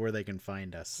people where they can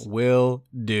find us? Will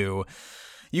do.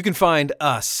 You can find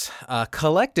us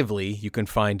collectively. You can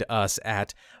find us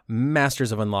at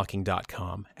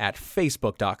mastersofunlocking.com, at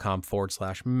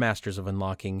facebook.com/Masters of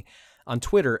Unlocking, on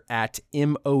Twitter at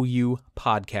MOU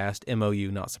Podcast.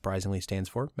 MOU, not surprisingly, stands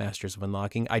for Masters of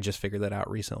Unlocking. I just figured that out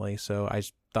recently, so I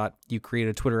thought you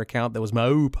created a Twitter account that was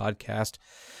MOU Podcast,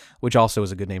 which also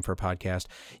is a good name for a podcast.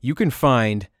 You can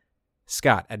find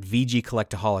Scott at VG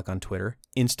Collectaholic on Twitter,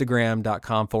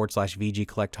 Instagram.com/VG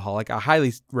Collectaholic. I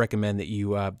highly recommend that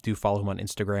you do follow him on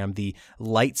Instagram. The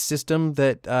light system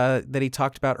that he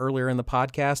talked about earlier in the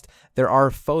podcast, there are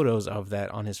photos of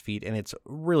that on his feed, and it's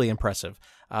really impressive.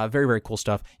 Very, very cool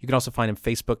stuff. You can also find him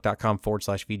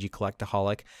Facebook.com/VG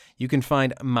Collectaholic. You can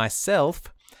find myself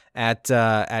at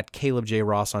Caleb J.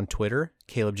 Ross on Twitter,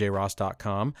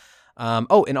 CalebJRoss.com.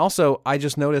 And also, I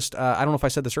just noticed, I don't know if I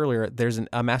said this earlier, there's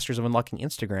a Masters of Unlocking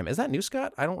Instagram. Is that new,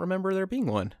 Scott? I don't remember there being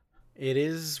one. It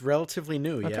is relatively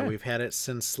new. Okay. Yeah, we've had it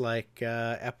since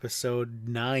episode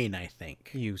 9, I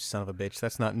think. You son of a bitch.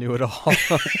 That's not new at all.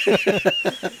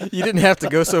 You didn't have to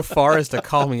go so far as to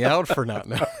call me out for not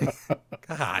knowing.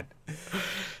 God.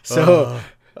 So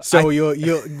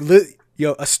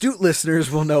astute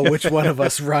listeners will know which one of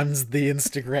us runs the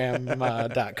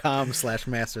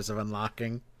Instagram.com/Masters of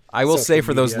Unlocking. I will say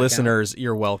for those listeners,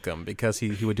 you're welcome, because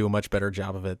he would do a much better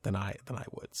job of it than I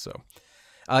would. So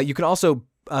you can also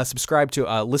subscribe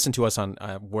to listen to us on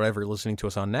wherever you're listening to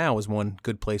us on now is one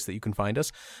good place that you can find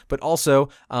us. But also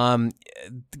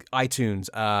iTunes.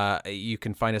 You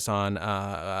can find us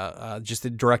on just the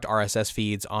direct RSS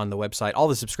feeds on the website. All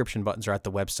the subscription buttons are at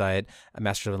the website,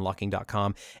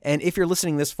 mastersofunlocking.com. And if you're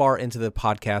listening this far into the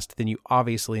podcast, then you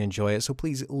obviously enjoy it. So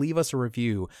please leave us a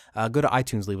review. Go to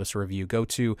iTunes, leave us a review. Go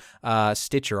to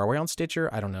Stitcher. Are we on Stitcher?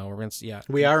 I don't know.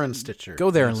 We are on Stitcher. Go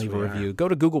there and leave a review. Go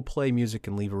to Google Play Music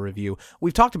and leave a review.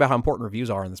 We've talked about how important reviews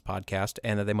are in this podcast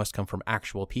and that they must come from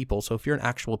actual people. So if you're an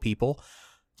actual people,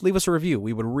 leave us a review.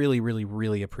 We would really, really,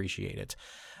 really appreciate it.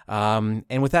 And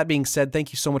with that being said,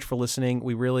 thank you so much for listening.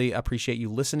 We really appreciate you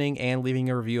listening and leaving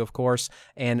a review, of course.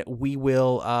 And we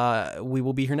will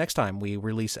be here next time. We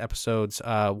release episodes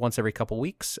once every couple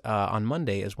weeks. On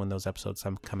Monday is when those episodes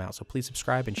come out. So please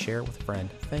subscribe and share it with a friend.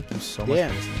 Thank you so much for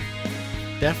listening.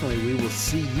 Definitely. We will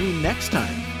see you next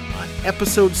time on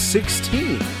episode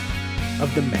 16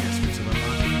 of the Masters of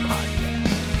Unlocking podcast.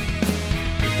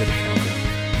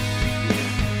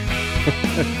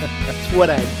 That's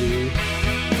what I do.